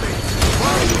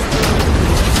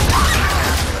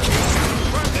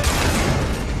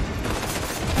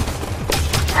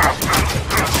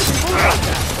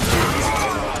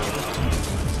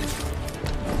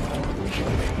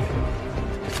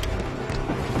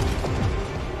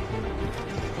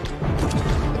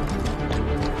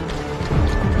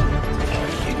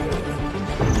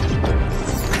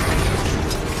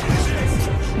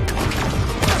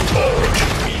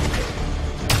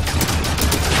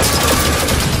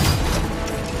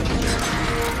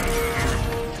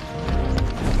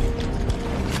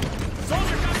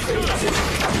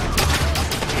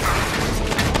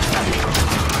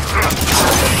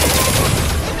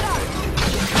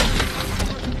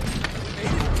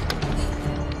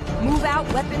 Move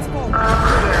out, weapons forward.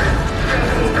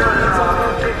 Safety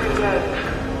protocol disengaged.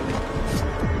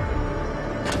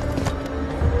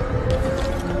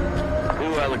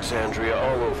 New Alexandria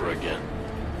all over again.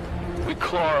 We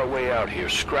claw our way out here,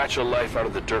 scratch a life out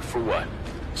of the dirt for what?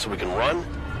 So we can run?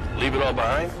 Leave it all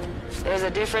behind? There's a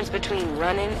difference between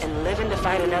running and living to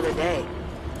fight another day.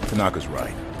 Tanaka's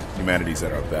right. Humanity's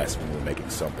at our best when we're making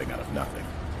something out of nothing.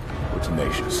 We're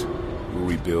tenacious. We'll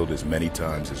rebuild as many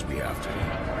times as we have to.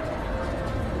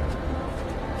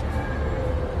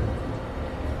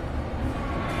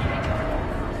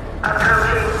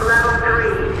 Approaching level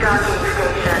 3 docking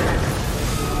station.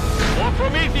 More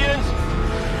Prometheans!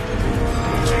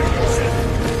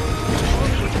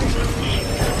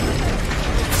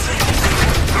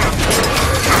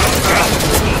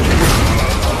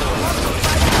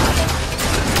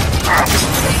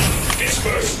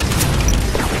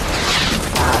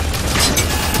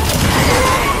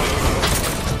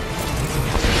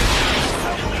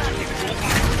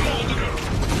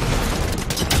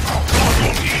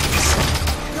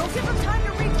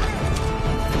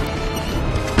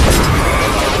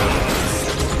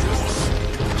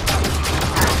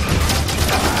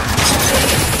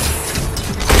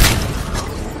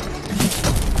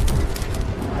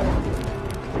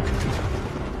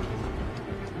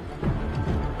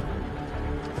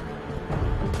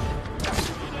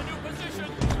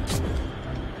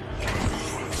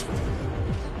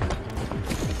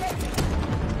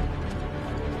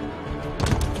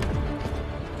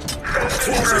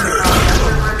 I'm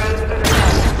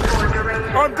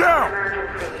down!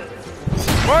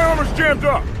 My armor's jammed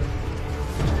up!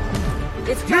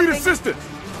 It's Need coming. assistance!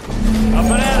 Up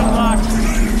and at him, Locke.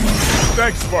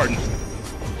 Thanks, Spartan.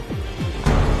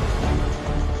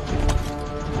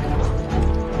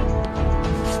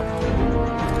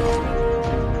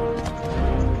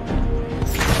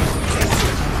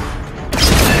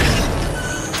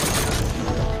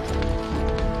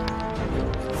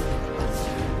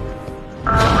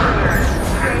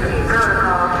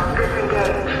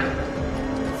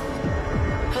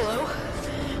 Hello?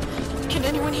 Can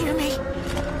anyone hear me?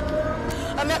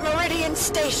 I'm at Meridian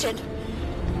Station.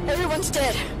 Everyone's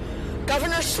dead.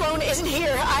 Governor Sloan isn't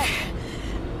here.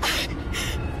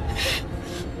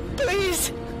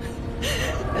 Please.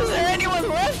 Is there anyone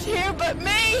left here but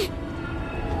me?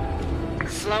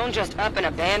 Sloan just up and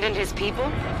abandoned his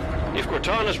people? If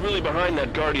Cortana's really behind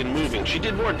that Guardian moving, she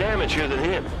did more damage here than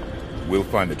him. We'll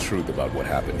find the truth about what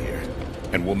happened here,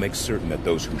 and we'll make certain that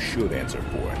those who should answer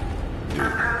for it do.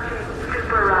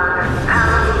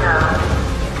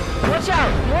 Watch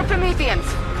out! More Prometheans!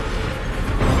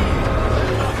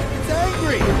 It's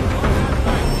angry!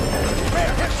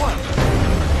 There, hit one!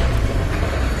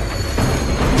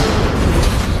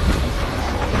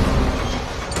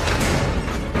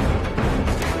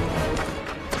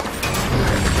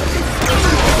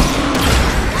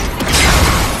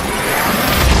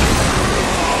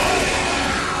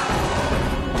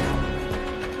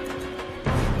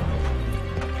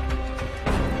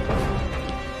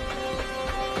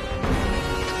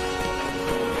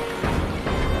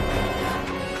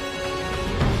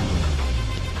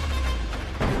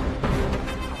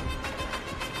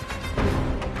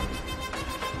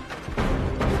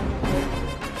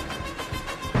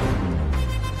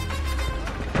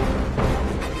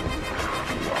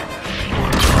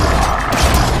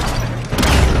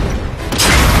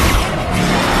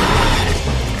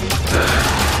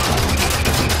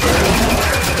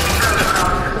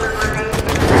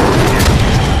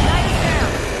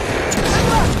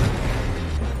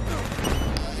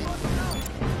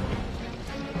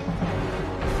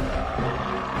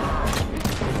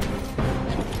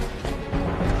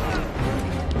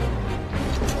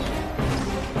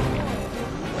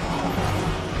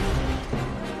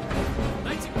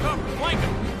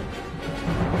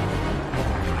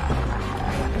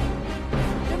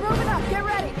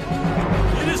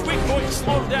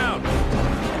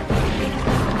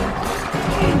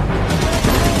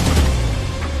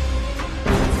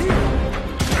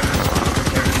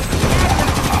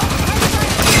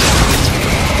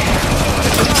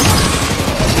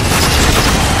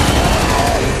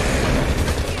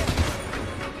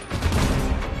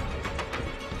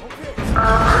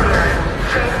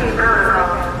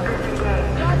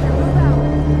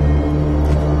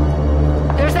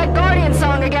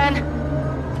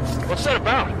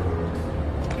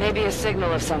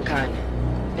 Signal of some kind.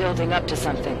 Building up to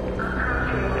something.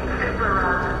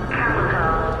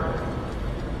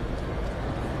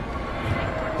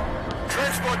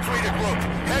 Transport 3 to group.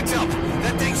 Heads up.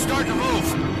 That thing's starting to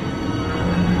move.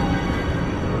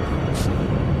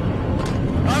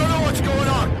 I don't know what's going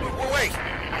on. Wait.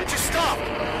 It just stopped.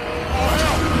 Oh,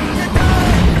 hell. Get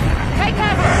down! Take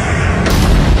cover!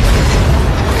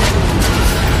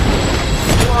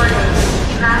 Warning.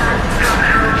 Massive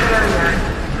structural failure.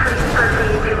 Please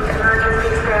proceed to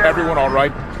emergency service. Everyone all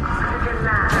right?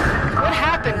 What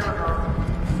happened?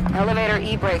 Elevator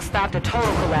E-brake stopped a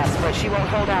total collapse, but she won't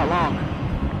hold out long.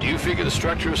 Do you figure the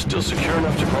structure is still secure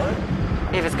enough to climb?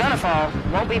 If it's gonna fall,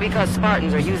 won't be because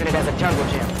Spartans are using it as a jungle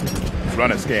gym.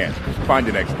 Run a scan. Find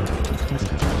an exit.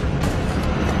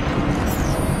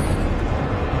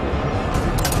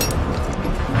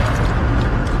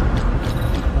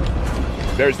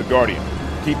 There's the Guardian.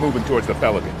 Keep moving towards the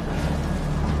Pelican.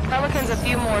 Pelican's a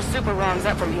few more super rungs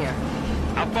up from here.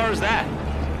 How far is that?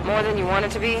 More than you want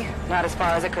it to be, not as far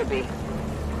as it could be.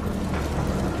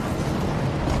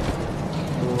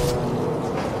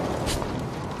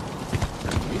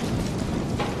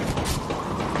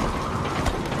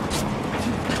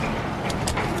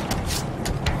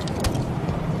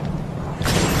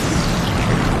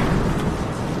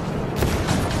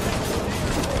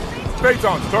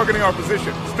 Phaetons targeting our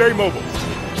position. Stay mobile.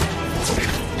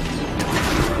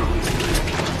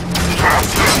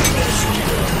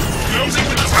 Closing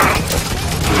the tunnel!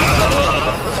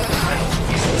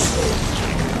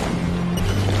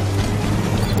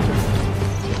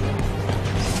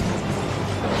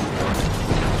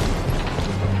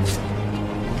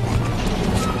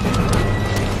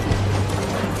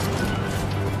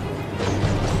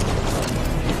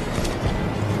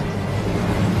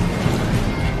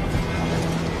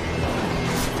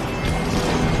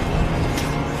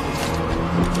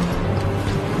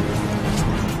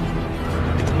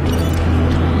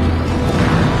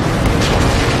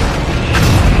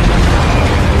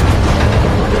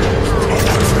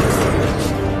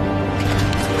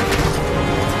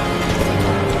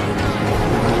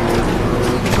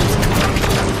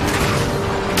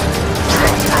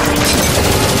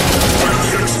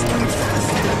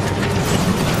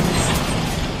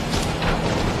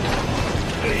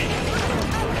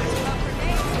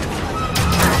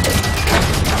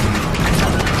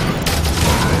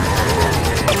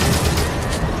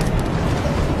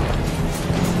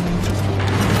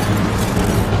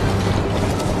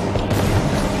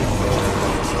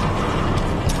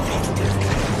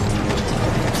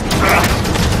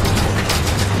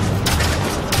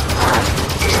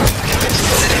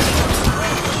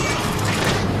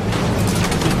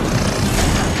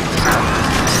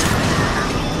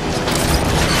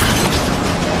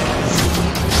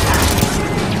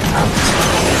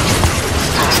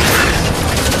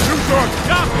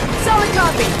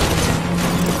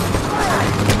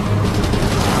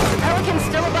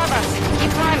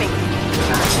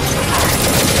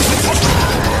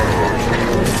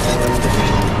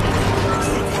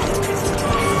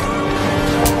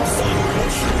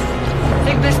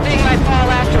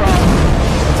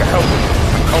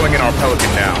 our Pelican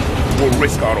now. We'll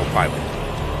risk autopilot.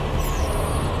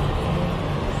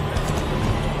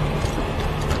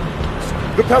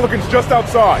 The Pelican's just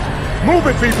outside. Move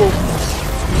it, people!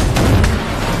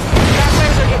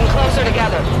 Gas are getting closer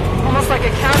together. Almost like a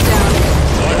countdown.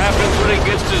 What happens when it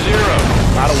gets to 0?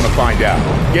 I don't want to find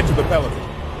out. Get to the Pelican.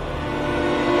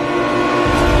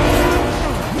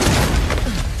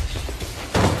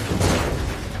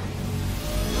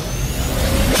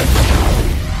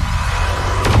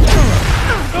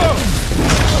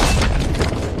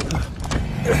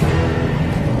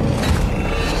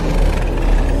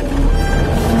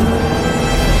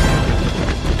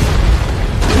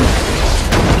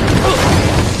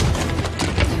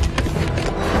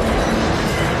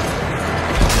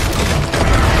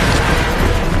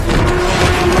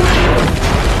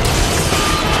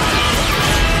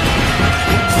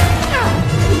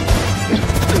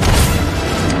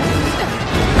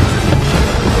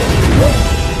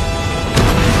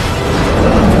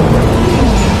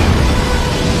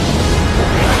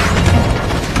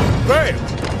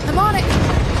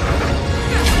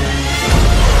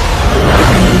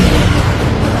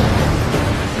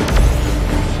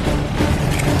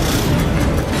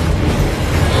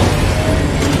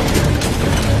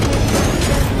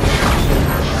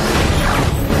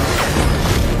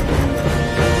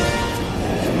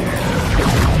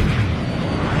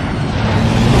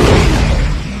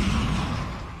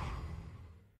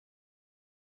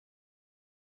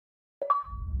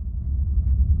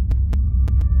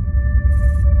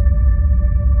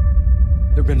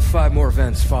 There have been 5 more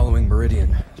events following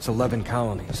Meridian. It's 11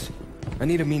 colonies. I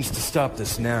need a means to stop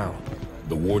this now.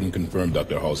 The Warden confirmed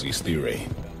Dr. Halsey's theory.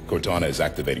 Cortana is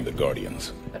activating the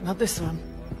Guardians. But not this one.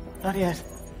 Not yet.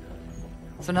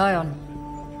 Sonion.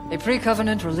 A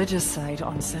pre-Covenant religious site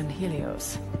on San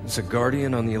Helios. It's a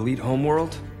Guardian on the elite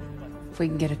homeworld? If we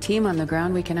can get a team on the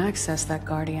ground, we can access that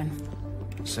Guardian.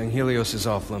 San Helios is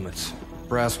off limits.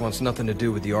 Brass wants nothing to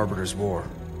do with the Arbiter's War.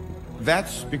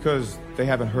 That's because they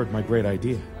haven't heard my great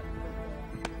idea.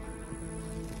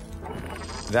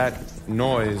 That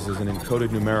noise is an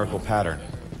encoded numerical pattern.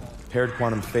 Paired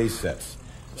quantum phase sets.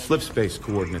 Slip space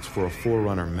coordinates for a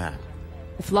Forerunner map.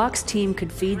 If Locke's team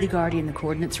could feed the Guardian the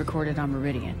coordinates recorded on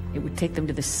Meridian, it would take them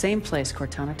to the same place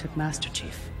Cortana took Master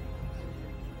Chief.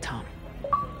 Tom,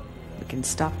 we can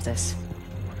stop this.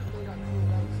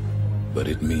 But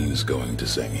it means going to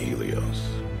San Helios.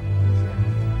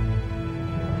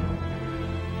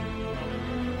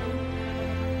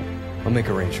 I'll make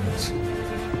arrangements.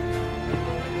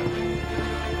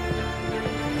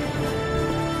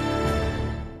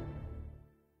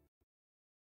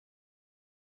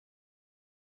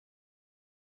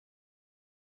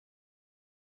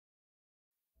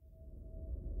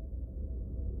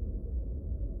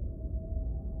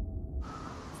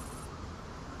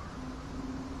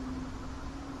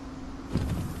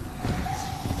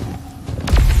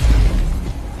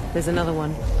 There's another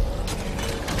one.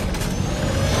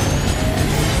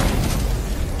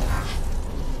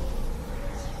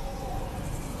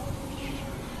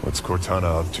 What's Cortana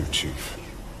up to, Chief?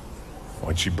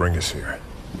 Why'd she bring us here?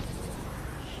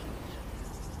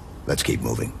 Let's keep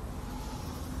moving.